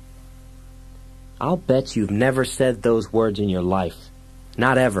Dredd. I'll bet you've never said those words in your life.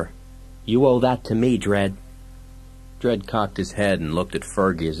 Not ever. You owe that to me, Dredd. Dredd cocked his head and looked at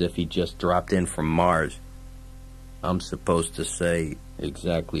Fergie as if he'd just dropped in from Mars. I'm supposed to say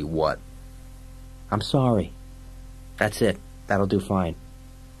exactly what? I'm sorry. That's it. That'll do fine.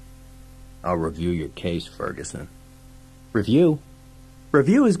 I'll review your case, Ferguson. Review?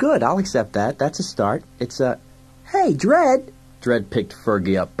 Review is good. I'll accept that. That's a start. It's a... Hey, Dredd! Dredd picked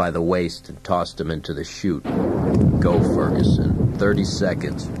Fergie up by the waist and tossed him into the chute. Go, Ferguson. 30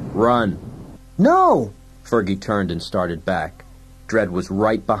 seconds. Run! No! Fergie turned and started back. Dredd was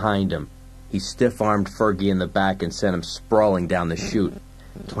right behind him. He stiff-armed Fergie in the back and sent him sprawling down the chute.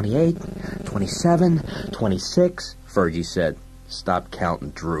 28, 27, 26, Fergie said. Stop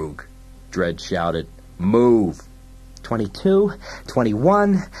counting, Droog. Dredd shouted. Move! 22,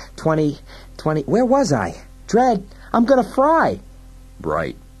 21, 20... Where was I? Dredd, I'm gonna fry!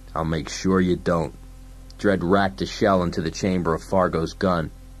 Right. I'll make sure you don't. Dredd racked a shell into the chamber of Fargo's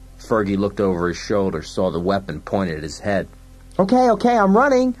gun. Fergie looked over his shoulder, saw the weapon pointed at his head. Okay, I'm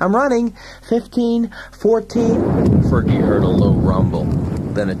running. 15, 14... Fergie heard a low rumble,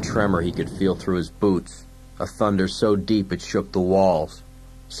 then a tremor he could feel through his boots. A thunder so deep it shook the walls.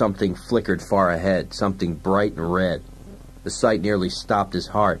 Something flickered far ahead, something bright and red. The sight nearly stopped his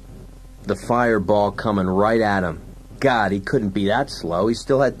heart. The fireball coming right at him. God, he couldn't be that slow. He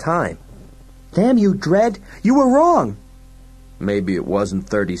still had time. Damn you, Dredd! You were wrong! Maybe it wasn't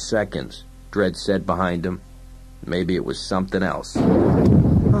 30 seconds, Dredd said behind him. Maybe it was something else.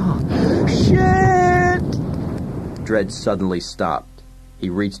 Oh, shit! Dredd suddenly stopped. He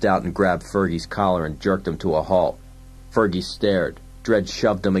reached out and grabbed Fergie's collar and jerked him to a halt. Fergie stared. Dredd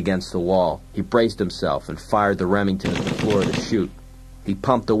shoved him against the wall. He braced himself and fired the Remington at the floor to shoot. He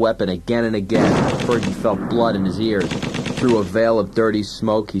pumped the weapon again and again. Fergie felt blood in his ears. Through a veil of dirty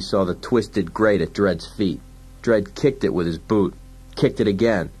smoke, he saw the twisted grate at Dredd's feet. Dredd kicked it with his boot. Kicked it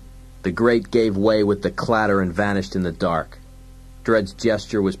again. The grate gave way with the clatter and vanished in the dark. Dredd's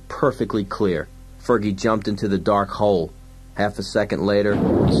gesture was perfectly clear. Fergie jumped into the dark hole. Half a second later,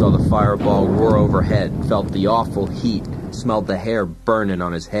 he saw the fireball roar overhead, felt the awful heat, smelled the hair burning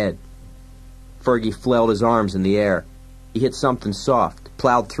on his head. Fergie flailed his arms in the air. He hit something soft,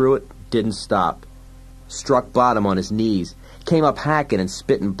 plowed through it, didn't stop. Struck bottom on his knees, came up hacking and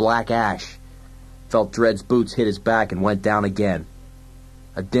spitting black ash. Felt Dredd's boots hit his back and went down again.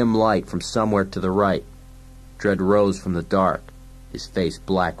 A dim light from somewhere to the right. Dredd rose from the dark, his face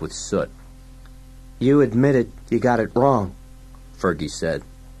black with soot. You admitted you got it wrong, Fergie said.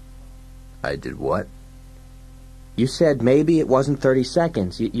 I did what? You said maybe it wasn't 30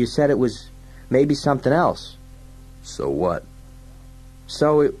 seconds. You said it was maybe something else. So what?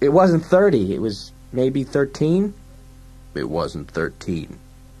 So it wasn't 30. It was maybe 13? It wasn't 13.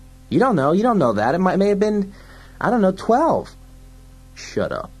 You don't know that. It may have been, 12.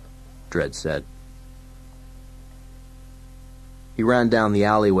 Shut up, Dredd said. He ran down the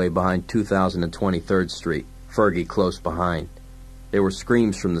alleyway behind 2023rd Street, Fergie close behind. There were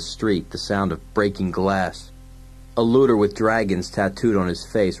screams from the street, the sound of breaking glass. A looter with dragons tattooed on his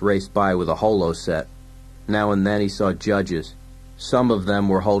face raced by with a holo set. Now and then he saw judges. Some of them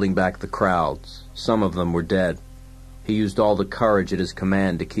were holding back the crowds. Some of them were dead. He used all the courage at his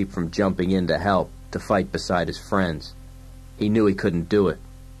command to keep from jumping in to help, to fight beside his friends. He knew he couldn't do it,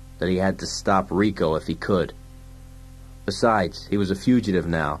 that he had to stop Rico if he could. Besides, he was a fugitive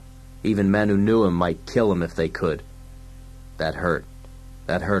now. Even men who knew him might kill him if they could. That hurt.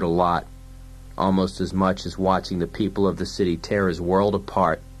 That hurt a lot. Almost as much as watching the people of the city tear his world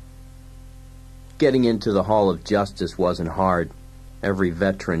apart. Getting into the Hall of Justice wasn't hard. Every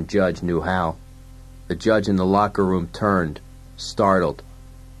veteran judge knew how. The judge in the locker room turned, startled.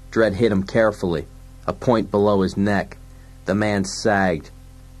 Dredd hit him carefully, a point below his neck. The man sagged.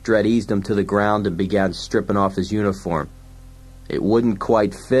 Dredd eased him to the ground and began stripping off his uniform. It wouldn't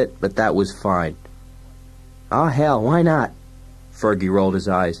quite fit, but that was fine. Oh, hell, why not? Fergie rolled his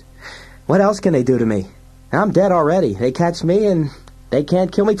eyes. What else can they do to me? I'm dead already. They catch me and they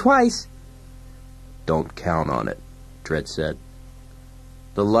can't kill me twice. Don't count on it, Dredd said.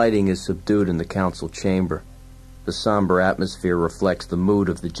 The lighting is subdued in the council chamber. The somber atmosphere reflects the mood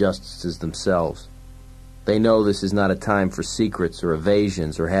of the justices themselves. They know this is not a time for secrets or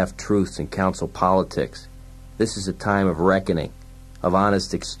evasions or half-truths in council politics. This is a time of reckoning, of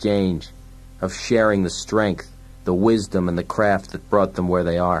honest exchange, of sharing the strength, the wisdom, and the craft that brought them where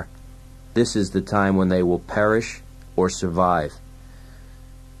they are. This is the time when they will perish or survive.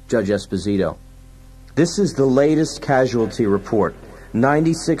 Judge Esposito. This is the latest casualty report.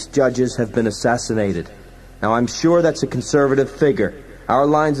 96 judges have been assassinated. Now, I'm sure that's a conservative figure. Our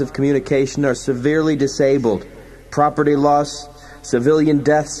lines of communication are severely disabled. Property loss, civilian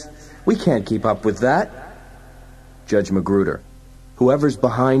deaths. We can't keep up with that. Judge Magruder. Whoever's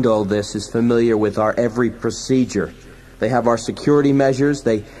behind all this is familiar with our every procedure. They have our security measures.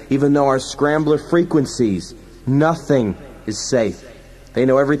 They even know our scrambler frequencies. Nothing is safe. They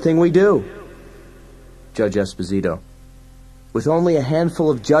know everything we do. Judge Esposito. With only a handful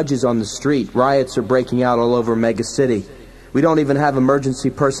of judges on the street, riots are breaking out all over Mega City. We don't even have emergency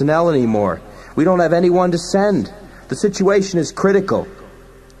personnel anymore. We don't have anyone to send. The situation is critical.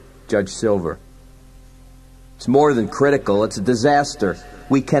 Judge Silver. It's more than critical. It's a disaster.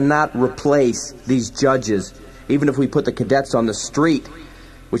 We cannot replace these judges, even if we put the cadets on the street,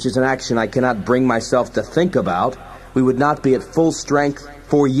 which is an action I cannot bring myself to think about. We would not be at full strength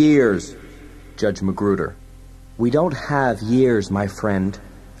for years. Judge Magruder. We don't have years, my friend.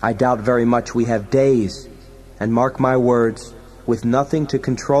 I doubt very much we have days. And mark my words, with nothing to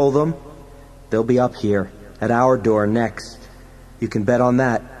control them, they'll be up here, at our door next. You can bet on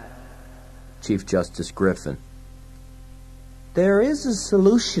that. Chief Justice Griffin. There is a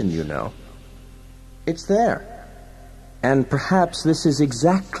solution, you know. It's there. And perhaps this is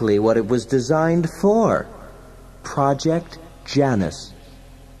exactly what it was designed for. Project Janus.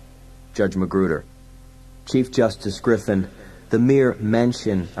 Judge Magruder. Chief Justice Griffin, the mere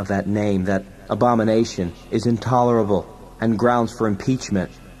mention of that name, that abomination, is intolerable and grounds for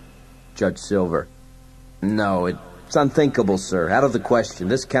impeachment. Judge Silver. No, it's unthinkable, sir. Out of the question.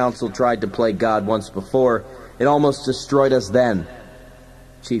 This council tried to play God once before. It almost destroyed us then.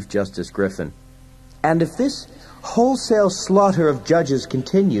 Chief Justice Griffin. And if this wholesale slaughter of judges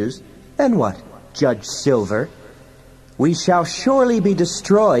continues, then what, Judge Silver? We shall surely be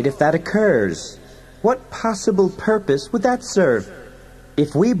destroyed if that occurs. What possible purpose would that serve?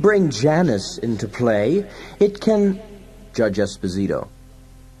 If we bring Janus into play, it can... Judge Esposito.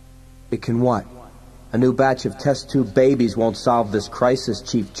 It can what? A new batch of test tube babies won't solve this crisis,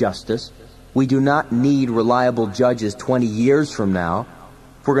 Chief Justice. We do not need reliable judges 20 years from now.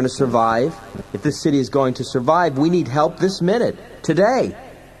 If we're going to survive, if this city is going to survive, we need help this minute, today.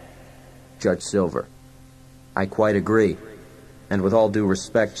 Judge Silver. I quite agree. And with all due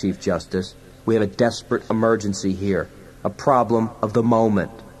respect, Chief Justice, we have a desperate emergency here, a problem of the moment.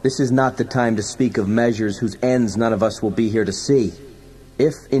 This is not the time to speak of measures whose ends none of us will be here to see.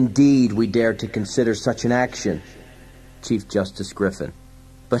 If indeed we dare to consider such an action. Chief Justice Griffin.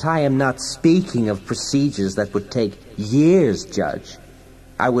 But I am not speaking of procedures that would take years, Judge.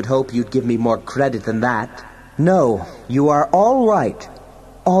 I would hope you'd give me more credit than that. No, you are all right.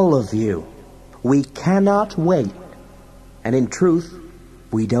 All of you. We cannot wait. And in truth,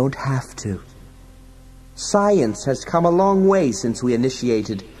 we don't have to. Science has come a long way since we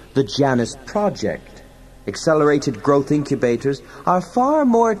initiated the Janus Project. Accelerated growth incubators are far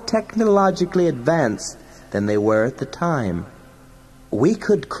more technologically advanced than they were at the time. We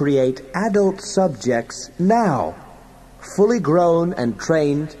could create adult subjects now, fully grown and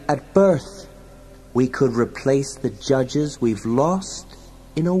trained at birth. We could replace the judges we've lost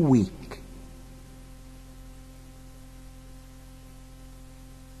in a week.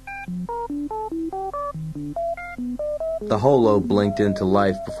 The holo blinked into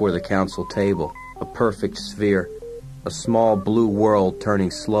life before the council table, a perfect sphere, a small blue world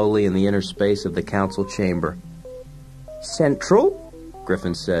turning slowly in the inner space of the council chamber. Central?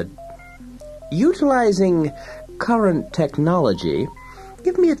 Griffin said. Utilizing current technology,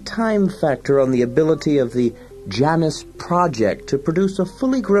 give me a time factor on the ability of the Janus Project to produce a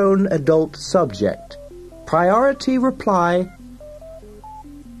fully grown adult subject. Priority reply.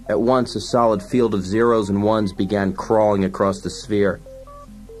 At once, a solid field of zeros and ones began crawling across the sphere.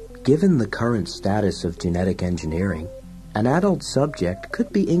 Given the current status of genetic engineering, an adult subject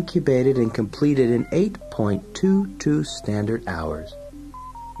could be incubated and completed in 8.22 standard hours.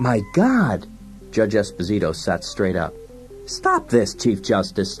 My God! Judge Esposito sat straight up. Stop this, Chief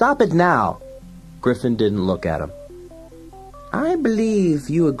Justice. Stop it now. Griffin didn't look at him. I believe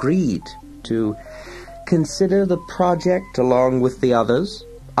you agreed to consider the project along with the others.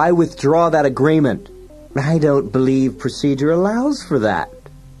 I withdraw that agreement. I don't believe procedure allows for that.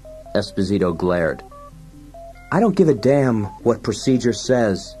 Esposito glared. I don't give a damn what procedure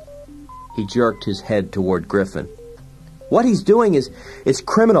says. He jerked his head toward Griffin. What he's doing is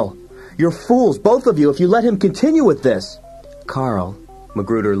criminal. You're fools, both of you, if you let him continue with this. Carl,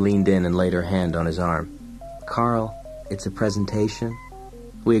 Magruder leaned in and laid her hand on his arm. Carl, it's a presentation.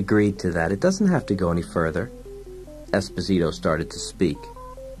 We agreed to that. It doesn't have to go any further. Esposito started to speak.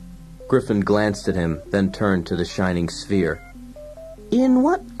 Griffin glanced at him, then turned to the shining sphere. In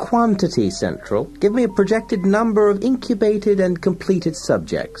what quantity, Central? Give me a projected number of incubated and completed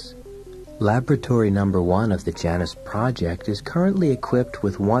subjects. Laboratory number 1 of the Janus Project is currently equipped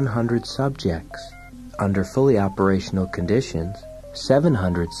with 100 subjects. Under fully operational conditions,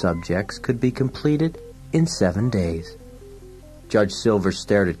 700 subjects could be completed in 7 days. Judge Silver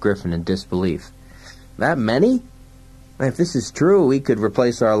stared at Griffin in disbelief. That many? If this is true, we could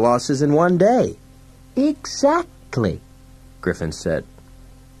replace our losses in 1 day. Exactly, Griffin said.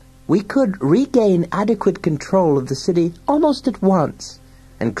 We could regain adequate control of the city almost at once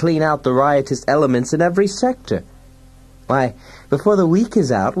and clean out the riotous elements in every sector. Why, before the week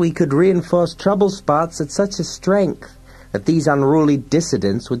is out, we could reinforce trouble spots at such a strength that these unruly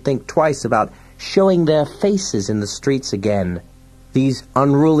dissidents would think twice about showing their faces in the streets again. These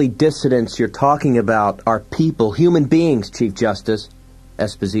unruly dissidents you're talking about are people, human beings, Chief Justice.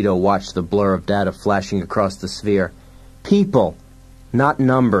 Esposito watched the blur of data flashing across the sphere. People, not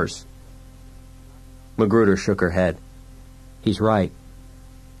numbers. Magruder shook her head. He's right.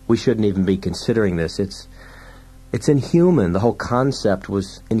 We shouldn't even be considering this. It's inhuman. The whole concept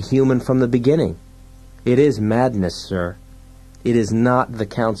was inhuman from the beginning. It is madness, sir. It is not the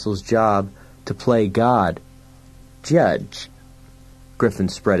council's job to play God. Judge. Griffin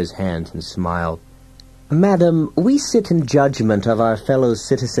spread his hands and smiled. Madam, we sit in judgment of our fellow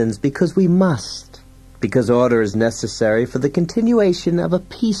citizens because we must, because order is necessary for the continuation of a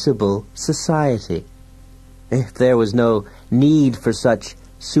peaceable society. If there was no need for such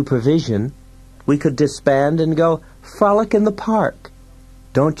supervision, we could disband and go frolic in the park.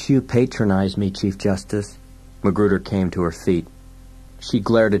 Don't you patronize me, Chief Justice. Magruder came to her feet. She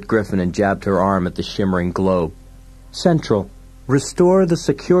glared at Griffin and jabbed her arm at the shimmering globe. Central, restore the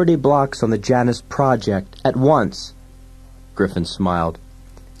security blocks on the Janus Project at once. Griffin smiled.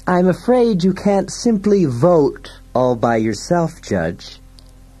 I'm afraid you can't simply vote all by yourself, Judge.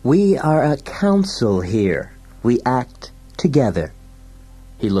 We are a council here. We act together.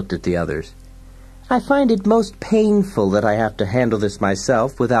 He looked at the others. I find it most painful that I have to handle this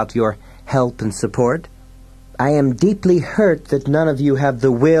myself without your help and support. I am deeply hurt that none of you have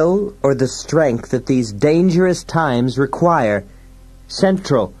the will or the strength that these dangerous times require.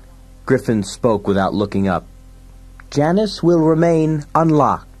 Central, Griffin spoke without looking up. Janus will remain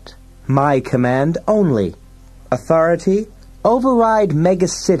unlocked. My command only. Authority, override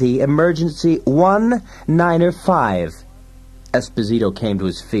Megacity Emergency 195. Esposito came to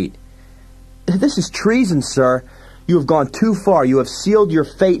his feet. This is treason, sir. You have gone too far. You have sealed your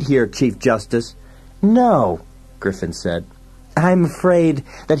fate here, Chief Justice. No, Griffin said. I'm afraid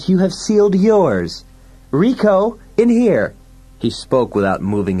that you have sealed yours. Rico, in here. He spoke without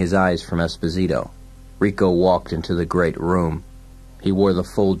moving his eyes from Esposito. Rico walked into the great room. He wore the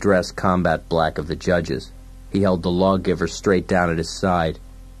full-dress combat black of the judges. He held the lawgiver straight down at his side.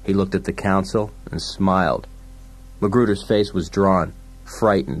 He looked at the council and smiled. Magruder's face was drawn,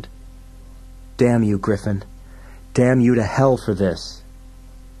 frightened. Damn you, Griffin. Damn you to hell for this.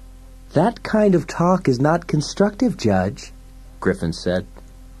 That kind of talk is not constructive, Judge, Griffin said.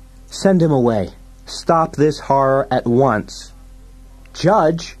 Send him away. Stop this horror at once.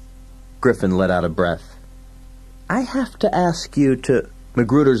 Judge, Griffin let out a breath. I have to ask you to...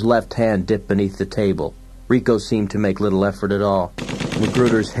 Magruder's left hand dipped beneath the table. Rico seemed to make little effort at all.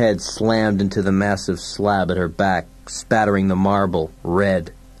 Magruder's head slammed into the massive slab at her back, spattering the marble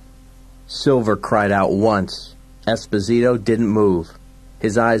red. Silver cried out once. Esposito didn't move.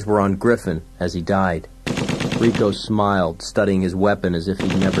 His eyes were on Griffin as he died. Rico smiled, studying his weapon as if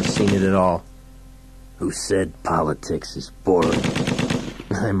he'd never seen it at all. Who said politics is boring?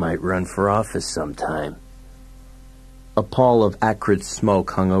 I might run for office sometime. A pall of acrid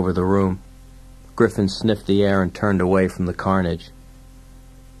smoke hung over the room. Griffin sniffed the air and turned away from the carnage.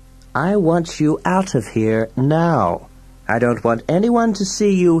 I want you out of here now. I don't want anyone to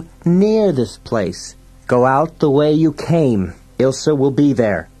see you near this place. Go out the way you came. Ilsa will be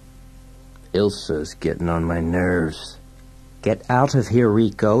there. Ilsa's getting on my nerves. Get out of here,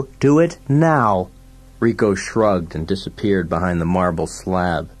 Rico. Do it now. Rico shrugged and disappeared behind the marble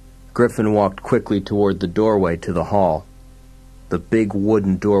slab. Griffin walked quickly toward the doorway to the hall. The big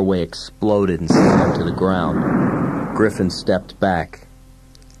wooden doorway exploded and slammed to the ground. Griffin stepped back.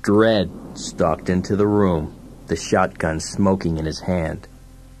 Dredd stalked into the room, the shotgun smoking in his hand.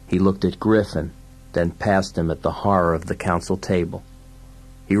 He looked at Griffin, then past him at the horror of the council table.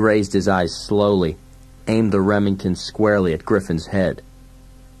 He raised his eyes slowly, aimed the Remington squarely at Griffin's head.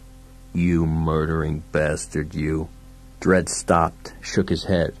 You murdering bastard, you. Dredd stopped, shook his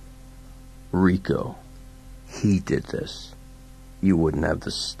head. Rico, he did this. You wouldn't have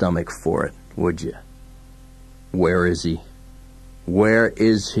the stomach for it, would you? Where is he? Where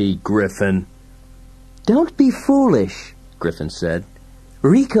is he, Griffin? Don't be foolish, Griffin said.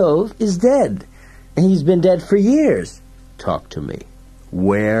 Rico is dead. He's been dead for years. Talk to me.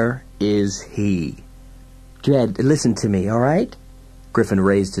 Where is he? Dredd, listen to me, all right? Griffin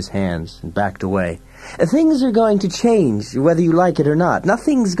raised his hands and backed away. Things are going to change, whether you like it or not.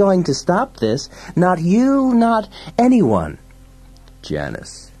 Nothing's going to stop this. Not you, not anyone.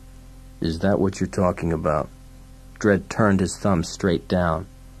 Janus, is that what you're talking about? Dredd turned his thumb straight down.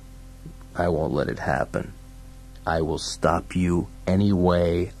 I won't let it happen. I will stop you any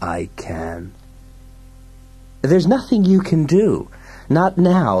way I can. There's nothing you can do. Not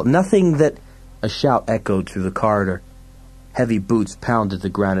now. Nothing that... A shout echoed through the corridor. Heavy boots pounded the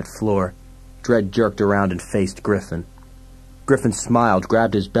granite floor. Dredd jerked around and faced Griffin. Griffin smiled,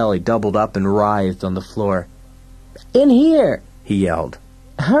 grabbed his belly, doubled up, and writhed on the floor. In here! He yelled.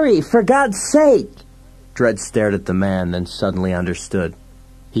 Hurry, for God's sake! Dredd stared at the man, then suddenly understood.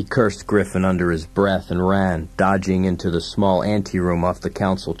 He cursed Griffin under his breath and ran, dodging into the small anteroom off the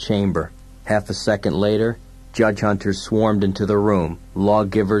council chamber. Half a second later, judge hunters swarmed into the room,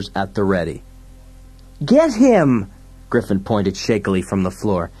 lawgivers at the ready. Get him! Griffin pointed shakily from the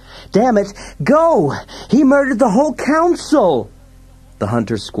floor. Damn it! Go! He murdered the whole council! The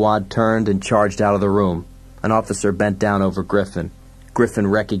hunter squad turned and charged out of the room. An officer bent down over Griffin. Griffin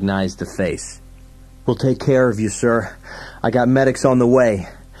recognized the face. We'll take care of you, sir. I got medics on the way.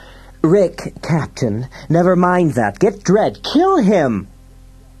 Rick, Captain, never mind that. Get Dredd. Kill him!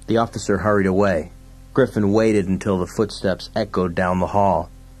 The officer hurried away. Griffin waited until the footsteps echoed down the hall.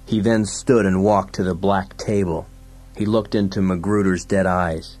 He then stood and walked to the black table. He looked into Magruder's dead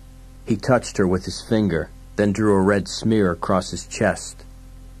eyes. He touched her with his finger, then drew a red smear across his chest.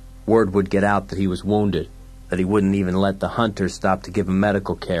 Word would get out that he was wounded. that he wouldn't even let the hunters stop to give him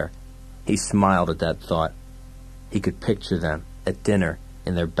medical care. He smiled at that thought. He could picture them at dinner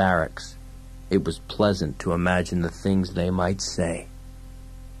in their barracks. It was pleasant to imagine the things they might say.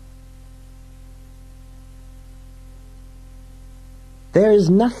 There is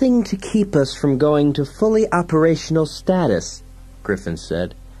nothing to keep us from going to fully operational status, Griffin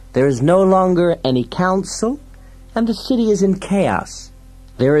said. There is no longer any council, and the city is in chaos.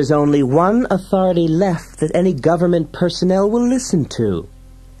 There is only one authority left that any government personnel will listen to.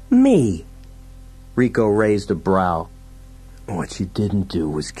 Me. Rico raised a brow. What you didn't do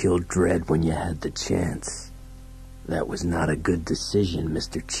was kill Dredd when you had the chance. That was not a good decision,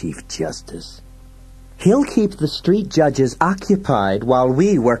 Mr. Chief Justice. He'll keep the street judges occupied while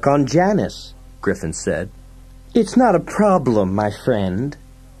we work on Janice, Griffin said. It's not a problem, my friend.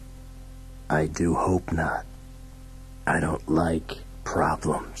 I do hope not. I don't like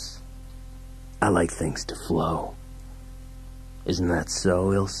problems. I like things to flow. Isn't that so,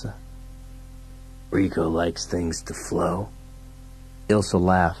 Ilsa? Rico likes things to flow. Ilsa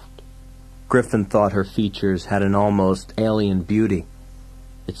laughed. Griffin thought her features had an almost alien beauty.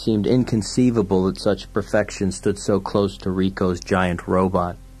 It seemed inconceivable that such perfection stood so close to Rico's giant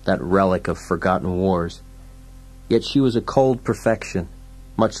robot, that relic of forgotten wars. Yet she was a cold perfection,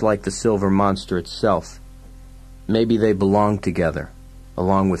 much like the silver monster itself. Maybe they belonged together,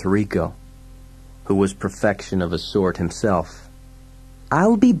 along with Rico, who was perfection of a sort himself.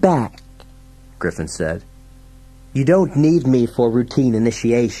 I'll be back, Griffin said. You don't need me for routine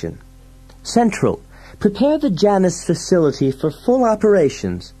initiation. Central, prepare the Janus facility for full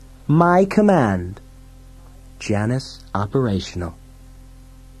operations. My command. Janus operational.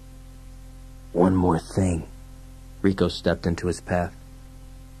 One more thing. Rico stepped into his path.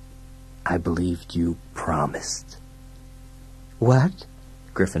 I believed you promised. What?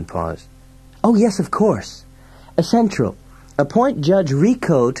 Griffin paused. Oh, yes, of course. Central, appoint Judge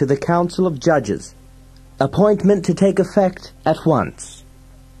Rico to the Council of Judges. Appointment to take effect at once.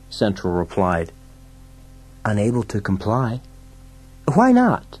 Central replied. Unable to comply. Why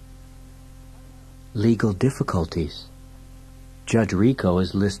not? Legal difficulties. Judge Rico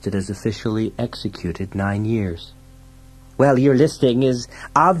is listed as officially executed 9 years. Well, your listing is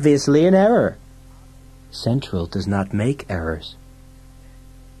obviously in error. Central does not make errors.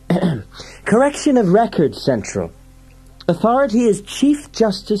 Correction of records, Central. Authority is Chief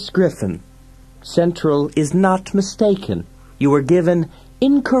Justice Griffin. Central is not mistaken. You were given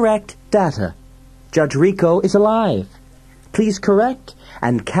incorrect data. Judge Rico is alive. Please correct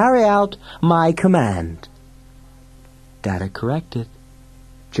and carry out my command. Data corrected.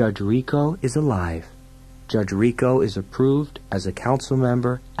 Judge Rico is alive. Judge Rico is approved as a council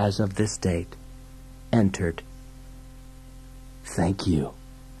member as of this date. Entered. Thank you,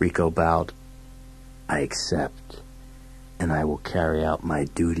 Rico bowed. I accept, and I will carry out my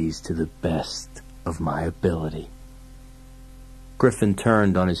duties to the best of my ability. Griffin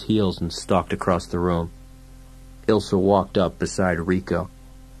turned on his heels and stalked across the room. Ilsa walked up beside Rico.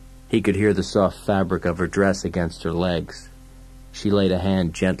 He could hear the soft fabric of her dress against her legs. She laid a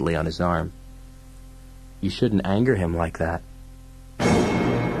hand gently on his arm. You shouldn't anger him like that.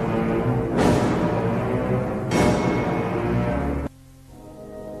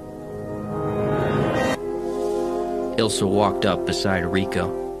 Ilsa walked up beside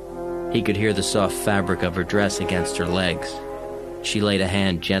Rico. He could hear the soft fabric of her dress against her legs. She laid a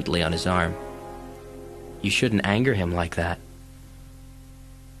hand gently on his arm. You shouldn't anger him like that.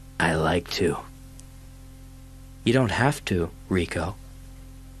 I like to. You don't have to, Rico.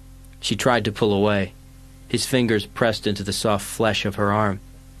 She tried to pull away. His fingers pressed into the soft flesh of her arm.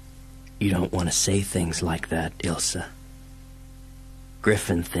 You don't want to say things like that, Ilsa.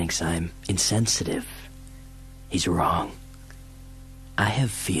 Griffin thinks I'm insensitive. He's wrong. I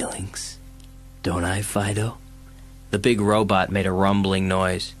have feelings. Don't I, Fido? The big robot made a rumbling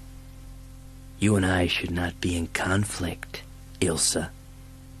noise. You and I should not be in conflict, Ilsa.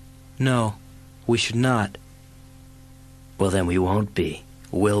 No, we should not. Well, then we won't be,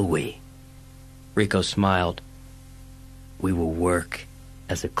 will we? Rico smiled. We will work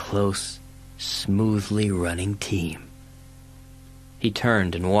as a close, smoothly running team. He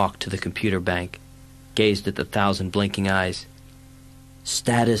turned and walked to the computer bank, gazed at the 1,000 blinking eyes.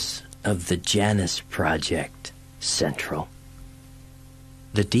 Status of the Janus Project, Central.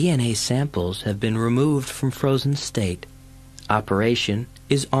 The DNA samples have been removed from frozen state. Operation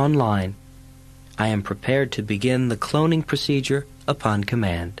is online. I am prepared to begin the cloning procedure upon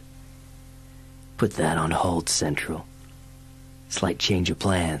command. Put that on hold, Central. Slight change of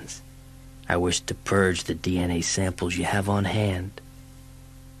plans. I wish to purge the DNA samples you have on hand.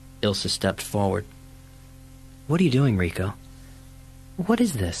 Ilsa stepped forward. What are you doing, Rico? What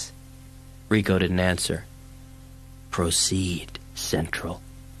is this? Rico didn't answer. Proceed, Central.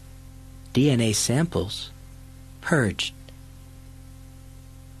 DNA samples purged.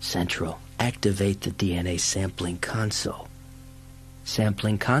 Central, activate the DNA sampling console.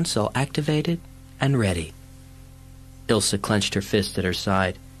 Sampling console activated and ready. Ilsa clenched her fist at her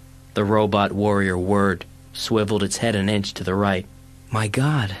side. The robot warrior whirred, swiveled its head an inch to the right. My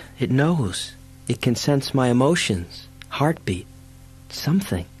God, it knows. It can sense my emotions, heartbeat,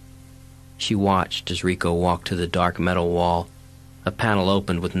 something. She watched as Rico walked to the dark metal wall. A panel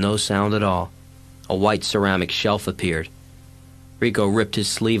opened with no sound at all. A white ceramic shelf appeared. Rico ripped his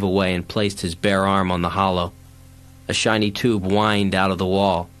sleeve away and placed his bare arm on the hollow. A shiny tube whined out of the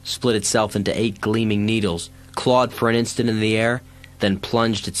wall, split itself into 8 gleaming needles, clawed for an instant in the air, then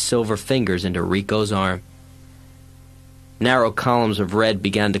plunged its silver fingers into Rico's arm. Narrow columns of red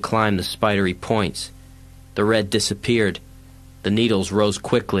began to climb the spidery points. The red disappeared. The needles rose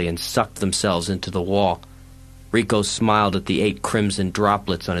quickly and sucked themselves into the wall. Rico smiled at the 8 crimson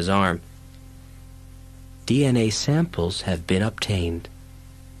droplets on his arm. DNA samples have been obtained.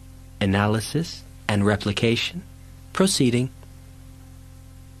 Analysis and replication proceeding.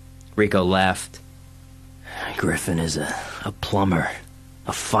 Rico laughed. Griffin is a plumber,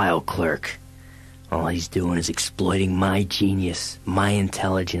 a file clerk. All he's doing is exploiting my genius, my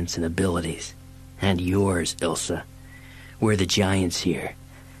intelligence and abilities. And yours, Ilsa. We're the giants here.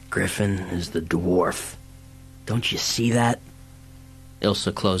 Griffin is the dwarf. Don't you see that?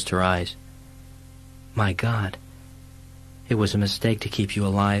 Ilsa closed her eyes. My God. It was a mistake to keep you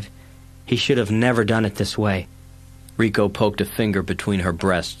alive. He should have never done it this way. Rico poked a finger between her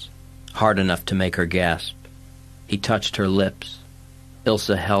breasts, hard enough to make her gasp. He touched her lips.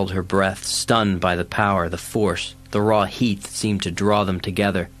 Ilsa held her breath, stunned by the power, the force, the raw heat that seemed to draw them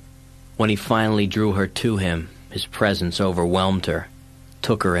together. When he finally drew her to him, his presence overwhelmed her,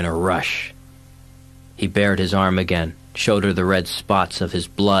 took her in a rush. He bared his arm again, showed her the red spots of his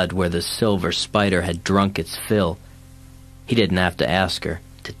blood where the silver spider had drunk its fill. He didn't have to ask her,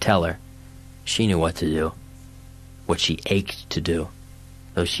 to tell her. She knew what to do, what she ached to do,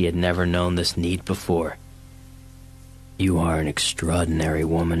 though she had never known this need before. You are an extraordinary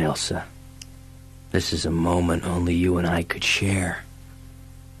woman, Ilsa. This is a moment only you and I could share.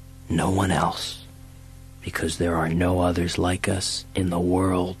 No one else, because there are no others like us in the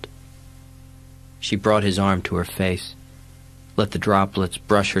world. She brought his arm to her face, let the droplets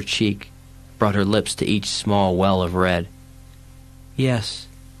brush her cheek, brought her lips to each small well of red. Yes,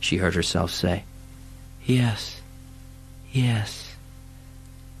 she heard herself say. Yes, yes,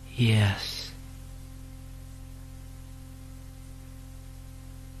 yes.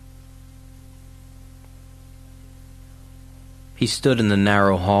 He stood in the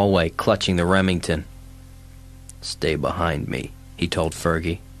narrow hallway, clutching the Remington. Stay behind me, he told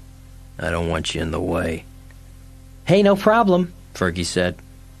Fergie. I don't want you in the way. Hey, no problem, Fergie said.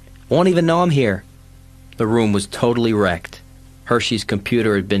 Won't even know I'm here. The room was totally wrecked. Hershey's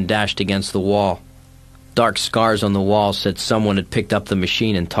computer had been dashed against the wall. Dark scars on the wall said someone had picked up the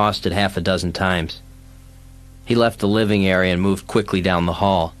machine and tossed it 6 times. He left the living area and moved quickly down the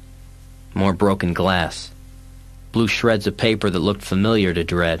hall. More broken glass. Blue shreds of paper that looked familiar to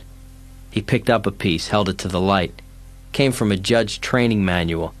Dredd. He picked up a piece, held it to the light. Came from a judge training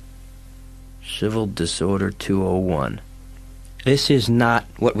manual. Civil Disorder 201. This is not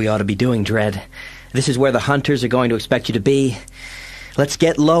what we ought to be doing, Dredd. This is where the hunters are going to expect you to be. Let's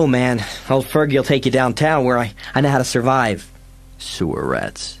get low, man. Old Fergie will take you downtown where I know how to survive. Sewer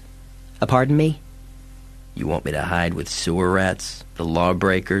rats. Pardon me? You want me to hide with sewer rats? The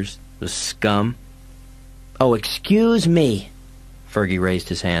lawbreakers? The scum? Oh, excuse me. Fergie raised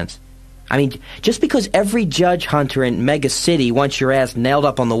his hands. I mean, just because every judge hunter in Mega City wants your ass nailed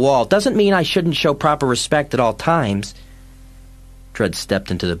up on the wall doesn't mean I shouldn't show proper respect at all times. Dredd stepped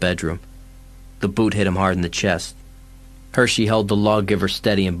into the bedroom. The boot hit him hard in the chest. Hershey held the lawgiver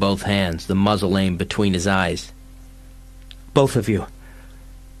steady in both hands, the muzzle aimed between his eyes. Both of you.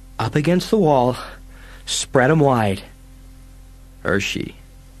 Up against the wall. Spread 'em wide. Hershey,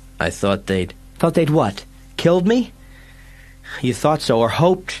 I thought they'd... Thought they'd what? Killed me? You thought so, or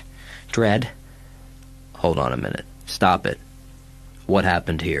hoped, Dredd. Hold on a minute. Stop it. What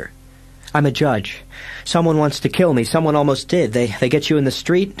happened here? I'm a judge. Someone wants to kill me. Someone almost did. They get you in the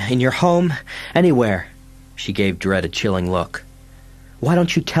street, in your home, anywhere. She gave Dredd a chilling look. Why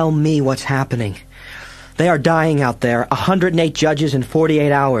don't you tell me what's happening? They are dying out there. 108 judges in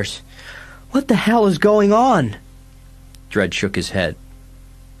 48 hours. What the hell is going on? Dredd shook his head.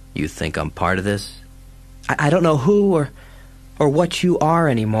 You think I'm part of this? I don't know who or what you are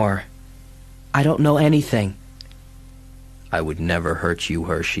anymore. I don't know anything. I would never hurt you,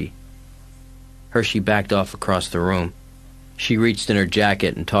 Hershey. Hershey backed off across the room. She reached in her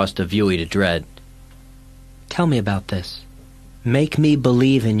jacket and tossed a Viewey to Dredd. Tell me about this. Make me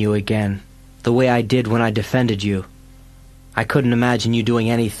believe in you again, the way I did when I defended you. I couldn't imagine you doing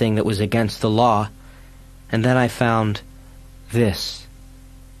anything that was against the law. And then I found this.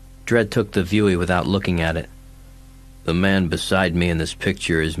 Dredd took the Viewey without looking at it. The man beside me in this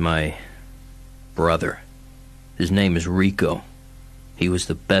picture is my brother. His name is Rico. He was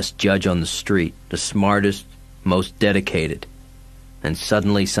the best judge on the street, the smartest, most dedicated. And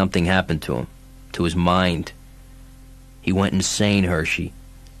suddenly something happened to him, to his mind. He went insane, Hershey.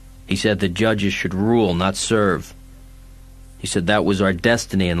 He said the judges should rule, not serve. He said that was our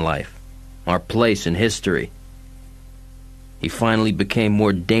destiny in life, our place in history. He finally became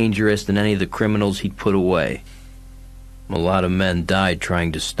more dangerous than any of the criminals he'd put away. A lot of men died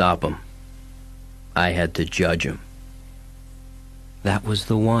trying to stop him. I had to judge him. That was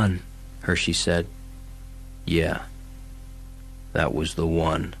the one, Hershey said. Yeah, that was the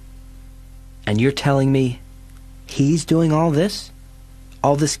one. And you're telling me he's doing all this?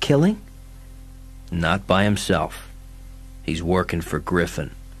 All this killing? Not by himself. He's working for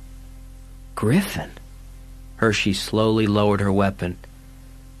Griffin. Griffin? Hershey slowly lowered her weapon.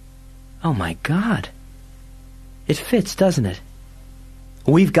 Oh my God. It fits, doesn't it?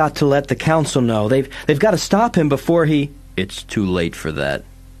 We've got to let the council know. They've got to stop him before he... It's too late for that.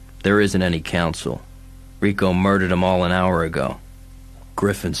 There isn't any council. Rico murdered them all an hour ago.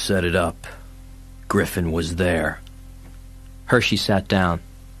 Griffin set it up. Griffin was there. Hershey sat down.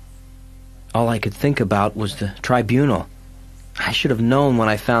 All I could think about was the tribunal. I should have known when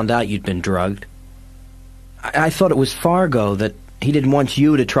I found out you'd been drugged. I thought it was Fargo, that he didn't want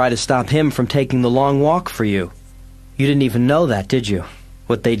you to try to stop him from taking the long walk for you. You didn't even know that, did you?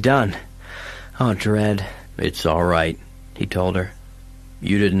 What they'd done. Oh, Dredd. It's all right, he told her.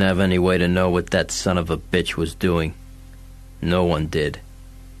 You didn't have any way to know what that son of a bitch was doing. No one did.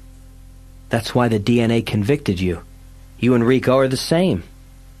 That's why the DNA convicted you. You and Rico are the same.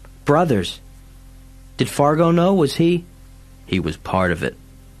 Brothers. Did Fargo know? Was he? He was part of it.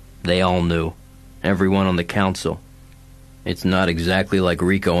 They all knew. Everyone on the council. It's not exactly like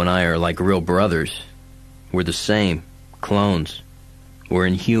Rico and I are like real brothers. We're the same. Clones. We're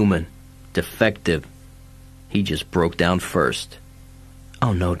inhuman. Defective. He just broke down first.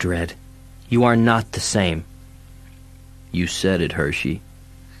 Oh no, Dredd. You are not the same. You said it, Hershey.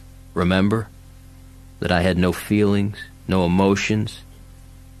 Remember? That I had no feelings, no emotions?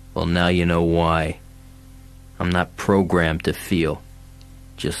 Well, now you know why. I'm not programmed to feel.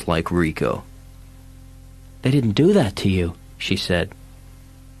 Just like Rico. They didn't do that to you, she said.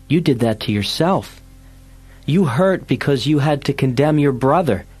 You did that to yourself. You hurt because you had to condemn your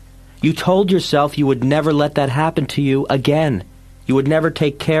brother. You told yourself you would never let that happen to you again. You would never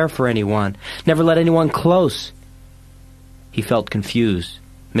take care for anyone, never let anyone close. He felt confused,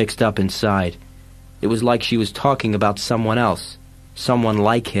 mixed up inside. It was like she was talking about someone else, someone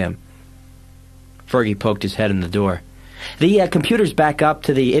like him. Fergie poked his head in the door. The computer's back up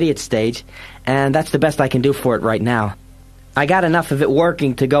to the idiot stage, and that's the best I can do for it right now. I got enough of it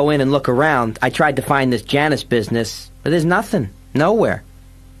working to go in and look around. I tried to find this Janice business, but there's nothing. Nowhere.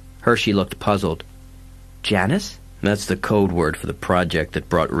 Hershey looked puzzled. Janice? That's the code word for the project that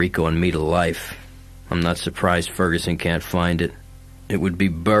brought Rico and me to life. I'm not surprised Ferguson can't find it. It would be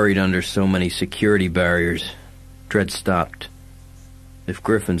buried under so many security barriers. Dredd stopped. If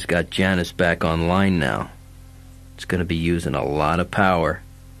Griffin's got Janice back online now, it's going to be using a lot of power.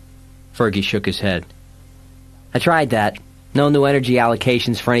 Fergie shook his head. I tried that. No new energy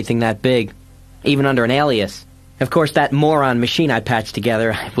allocations for anything that big, even under an alias. Of course, that moron machine I patched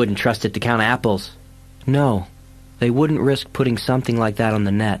together, I wouldn't trust it to count apples. No, they wouldn't risk putting something like that on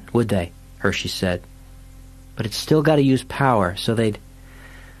the net, would they? Hershey said. But it's still got to use power, so they'd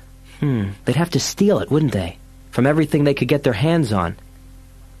have to steal it, wouldn't they? From everything they could get their hands on.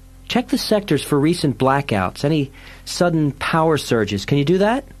 Check the sectors for recent blackouts, any sudden power surges. Can you do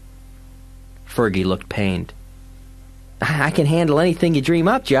that? Fergie looked pained. I can handle anything you dream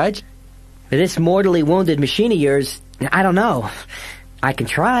up, Judge. But this mortally wounded machine of yours, I don't know. I can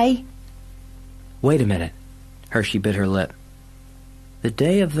try. Wait a minute. Hershey bit her lip. The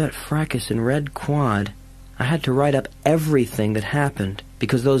day of that fracas in Red Quad, I had to write up everything that happened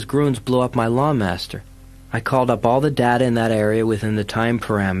because those Groons blew up my Lawmaster. I called up all the data in that area within the time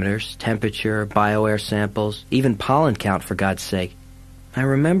parameters, temperature, bioair samples, even pollen count, for God's sake. I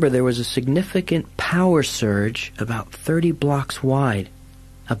remember there was a significant power surge about 30 blocks wide.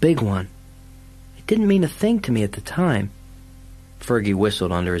 A big one. It didn't mean a thing to me at the time. Fergie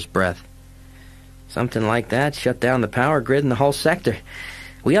whistled under his breath. Something like that shut down the power grid in the whole sector.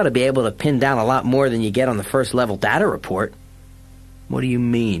 We ought to be able to pin down a lot more than you get on the first-level data report. What do you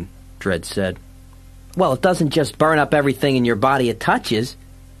mean? Dredd said. Well, it doesn't just burn up everything in your body it touches.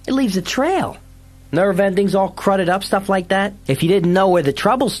 It leaves a trail. Nerve endings all crudted up, stuff like that. If you didn't know where the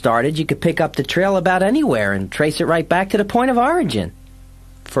trouble started, you could pick up the trail about anywhere and trace it right back to the point of origin.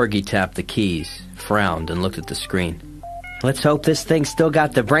 Fergie tapped the keys, frowned, and looked at the screen. Let's hope this thing's still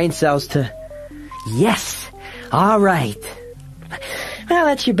got the brain cells to... Yes! All right. Well,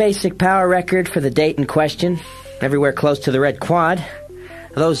 that's your basic power record for the date in question. Everywhere close to the red quad.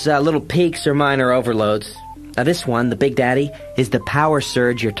 Those little peaks are minor overloads. Now this one, the Big Daddy, is the power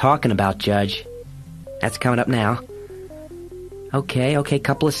surge you're talking about, Judge. That's coming up now. Okay,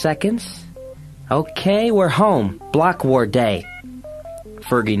 couple of seconds. Okay, we're home. Block war day.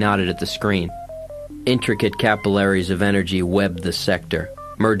 Fergie nodded at the screen. Intricate capillaries of energy webbed the sector,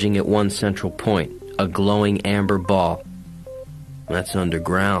 merging at one central point, a glowing amber ball. That's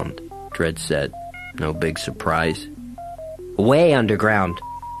underground, Dredd said. No big surprise. Way underground,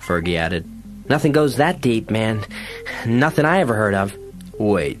 Fergie added. Nothing goes that deep, man. Nothing I ever heard of.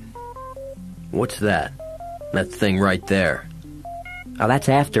 Wait. What's that? That thing right there. Oh, that's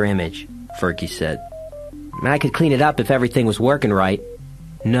after image, Fergie said. I could clean it up if everything was working right.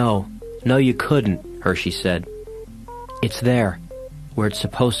 No, you couldn't, Hershey said. It's there, where it's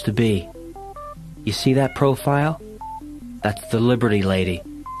supposed to be. You see that profile? That's the Liberty Lady.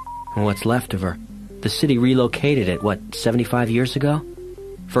 And what's left of her. The city relocated it, 75 years ago?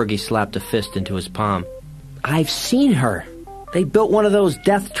 Fergie slapped a fist into his palm. I've seen her. They built one of those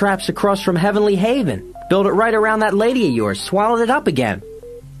death traps across from Heavenly Haven. Built it right around that lady of yours, swallowed it up again.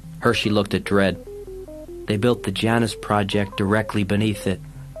 Hershey looked at Dredd. They built the Janus Project directly beneath it.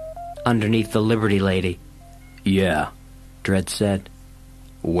 Underneath the Liberty Lady. Yeah, Dredd said.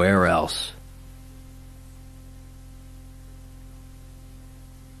 Where else?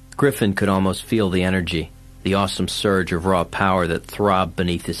 Griffin could almost feel the energy, the awesome surge of raw power that throbbed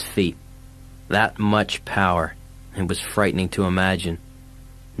beneath his feet. That much power. It was frightening to imagine.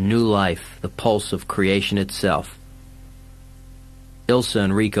 New life, the pulse of creation itself. Ilsa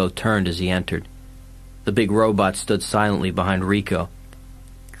and Rico turned as he entered. The big robot stood silently behind Rico.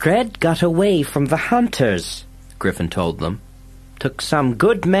 Dredd got away from the hunters, Griffin told them. Took some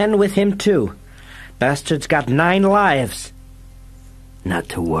good men with him, too. Bastard's got 9 lives. Not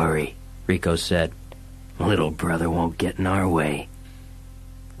to worry, Rico said. Little brother won't get in our way.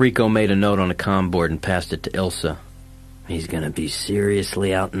 Rico made a note on a comm board and passed it to Ilsa. He's gonna be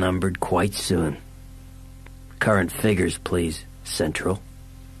seriously outnumbered quite soon. Current figures, please, Central.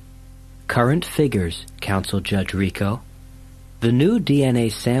 Current figures, Council Judge Rico. The new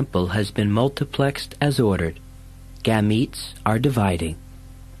DNA sample has been multiplexed as ordered. Gametes are dividing.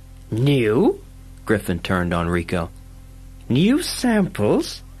 New? Griffin turned on Rico. New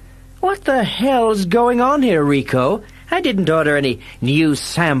samples? What the hell's going on here, Rico? I didn't order any new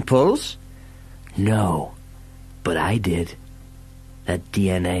samples. No, but I did. That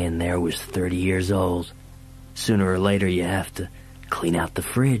DNA in there was 30 years old. Sooner or later you have to clean out the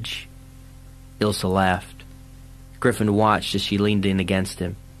fridge. Ilsa laughed. Griffin watched as she leaned in against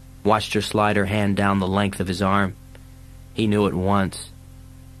him, watched her slide her hand down the length of his arm. He knew at once,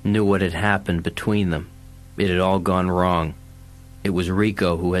 knew what had happened between them. It had all gone wrong. It was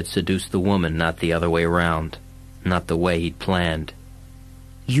Rico who had seduced the woman, not the other way round, not the way he'd planned.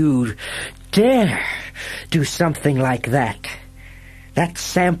 You dare do something like that? That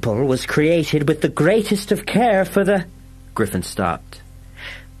sample was created with the greatest of care for the... Griffin stopped.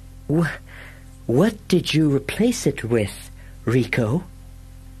 What did you replace it with, Rico?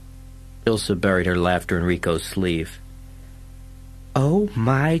 Ilsa buried her laughter in Rico's sleeve. Oh,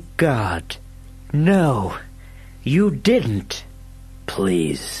 my God. No, you didn't.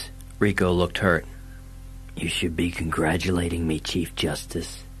 Please, Rico looked hurt. You should be congratulating me, Chief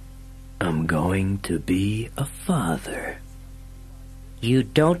Justice. I'm going to be a father. You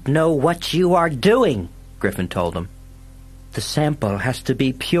don't know what you are doing, Griffin told him. The sample has to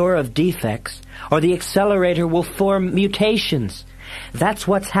be pure of defects, or the accelerator will form mutations. That's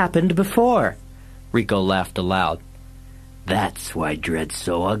what's happened before. Rico laughed aloud. That's why Dredd's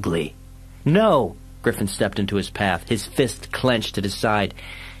so ugly. No, Griffin stepped into his path, his fist clenched at his side.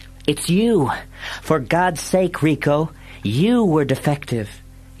 It's you. For God's sake, Rico, you were defective.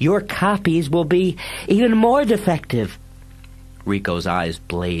 Your copies will be even more defective. Rico's eyes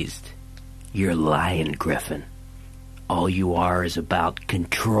blazed. You're lying, Griffin. All you are is about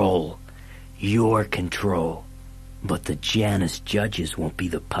control. Your control. But the Janus judges won't be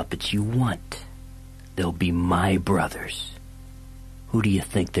the puppets you want. They'll be my brothers. Who do you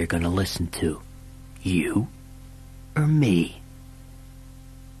think they're gonna listen to? You or me?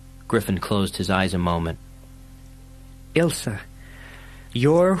 Griffin closed his eyes a moment. Ilsa,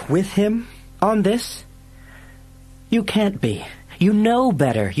 you're with him on this? You can't be. You know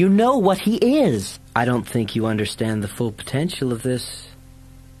better. You know what he is. I don't think you understand the full potential of this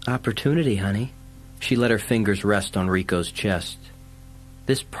opportunity, honey. She let her fingers rest on Rico's chest.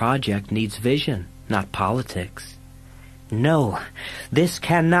 This project needs vision, not politics. No, this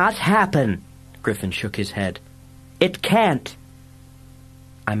cannot happen. Griffin shook his head. It can't.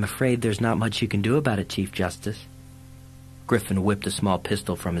 I'm afraid there's not much you can do about it, Chief Justice. Griffin whipped a small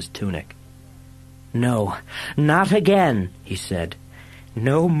pistol from his tunic. No, not again, he said.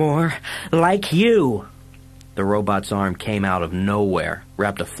 No more like you. The robot's arm came out of nowhere,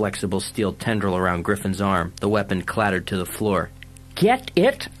 wrapped a flexible steel tendril around Griffin's arm. The weapon clattered to the floor. Get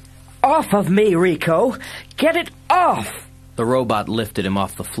it off of me, Rico! Get it off! The robot lifted him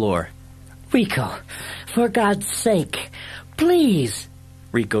off the floor. Rico, for God's sake, please!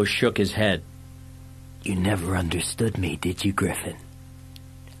 Rico shook his head. You never understood me, did you, Griffin?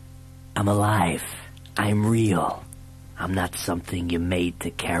 I'm alive. I'm real. I'm not something you made to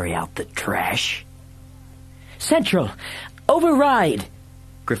carry out the trash. Central, override!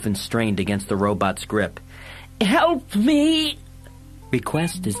 Griffin strained against the robot's grip. Help me!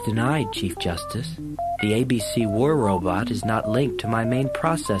 Request is denied, Chief Justice. The ABC War robot is not linked to my main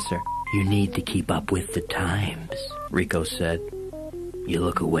processor. You need to keep up with the times, Rico said. You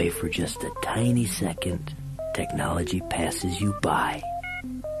look away for just a tiny second. Technology passes you by.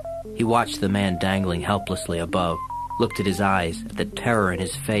 He watched the man dangling helplessly above, looked at his eyes, at the terror in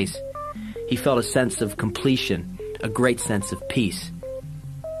his face. He felt a sense of completion, a great sense of peace.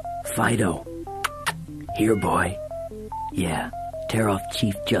 Fido. Here, boy. Yeah, tear off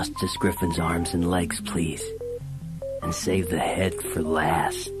Chief Justice Griffin's arms and legs, please. And save the head for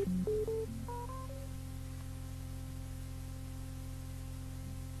last.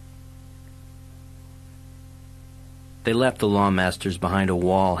 They left the lawmasters behind a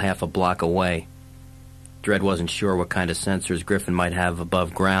wall half a block away. Dredd wasn't sure what kind of sensors Griffin might have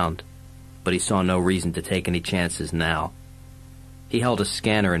above ground, but he saw no reason to take any chances now. He held a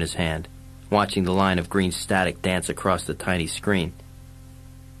scanner in his hand, watching the line of green static dance across the tiny screen.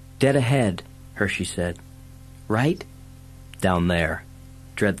 Dead ahead, Hershey said. Right? Down there.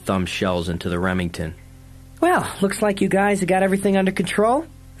 Dredd thumbed shells into the Remington. Well, looks like you guys have got everything under control,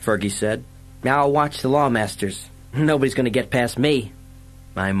 Fergie said. Now I'll watch the lawmasters. Nobody's going to get past me.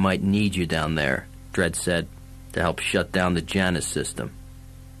 I might need you down there, Dredd said, to help shut down the Janus system.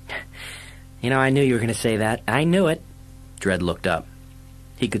 You know, I knew you were going to say that. I knew it. Dredd looked up.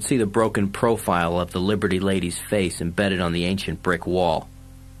 He could see the broken profile of the Liberty Lady's face embedded on the ancient brick wall.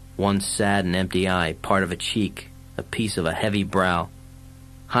 One sad and empty eye, part of a cheek, a piece of a heavy brow.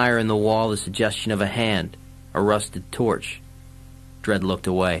 Higher in the wall, the suggestion of a hand, a rusted torch. Dredd looked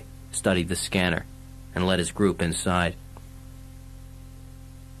away, studied the scanner, and led his group inside.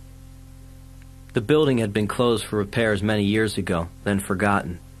 The building had been closed for repairs many years ago, then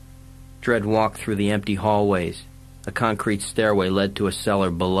forgotten. Dredd walked through the empty hallways. A concrete stairway led to a cellar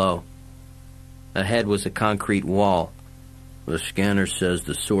below. Ahead was a concrete wall. The scanner says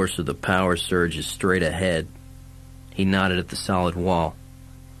the source of the power surge is straight ahead. He nodded at the solid wall.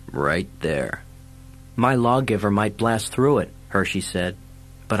 Right there. My lawgiver might blast through it, Hershey said,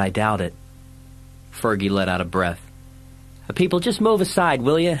 but I doubt it. Fergie let out a breath. People, just move aside,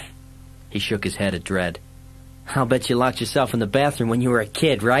 will you? He shook his head at Dredd. I'll bet you locked yourself in the bathroom when you were a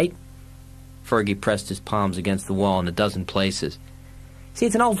kid, right? Fergie pressed his palms against the wall in a dozen places. See,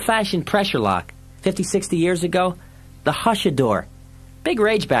 it's an old-fashioned pressure lock. 50, 60 years ago, the Hushador. Big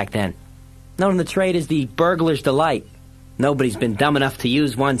rage back then. Known in the trade as the burglar's delight. Nobody's been dumb enough to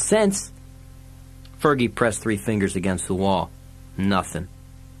use one since. Fergie pressed 3 fingers against the wall. Nothing.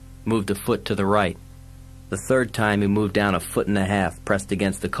 Moved a foot to the right. The third time he moved down a foot and a half, pressed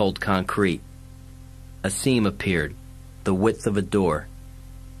against the cold concrete. A seam appeared, the width of a door.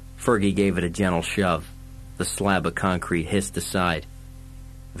 Fergie gave it a gentle shove. The slab of concrete hissed aside.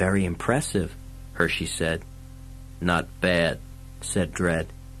 Very impressive, Hershey said. Not bad, said Dredd.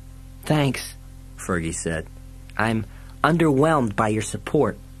 Thanks, Fergie said. I'm underwhelmed by your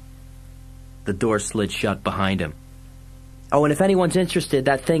support. The door slid shut behind him. Oh, and if anyone's interested,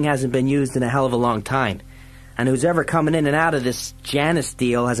 that thing hasn't been used in a hell of a long time. And who's ever coming in and out of this Janus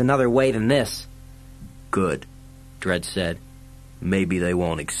deal has another way than this. Good, Dredd said. Maybe they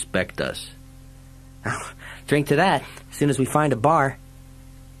won't expect us. Drink to that, as soon as we find a bar.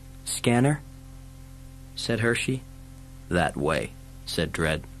 Scanner? Said Hershey. That way, said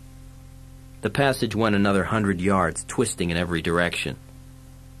Dredd. The passage went another 100 yards, twisting in every direction.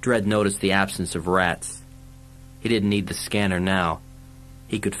 Dredd noticed the absence of rats. He didn't need the scanner now.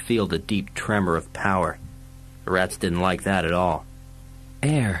 He could feel the deep tremor of power. The rats didn't like that at all.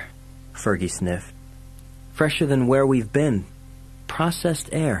 Air, Fergie sniffed. Fresher than where we've been. Processed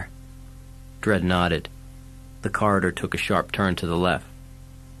air. Dredd nodded. The corridor took a sharp turn to the left.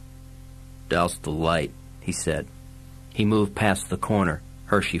 "Douse the light," he said. He moved past the corner.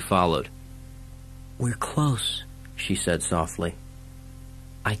 Hershey followed. "We're close," she said softly.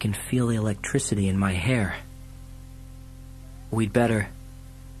 "I can feel the electricity in my hair. We'd better..."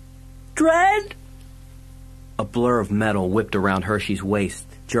 "Dredd!" A blur of metal whipped around Hershey's waist,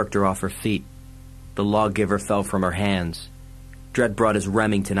 jerked her off her feet. The lawgiver fell from her hands. Dredd brought his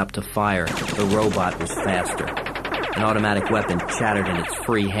Remington up to fire. The robot was faster. An automatic weapon chattered in its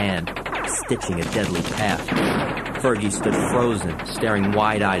free hand, stitching a deadly path. Fergie stood frozen, staring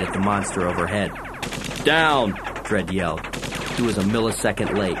wide-eyed at the monster overhead. "Down!" Dredd yelled. He was a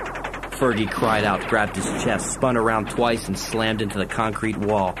millisecond late. Fergie cried out, grabbed his chest, spun around twice, and slammed into the concrete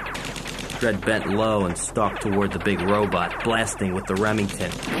wall. Dredd bent low and stalked toward the big robot, blasting with the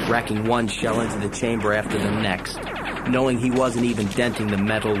Remington, racking one shell into the chamber after the next, knowing he wasn't even denting the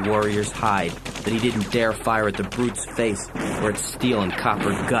metal warrior's hide, that he didn't dare fire at the brute's face or its steel and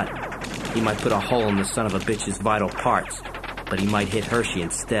copper gut. He might put a hole in the son of a bitch's vital parts, but he might hit Hershey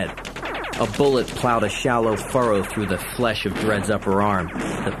instead. A bullet plowed a shallow furrow through the flesh of Dredd's upper arm.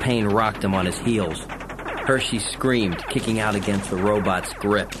 The pain rocked him on his heels. Hershey screamed, kicking out against the robot's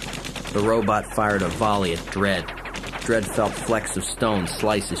grip. The robot fired a volley at Dredd. Dredd felt flecks of stone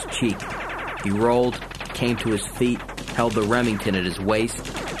slice his cheek. He rolled, came to his feet, held the Remington at his waist,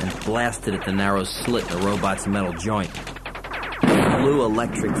 and blasted at the narrow slit in the robot's metal joint. A blue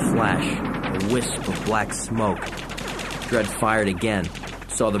electric flash, a wisp of black smoke. Dredd fired again,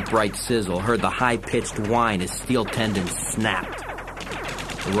 saw the bright sizzle, heard the high-pitched whine as steel tendons snapped.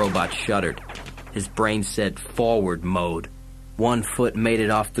 The robot shuddered. His brain said forward mode. One foot made it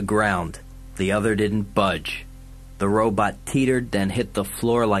off the ground. The other didn't budge. The robot teetered, then hit the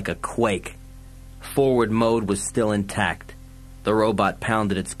floor like a quake. Forward mode was still intact. The robot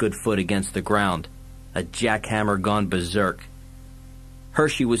pounded its good foot against the ground. A jackhammer gone berserk.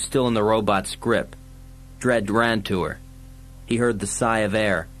 Hershey was still in the robot's grip. Dredd ran to her. He heard the sigh of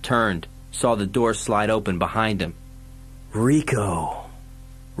air, turned, saw the door slide open behind him. Rico.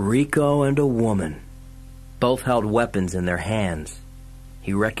 Rico and a woman. Both held weapons in their hands.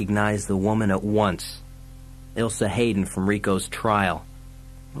 He recognized the woman at once. Ilsa Hayden from Rico's trial.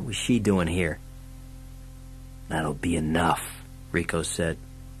 What was she doing here? "That'll be enough," Rico said.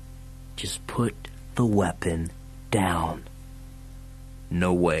 "Just put the weapon down."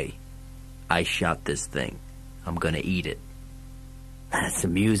 "No way. I shot this thing. I'm gonna eat it." "That's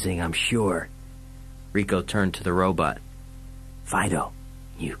amusing, I'm sure." Rico turned to the robot. "Fido,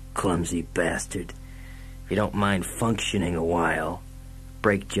 you clumsy bastard. If you don't mind functioning a while,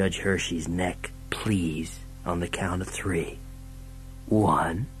 break Judge Hershey's neck, please, on the count of 3.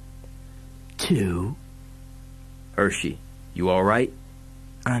 1, 2... "Hershey, you all right?"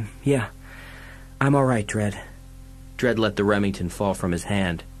 Yeah. I'm all right, Dredd." Dredd let the Remington fall from his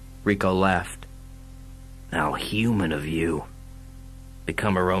hand. Rico laughed. "How human of you.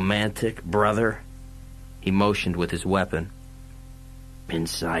 Become a romantic, brother?" He motioned with his weapon.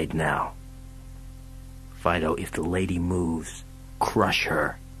 "Inside now. Fido, if the lady moves, crush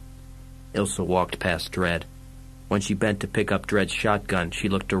her." Ilsa walked past Dredd. When she bent to pick up Dredd's shotgun, she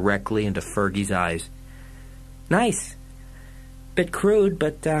looked directly into Fergie's eyes. "Nice. Bit crude,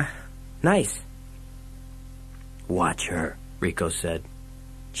 but, nice." "Watch her," Rico said.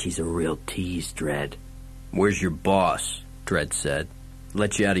 "She's a real tease, Dredd." "Where's your boss?" Dredd said.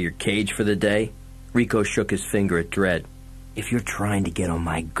 "Let you out of your cage for the day?" Rico shook his finger at Dredd. "If you're trying to get on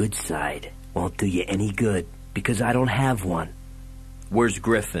my good side, won't do you any good, because I don't have one." "Where's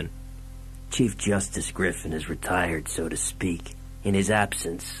Griffin?" "Chief Justice Griffin is retired, so to speak. In his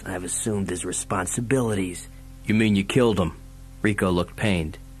absence, I've assumed his responsibilities." "You mean you killed him?" Rico looked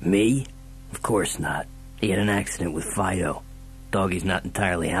pained. "Me? Of course not. He had an accident with Fido. Doggy's not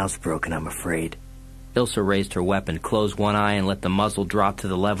entirely housebroken, I'm afraid." Ilsa raised her weapon, closed one eye, and let the muzzle drop to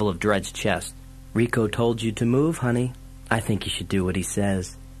the level of Dredd's chest. "Rico told you to move, honey. I think you should do what he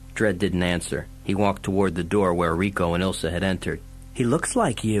says." Dredd didn't answer. He walked toward the door where Rico and Ilsa had entered. "He looks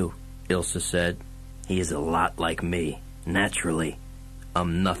like you," Ilsa said. "He is a lot like me, naturally."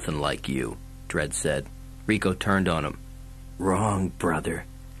 "I'm nothing like you," Dredd said. Rico turned on him. "Wrong, brother.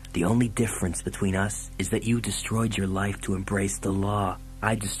 The only difference between us is that you destroyed your life to embrace the law.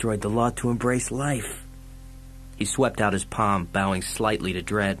 I destroyed the law to embrace life." He swept out his palm, bowing slightly to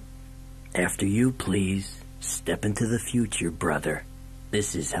Dredd. "After you, please. Step into the future, brother."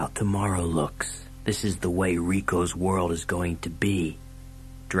 This is how tomorrow looks. This is the way Rico's world is going to be.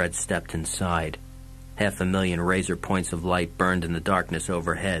 Dredd stepped inside. 500,000 razor points of light burned in the darkness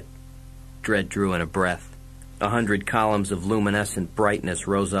overhead. Dredd drew in a breath. 100 columns of luminescent brightness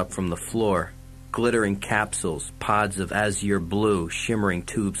rose up from the floor. Glittering capsules, pods of azure blue, shimmering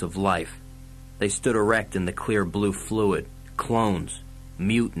tubes of life. They stood erect in the clear blue fluid. Clones,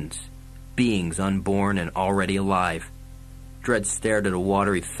 mutants, beings unborn and already alive. Dredd stared at a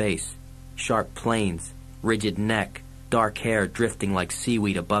watery face, sharp planes, rigid neck, dark hair drifting like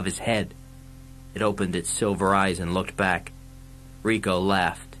seaweed above his head. It opened its silver eyes and looked back. Rico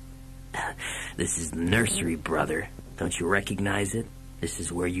laughed. This is the nursery, brother. Don't you recognize it? This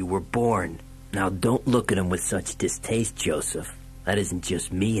is where you were born. Now don't look at him with such distaste, Joseph. That isn't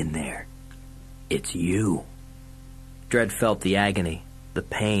just me in there. It's you. Dredd felt the agony, the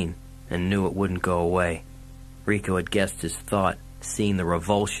pain, and knew it wouldn't go away. Rico had guessed his thought, seen the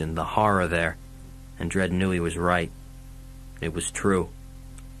revulsion, the horror there, and Dredd knew he was right. It was true.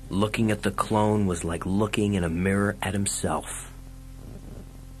 Looking at the clone was like looking in a mirror at himself.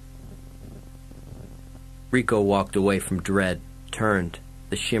 Rico walked away from Dredd, turned,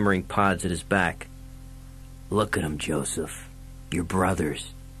 the shimmering pods at his back. Look at them, Joseph. Your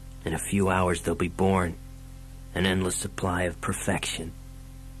brothers. In a few hours they'll be born. An endless supply of perfection.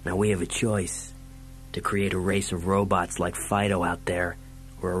 Now we have a choice. To create a race of robots like Fido out there,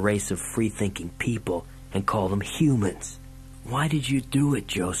 or a race of free-thinking people and call them humans. Why did you do it,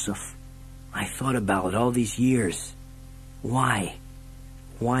 Joseph? I thought about it all these years. Why?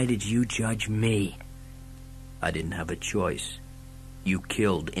 Why did you judge me? I didn't have a choice. You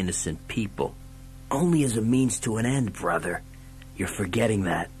killed innocent people. Only as a means to an end, brother. You're forgetting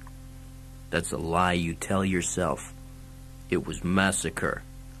that. That's a lie you tell yourself. It was massacre.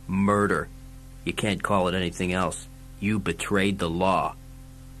 Murder. You can't call it anything else. You betrayed the law.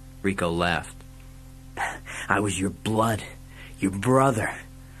 Rico laughed. I was your blood. Your brother.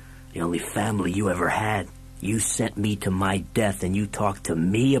 The only family you ever had. You sent me to my death and you talk to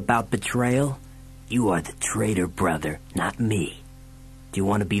me about betrayal? You are the traitor, brother, not me. Do you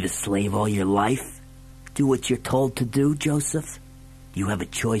want to be the slave all your life? Do what you're told to do, Joseph? You have a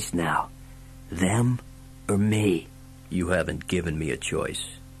choice now. Them or me. You haven't given me a choice.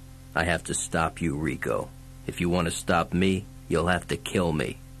 I have to stop you, Rico. If you want to stop me, you'll have to kill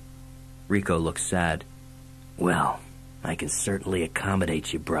me. Rico looked sad. Well, I can certainly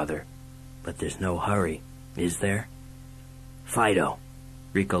accommodate you, brother. But there's no hurry, is there? Fido.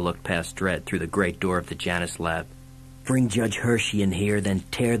 Rico looked past Dredd through the great door of the Janus lab. Bring Judge Hershey in here, then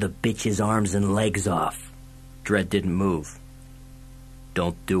tear the bitch's arms and legs off. Dredd didn't move.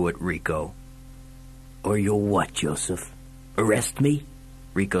 Don't do it, Rico. Or you'll what, Joseph? Arrest me?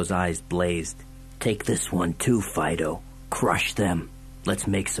 Rico's eyes blazed. Take this one too, Fido. Crush them. Let's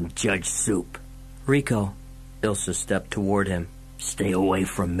make some judge soup. Rico. Ilsa stepped toward him. Stay away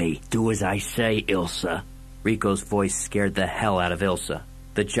from me. Do as I say, Ilsa. Rico's voice scared the hell out of Ilsa.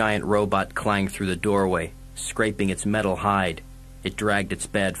 The giant robot clanged through the doorway, scraping its metal hide. It dragged its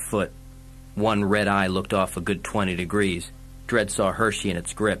bad foot. One red eye looked off a good 20 degrees. Dredd saw Hershey in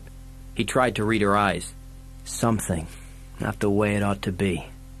its grip. He tried to read her eyes. Something. Not the way it ought to be.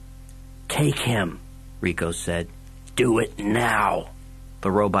 Take him, Rico said. Do it now.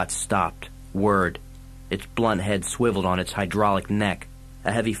 The robot stopped, whirred. Its blunt head swiveled on its hydraulic neck.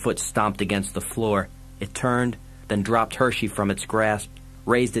 A heavy foot stomped against the floor. It turned, then dropped Hershey from its grasp,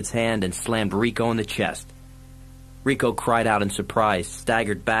 raised its hand, and slammed Rico in the chest. Rico cried out in surprise,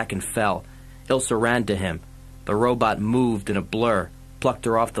 staggered back, and fell. Ilsa ran to him. The robot moved in a blur, plucked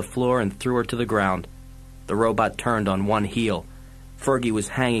her off the floor, and threw her to the ground. The robot turned on one heel. Fergie was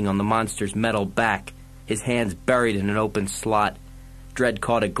hanging on the monster's metal back, his hands buried in an open slot. Dredd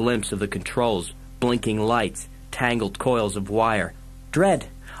caught a glimpse of the controls, blinking lights, tangled coils of wire. Dredd,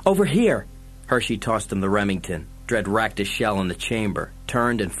 over here! Hershey tossed him the Remington. Dredd racked a shell in the chamber,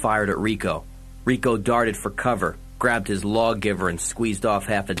 turned and fired at Rico. Rico darted for cover, grabbed his lawgiver and squeezed off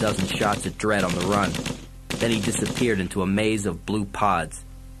half a dozen shots at Dredd on the run. Then he disappeared into a maze of blue pods.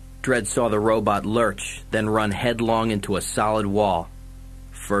 Dredd saw the robot lurch, then run headlong into a solid wall.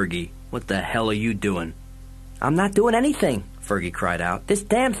 Fergie, what the hell are you doing? I'm not doing anything, Fergie cried out. This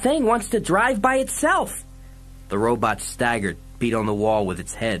damn thing wants to drive by itself. The robot staggered, beat on the wall with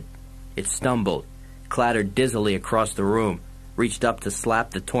its head. It stumbled, clattered dizzily across the room, reached up to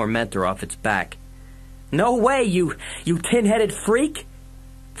slap the tormentor off its back. No way, you tin-headed freak!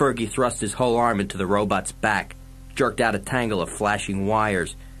 Fergie thrust his whole arm into the robot's back, jerked out a tangle of flashing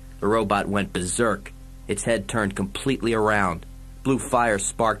wires. The robot went berserk. Its head turned completely around. Blue fire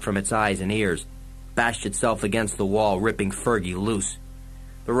sparked from its eyes and ears, bashed itself against the wall, ripping Fergie loose.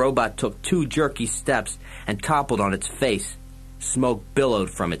 The robot took 2 jerky steps and toppled on its face. Smoke billowed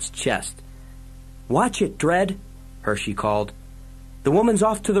from its chest. "Watch it, Dredd," Hershey called. "The woman's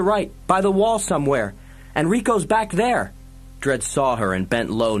off to the right, by the wall somewhere, and Rico's back there." Dredd saw her and bent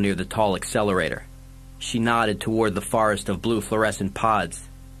low near the tall accelerator. She nodded toward the forest of blue fluorescent pods.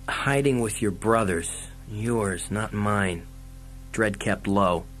 "Hiding with your brothers. Yours, not mine." Dredd kept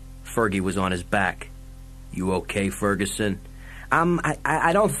low. Fergie was on his back. "You okay, Ferguson?"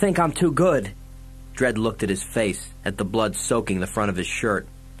 I don't think I'm too good." Dredd looked at his face, at the blood soaking the front of his shirt.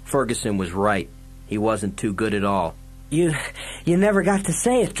 Ferguson was right. He wasn't too good at all. You never got to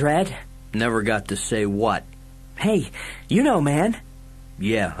say it, Dredd." "Never got to say what?" "Hey, you know, man."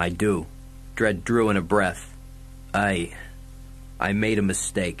 "Yeah, I do." Dredd drew in a breath. I made a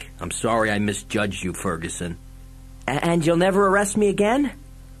mistake. I'm sorry I misjudged you, Ferguson." "And you'll never arrest me again?"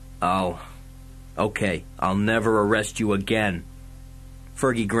 Okay, I'll never arrest you again."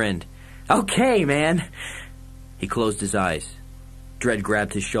 Fergie grinned. "Okay, man." He closed his eyes. Dredd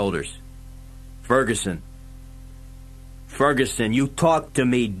grabbed his shoulders. Ferguson, you talk to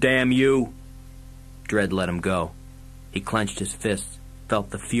me, damn you!" Dredd let him go. He clenched his fists,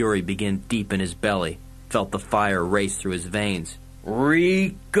 felt the fury begin deep in his belly, felt the fire race through his veins.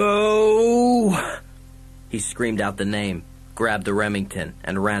 "Rico!" He screamed out the name, grabbed the Remington,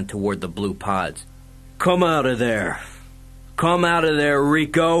 and ran toward the blue pods. "Come out of there! Come out of there,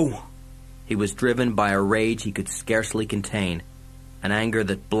 Rico!" He was driven by a rage he could scarcely contain, an anger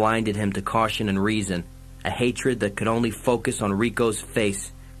that blinded him to caution and reason, a hatred that could only focus on Rico's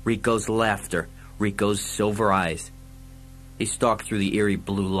face, Rico's laughter, Rico's silver eyes. He stalked through the eerie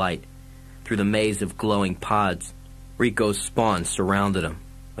blue light, through the maze of glowing pods. Rico's spawn surrounded him,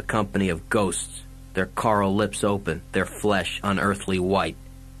 a company of ghosts, their coral lips open, their flesh unearthly white.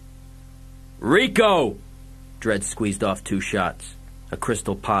 "Rico!" Dredd squeezed off 2 shots. A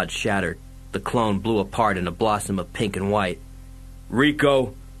crystal pod shattered. The clone blew apart in a blossom of pink and white.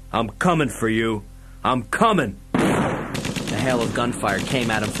 "Rico, I'm coming for you. I'm coming!" A hail of gunfire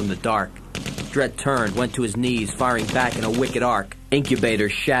came at him from the dark. Dredd turned, went to his knees, firing back in a wicked arc.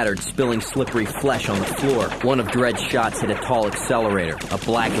 Incubators shattered, spilling slippery flesh on the floor. One of Dredd's shots hit a tall accelerator, a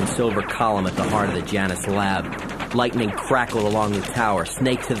black and silver column at the heart of the Janus lab. Lightning crackled along the tower,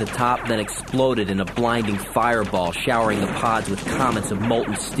 snaked to the top, then exploded in a blinding fireball, showering the pods with comets of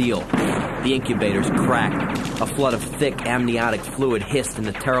molten steel. The incubators cracked. A flood of thick, amniotic fluid hissed in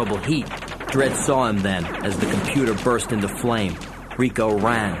the terrible heat. Dredd saw him then, as the computer burst into flame. Rico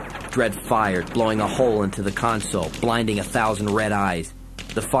ran. Dredd fired, blowing a hole into the console, blinding 1,000 red eyes.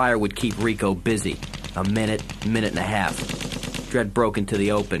 The fire would keep Rico busy. A minute and a half. Dredd broke into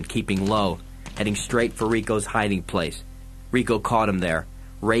the open, keeping low, heading straight for Rico's hiding place. Rico caught him there,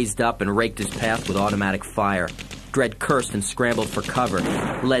 raised up and raked his path with automatic fire. Dredd cursed and scrambled for cover,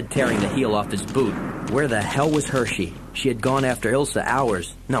 lead tearing the heel off his boot. Where the hell was Hershey? She had gone after Ilsa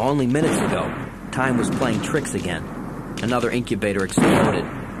hours, no, only minutes ago. Time was playing tricks again. Another incubator exploded.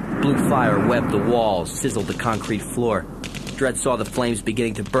 Blue fire webbed the walls, sizzled the concrete floor. Dredd saw the flames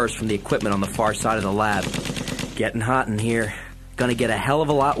beginning to burst from the equipment on the far side of the lab. Getting hot in here. Gonna get a hell of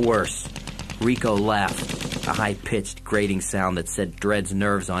a lot worse. Rico laughed, a high-pitched, grating sound that set Dredd's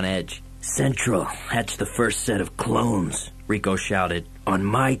nerves on edge. "Central, hatch the first set of clones," Rico shouted. "On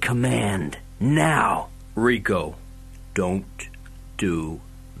my command. Now!" "Rico, don't do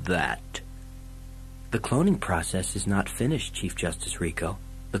that." "The cloning process is not finished, Chief Justice Rico.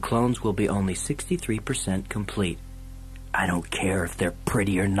 The clones will be only 63% complete." "I don't care if they're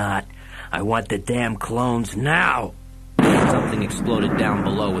pretty or not. I want the damn clones now!" Something exploded down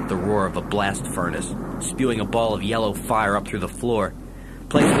below with the roar of a blast furnace, spewing a ball of yellow fire up through the floor. The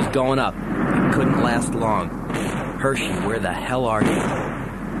place was going up. It couldn't last long. "Hershey, where the hell are you?"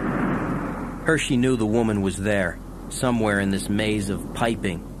 Hershey knew the woman was there, somewhere in this maze of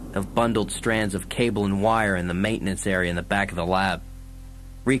piping, of bundled strands of cable and wire in the maintenance area in the back of the lab.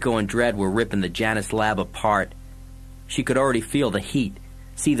 Rico and Dredd were ripping the Janus lab apart. She could already feel the heat,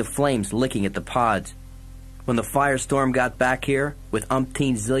 see the flames licking at the pods. When the firestorm got back here, with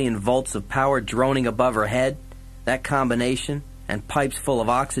umpteen zillion volts of power droning above her head, that combination, and pipes full of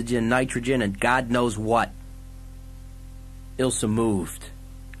oxygen, nitrogen, and God knows what. Ilsa moved.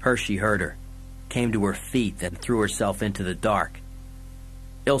 Hershey heard her, came to her feet, and threw herself into the dark.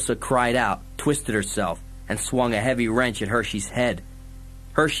 Ilsa cried out, twisted herself, and swung a heavy wrench at Hershey's head.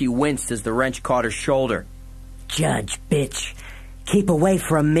 Hershey winced as the wrench caught her shoulder. "Judge, bitch, keep away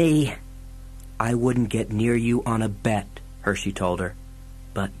from me." "I wouldn't get near you on a bet," Hershey told her.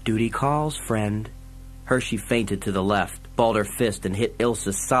 "But duty calls, friend." Hershey feinted to the left, balled her fist, and hit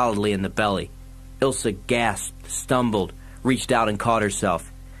Ilsa solidly in the belly. Ilsa gasped, stumbled, reached out and caught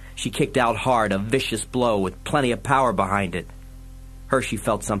herself. She kicked out hard, a vicious blow with plenty of power behind it. Hershey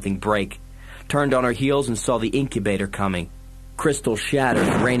felt something break, turned on her heels and saw the incubator coming. Crystal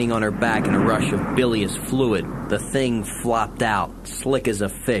shattered, raining on her back in a rush of bilious fluid. The thing flopped out, slick as a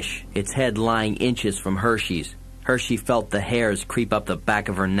fish, its head lying inches from Hershey's. Hershey felt the hairs creep up the back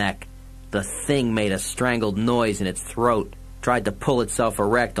of her neck. The thing made a strangled noise in its throat, tried to pull itself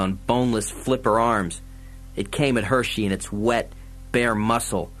erect on boneless flipper arms. It came at Hershey in its wet, bare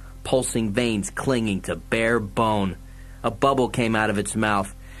muscle, pulsing veins clinging to bare bone. A bubble came out of its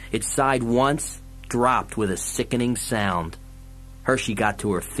mouth. It sighed once, dropped with a sickening sound. Hershey got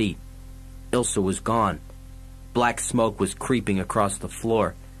to her feet. Ilsa was gone. Black smoke was creeping across the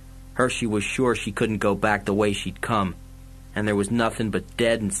floor. Hershey was sure she couldn't go back the way she'd come, and there was nothing but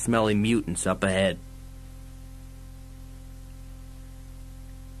dead and smelly mutants up ahead.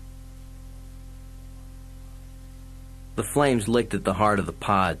 The flames licked at the heart of the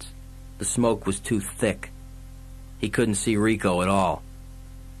pods. The smoke was too thick. He couldn't see Rico at all.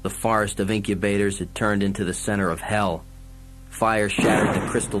 The forest of incubators had turned into the center of hell. Fire shattered the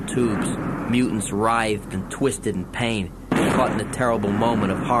crystal tubes. Mutants writhed and twisted in pain, caught in a terrible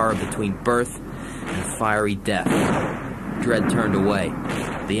moment of horror between birth and fiery death. Dredd turned away.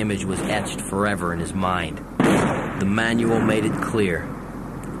 The image was etched forever in his mind. The manual made it clear.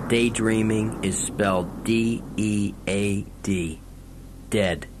 Daydreaming is spelled D-E-A-D.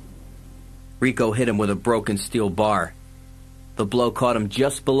 Dead. Rico hit him with a broken steel bar. The blow caught him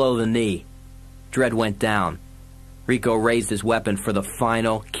just below the knee. Dredd went down. Rico raised his weapon for the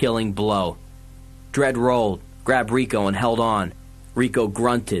final, killing blow. Dredd rolled, grabbed Rico and held on. Rico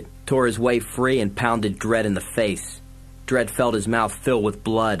grunted, tore his way free and pounded Dredd in the face. Dredd felt his mouth fill with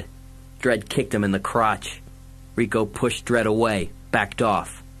blood. Dredd kicked him in the crotch. Rico pushed Dredd away, backed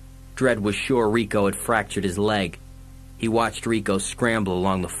off. Dredd was sure Rico had fractured his leg. He watched Rico scramble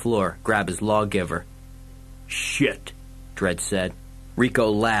along the floor, grab his lawgiver. "Shit," Dredd said. Rico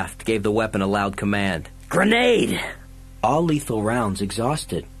laughed, gave the weapon a loud command. "Grenade!" "All lethal rounds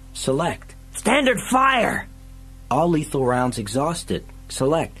exhausted. Select." "Standard fire!" "All lethal rounds exhausted.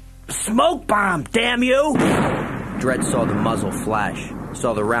 Select." "Smoke bomb, damn you!" Dredd saw the muzzle flash,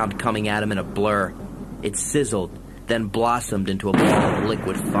 saw the round coming at him in a blur. It sizzled, then blossomed into a ball of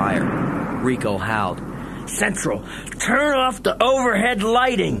liquid fire. Rico howled. "Central, turn off the overhead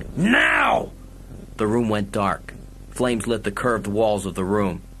lighting, now!" The room went dark. Flames lit the curved walls of the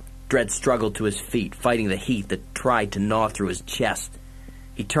room. Dredd struggled to his feet, fighting the heat that tried to gnaw through his chest.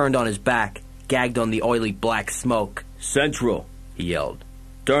 He turned on his back, gagged on the oily black smoke. "Central," he yelled.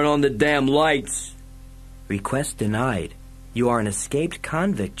 "Turn on the damn lights!" "Request denied. You are an escaped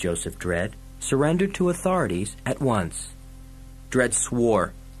convict, Joseph Dredd. Surrender to authorities at once." Dredd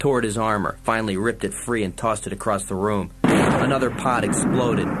swore, tore at his armor, finally ripped it free and tossed it across the room. Another pod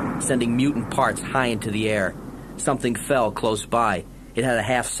exploded, sending mutant parts high into the air. Something fell close by. It had a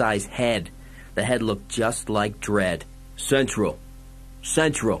half-size head. The head looked just like Dredd. "Central.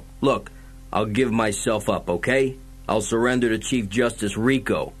 Central. Look, I'll give myself up, okay? I'll surrender to Chief Justice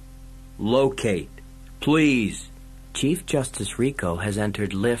Rico. Locate. Please." "Chief Justice Rico has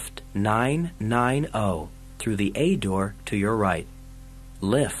entered lift 990 through the A door to your right."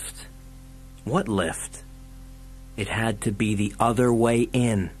 Lift? What lift? It had to be the other way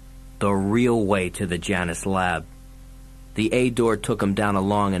in, the real way to the Janus lab. The A door took him down a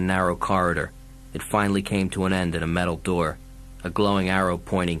long and narrow corridor. It finally came to an end at a metal door, a glowing arrow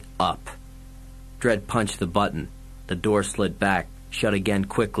pointing up. Dredd punched the button. The door slid back, shut again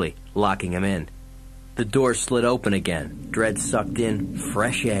quickly, locking him in. The door slid open again. Dredd sucked in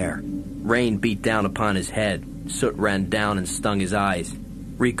fresh air. Rain beat down upon his head. Soot ran down and stung his eyes.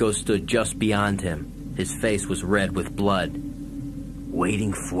 Rico stood just beyond him. His face was red with blood.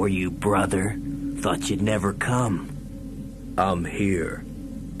 "Waiting for you, brother. Thought you'd never come." "I'm here,"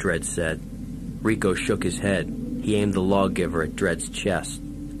 Dredd said. Rico shook his head. He aimed the lawgiver at Dredd's chest.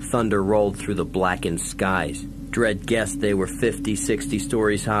 Thunder rolled through the blackened skies. Dredd guessed they were 50, 60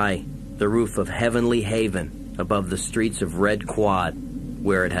 stories high. The roof of Heavenly Haven, above the streets of Red Quad,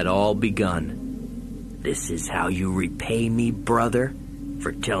 where it had all begun. "This is how you repay me, brother?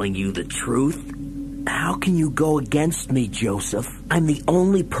 For telling you the truth? How can you go against me, Joseph? I'm the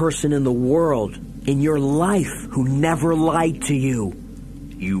only person in the world, in your life, who never lied to you."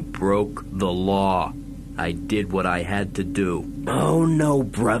 "You broke the law. I did what I had to do." "Oh, no,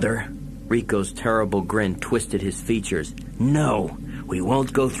 brother." Rico's terrible grin twisted his features. "No, we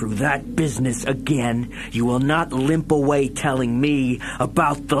won't go through that business again. You will not limp away telling me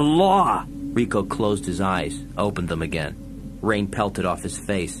about the law." Rico closed his eyes, opened them again. Rain pelted off his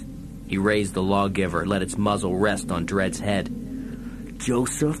face. He raised the lawgiver, let its muzzle rest on Dredd's head.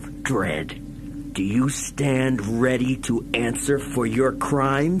 Joseph Dredd, do you stand ready to answer for your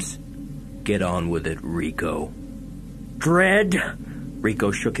crimes? Get on with it, Rico. Dredd,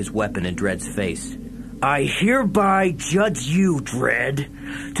 Rico shook his weapon in Dredd's face. I hereby judge you,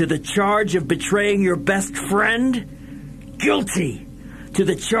 Dredd, to the charge of betraying your best friend, guilty. To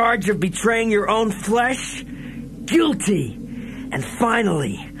the charge of betraying your own flesh, guilty. And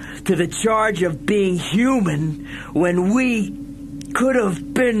finally, to the charge of being human when we could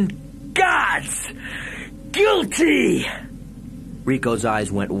have been gods, guilty. Rico's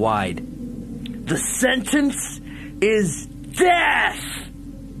eyes went wide. The sentence is death.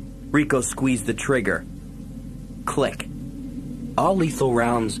 Rico squeezed the trigger. Click. All lethal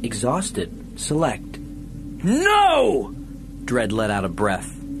rounds exhausted. Select. No! Dredd let out a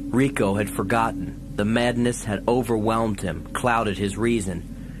breath. Rico had forgotten. The madness had overwhelmed him, clouded his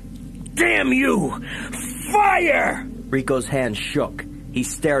reason. Damn you! Fire! Rico's hand shook. He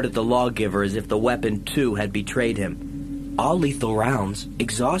stared at the lawgiver as if the weapon, too, had betrayed him. All lethal rounds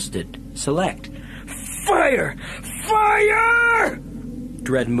exhausted. Select. Fire! Fire!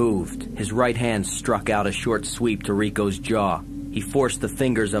 Dredd moved. His right hand struck out a short sweep to Rico's jaw. He forced the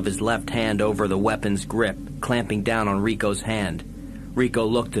fingers of his left hand over the weapon's grip, clamping down on Rico's hand. Rico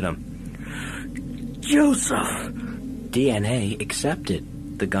looked at him. Joseph! DNA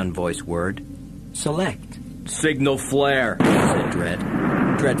accepted, the gun voice whirred. Select. Signal flare, said Dredd.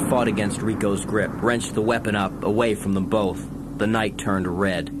 Dredd fought against Rico's grip, wrenched the weapon up, away from them both. The night turned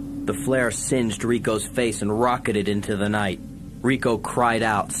red. The flare singed Rico's face and rocketed into the night. Rico cried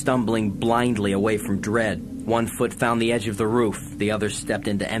out, stumbling blindly away from Dredd. One foot found the edge of the roof, the other stepped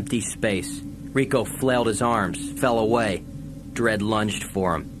into empty space. Rico flailed his arms, fell away. Dredd lunged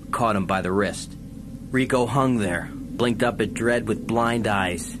for him, caught him by the wrist. Rico hung there, blinked up at Dredd with blind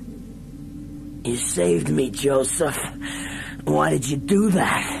eyes. You saved me, Joseph. Why did you do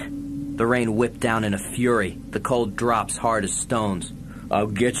that? The rain whipped down in a fury, the cold drops hard as stones. I'll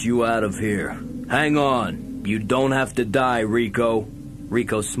get you out of here. Hang on. You don't have to die, Rico.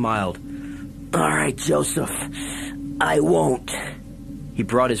 Rico smiled. All right, Joseph. I won't. He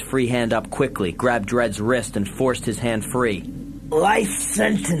brought his free hand up quickly, grabbed Dredd's wrist, and forced his hand free. Life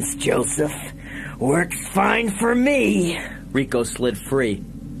sentence, Joseph. Works fine for me. Rico slid free.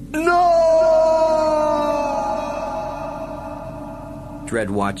 No! Dredd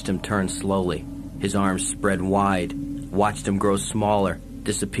watched him turn slowly. His arms spread wide, watched him grow smaller,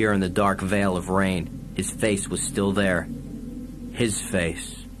 disappear in the dark veil of rain. His face was still there. His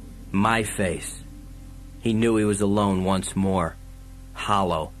face. My face. He knew he was alone once more.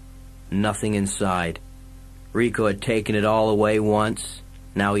 Hollow. Nothing inside. Rico had taken it all away once.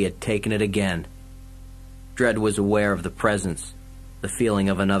 Now he had taken it again. Dredd was aware of the presence, the feeling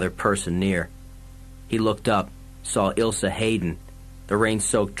of another person near. He looked up, saw Ilsa Hayden, the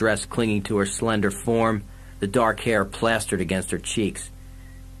rain-soaked dress clinging to her slender form, the dark hair plastered against her cheeks.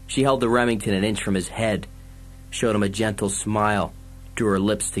 She held the Remington an inch from his head, showed him a gentle smile, drew her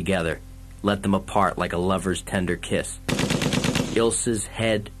lips together, let them apart like a lover's tender kiss. Ilsa's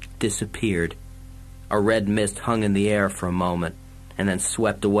head disappeared. A red mist hung in the air for a moment, and then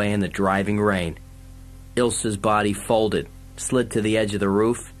swept away in the driving rain. Ilsa's body folded, slid to the edge of the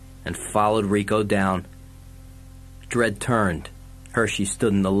roof, and followed Rico down. Dredd turned. Hershey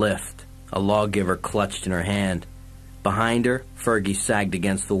stood in the lift, a lawgiver clutched in her hand. Behind her, Fergie sagged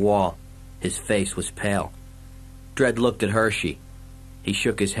against the wall. His face was pale. Dredd looked at Hershey. He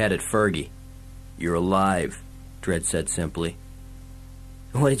shook his head at Fergie. You're alive, Dredd said simply.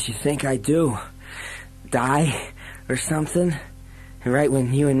 What did you think I'd do? Die? Or something? Right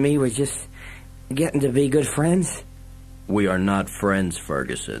when you and me were just getting to be good friends? We are not friends,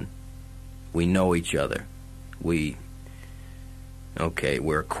 Ferguson. We know each other. Okay,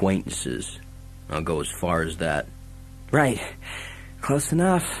 we're acquaintances. I'll go as far as that. Right. Close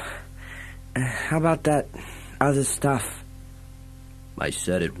enough. How about that other stuff? I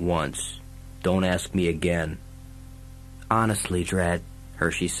said it once. Don't ask me again. Honestly, Dredd,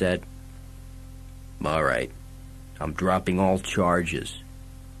 Hershey said. All right. I'm dropping all charges.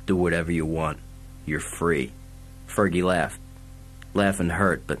 Do whatever you want. You're free. Fergie laughed. Laughing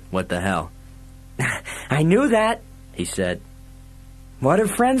hurt, but what the hell? I knew that, he said. What are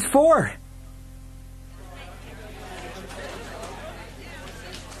friends for?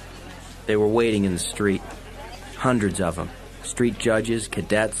 They were waiting in the street. Hundreds of them. Street judges,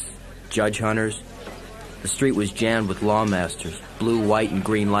 cadets, judge hunters. The street was jammed with lawmasters, blue, white, and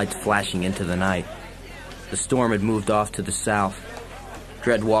green lights flashing into the night. The storm had moved off to the south.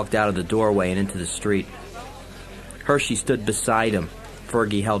 Dredd walked out of the doorway and into the street. Hershey stood beside him.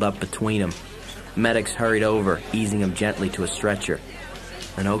 Fergie held up between them. Medics hurried over, easing him gently to a stretcher.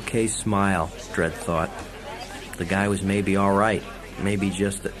 An okay smile, Dredd thought. The guy was maybe all right. Maybe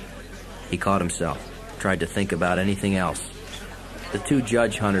just that. He caught himself, tried to think about anything else. The two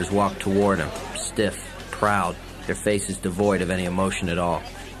judge hunters walked toward him, stiff, proud, their faces devoid of any emotion at all.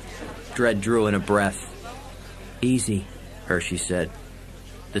 Dredd drew in a breath. Easy, Hershey said.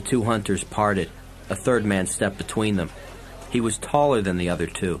 The two hunters parted. A third man stepped between them. He was taller than the other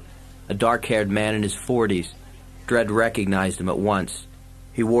two, a dark-haired man in his 40s. Dredd recognized him at once.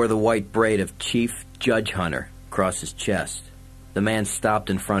 He wore the white braid of Chief Judge Hunter across his chest. The man stopped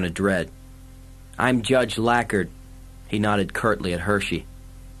in front of Dredd. "I'm Judge Lackard." He nodded curtly at Hershey.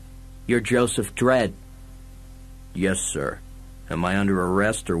 "You're Joseph Dredd." "Yes, sir. Am I under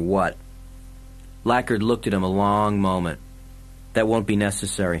arrest or what?" Lackard looked at him a long moment. "That won't be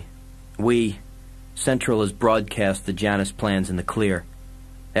necessary. Central has broadcast the Janus plans in the clear.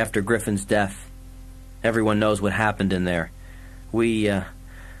 After Griffin's death, everyone knows what happened in there. We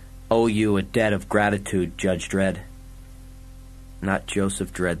owe you a debt of gratitude, Judge Dredd." Not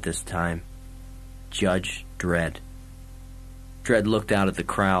Joseph Dredd this time. Judge Dredd. Dredd looked out at the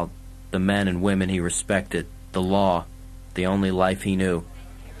crowd, the men and women he respected, the law, the only life he knew.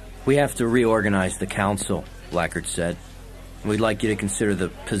 "We have to reorganize the council," Lackard said. "We'd like you to consider the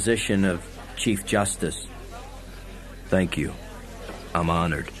position of Chief Justice." "Thank you. I'm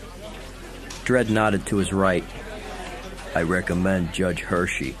honored." Dredd nodded to his right. "I recommend Judge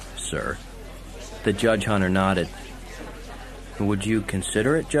Hershey, sir." The judge hunter nodded. "Would you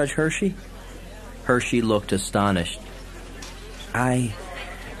consider it, Judge Hershey?" Hershey looked astonished.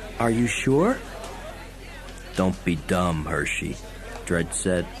 Are you sure?" "Don't be dumb, Hershey," Dredd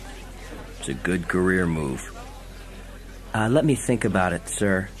said. "It's a good career move." Let me think about it,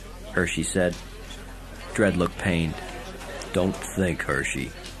 sir," Hershey said. Dredd looked pained. "Don't think,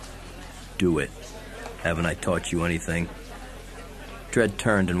 Hershey. Do it. Haven't I taught you anything?" Dredd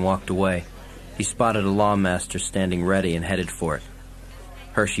turned and walked away. He spotted a lawmaster standing ready and headed for it.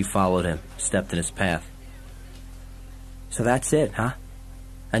 Hershey followed him, stepped in his path. "So that's it, huh?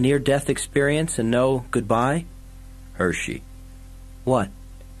 A near-death experience and no goodbye?" "Hershey." "What?"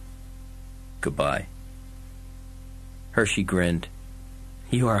 "Goodbye." Hershey grinned.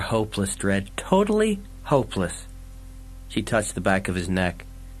 "You are hopeless, Dredd. Totally hopeless." She touched the back of his neck,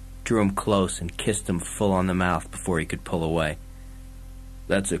 drew him close, and kissed him full on the mouth before he could pull away.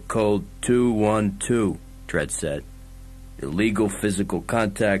 "That's a code 212, Dredd said. Illegal physical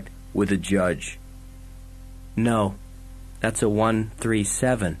contact with a judge." "No, that's a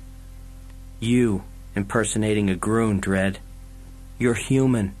 137. You impersonating a groon, Dredd. You're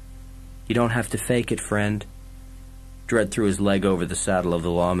human. You don't have to fake it, friend." Dredd threw his leg over the saddle of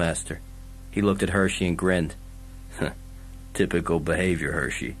the lawmaster. He looked at Hershey and grinned. "Typical behavior,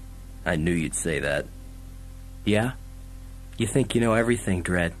 Hershey. I knew you'd say that." "Yeah? You think you know everything,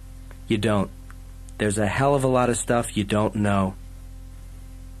 Dredd. You don't. There's a hell of a lot of stuff you don't know."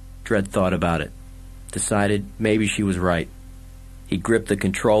 Dredd thought about it, decided maybe she was right. He gripped the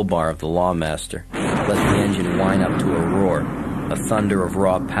control bar of the lawmaster, let the engine whine up to a roar, a thunder of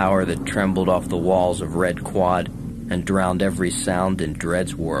raw power that trembled off the walls of Red Quad and drowned every sound in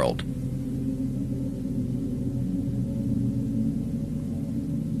Dredd's world.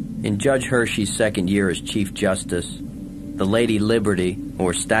 In Judge Hershey's second year as Chief Justice, the Lady Liberty,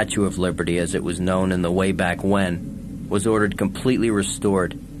 or Statue of Liberty as it was known in the way back when, was ordered completely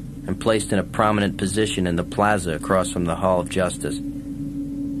restored and placed in a prominent position in the plaza across from the Hall of Justice.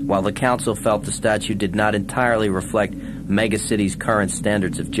 While the council felt the statue did not entirely reflect Megacity's current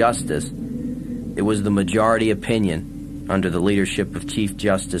standards of justice, it was the majority opinion, under the leadership of Chief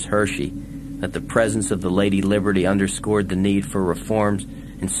Justice Hershey, that the presence of the Lady Liberty underscored the need for reforms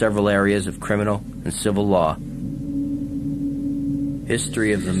in several areas of criminal and civil law.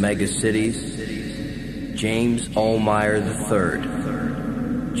 History of the Megacities, James Ohlmeyer III,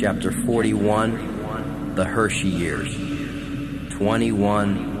 Chapter 41, The Hershey Years,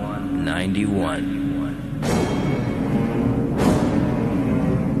 2191.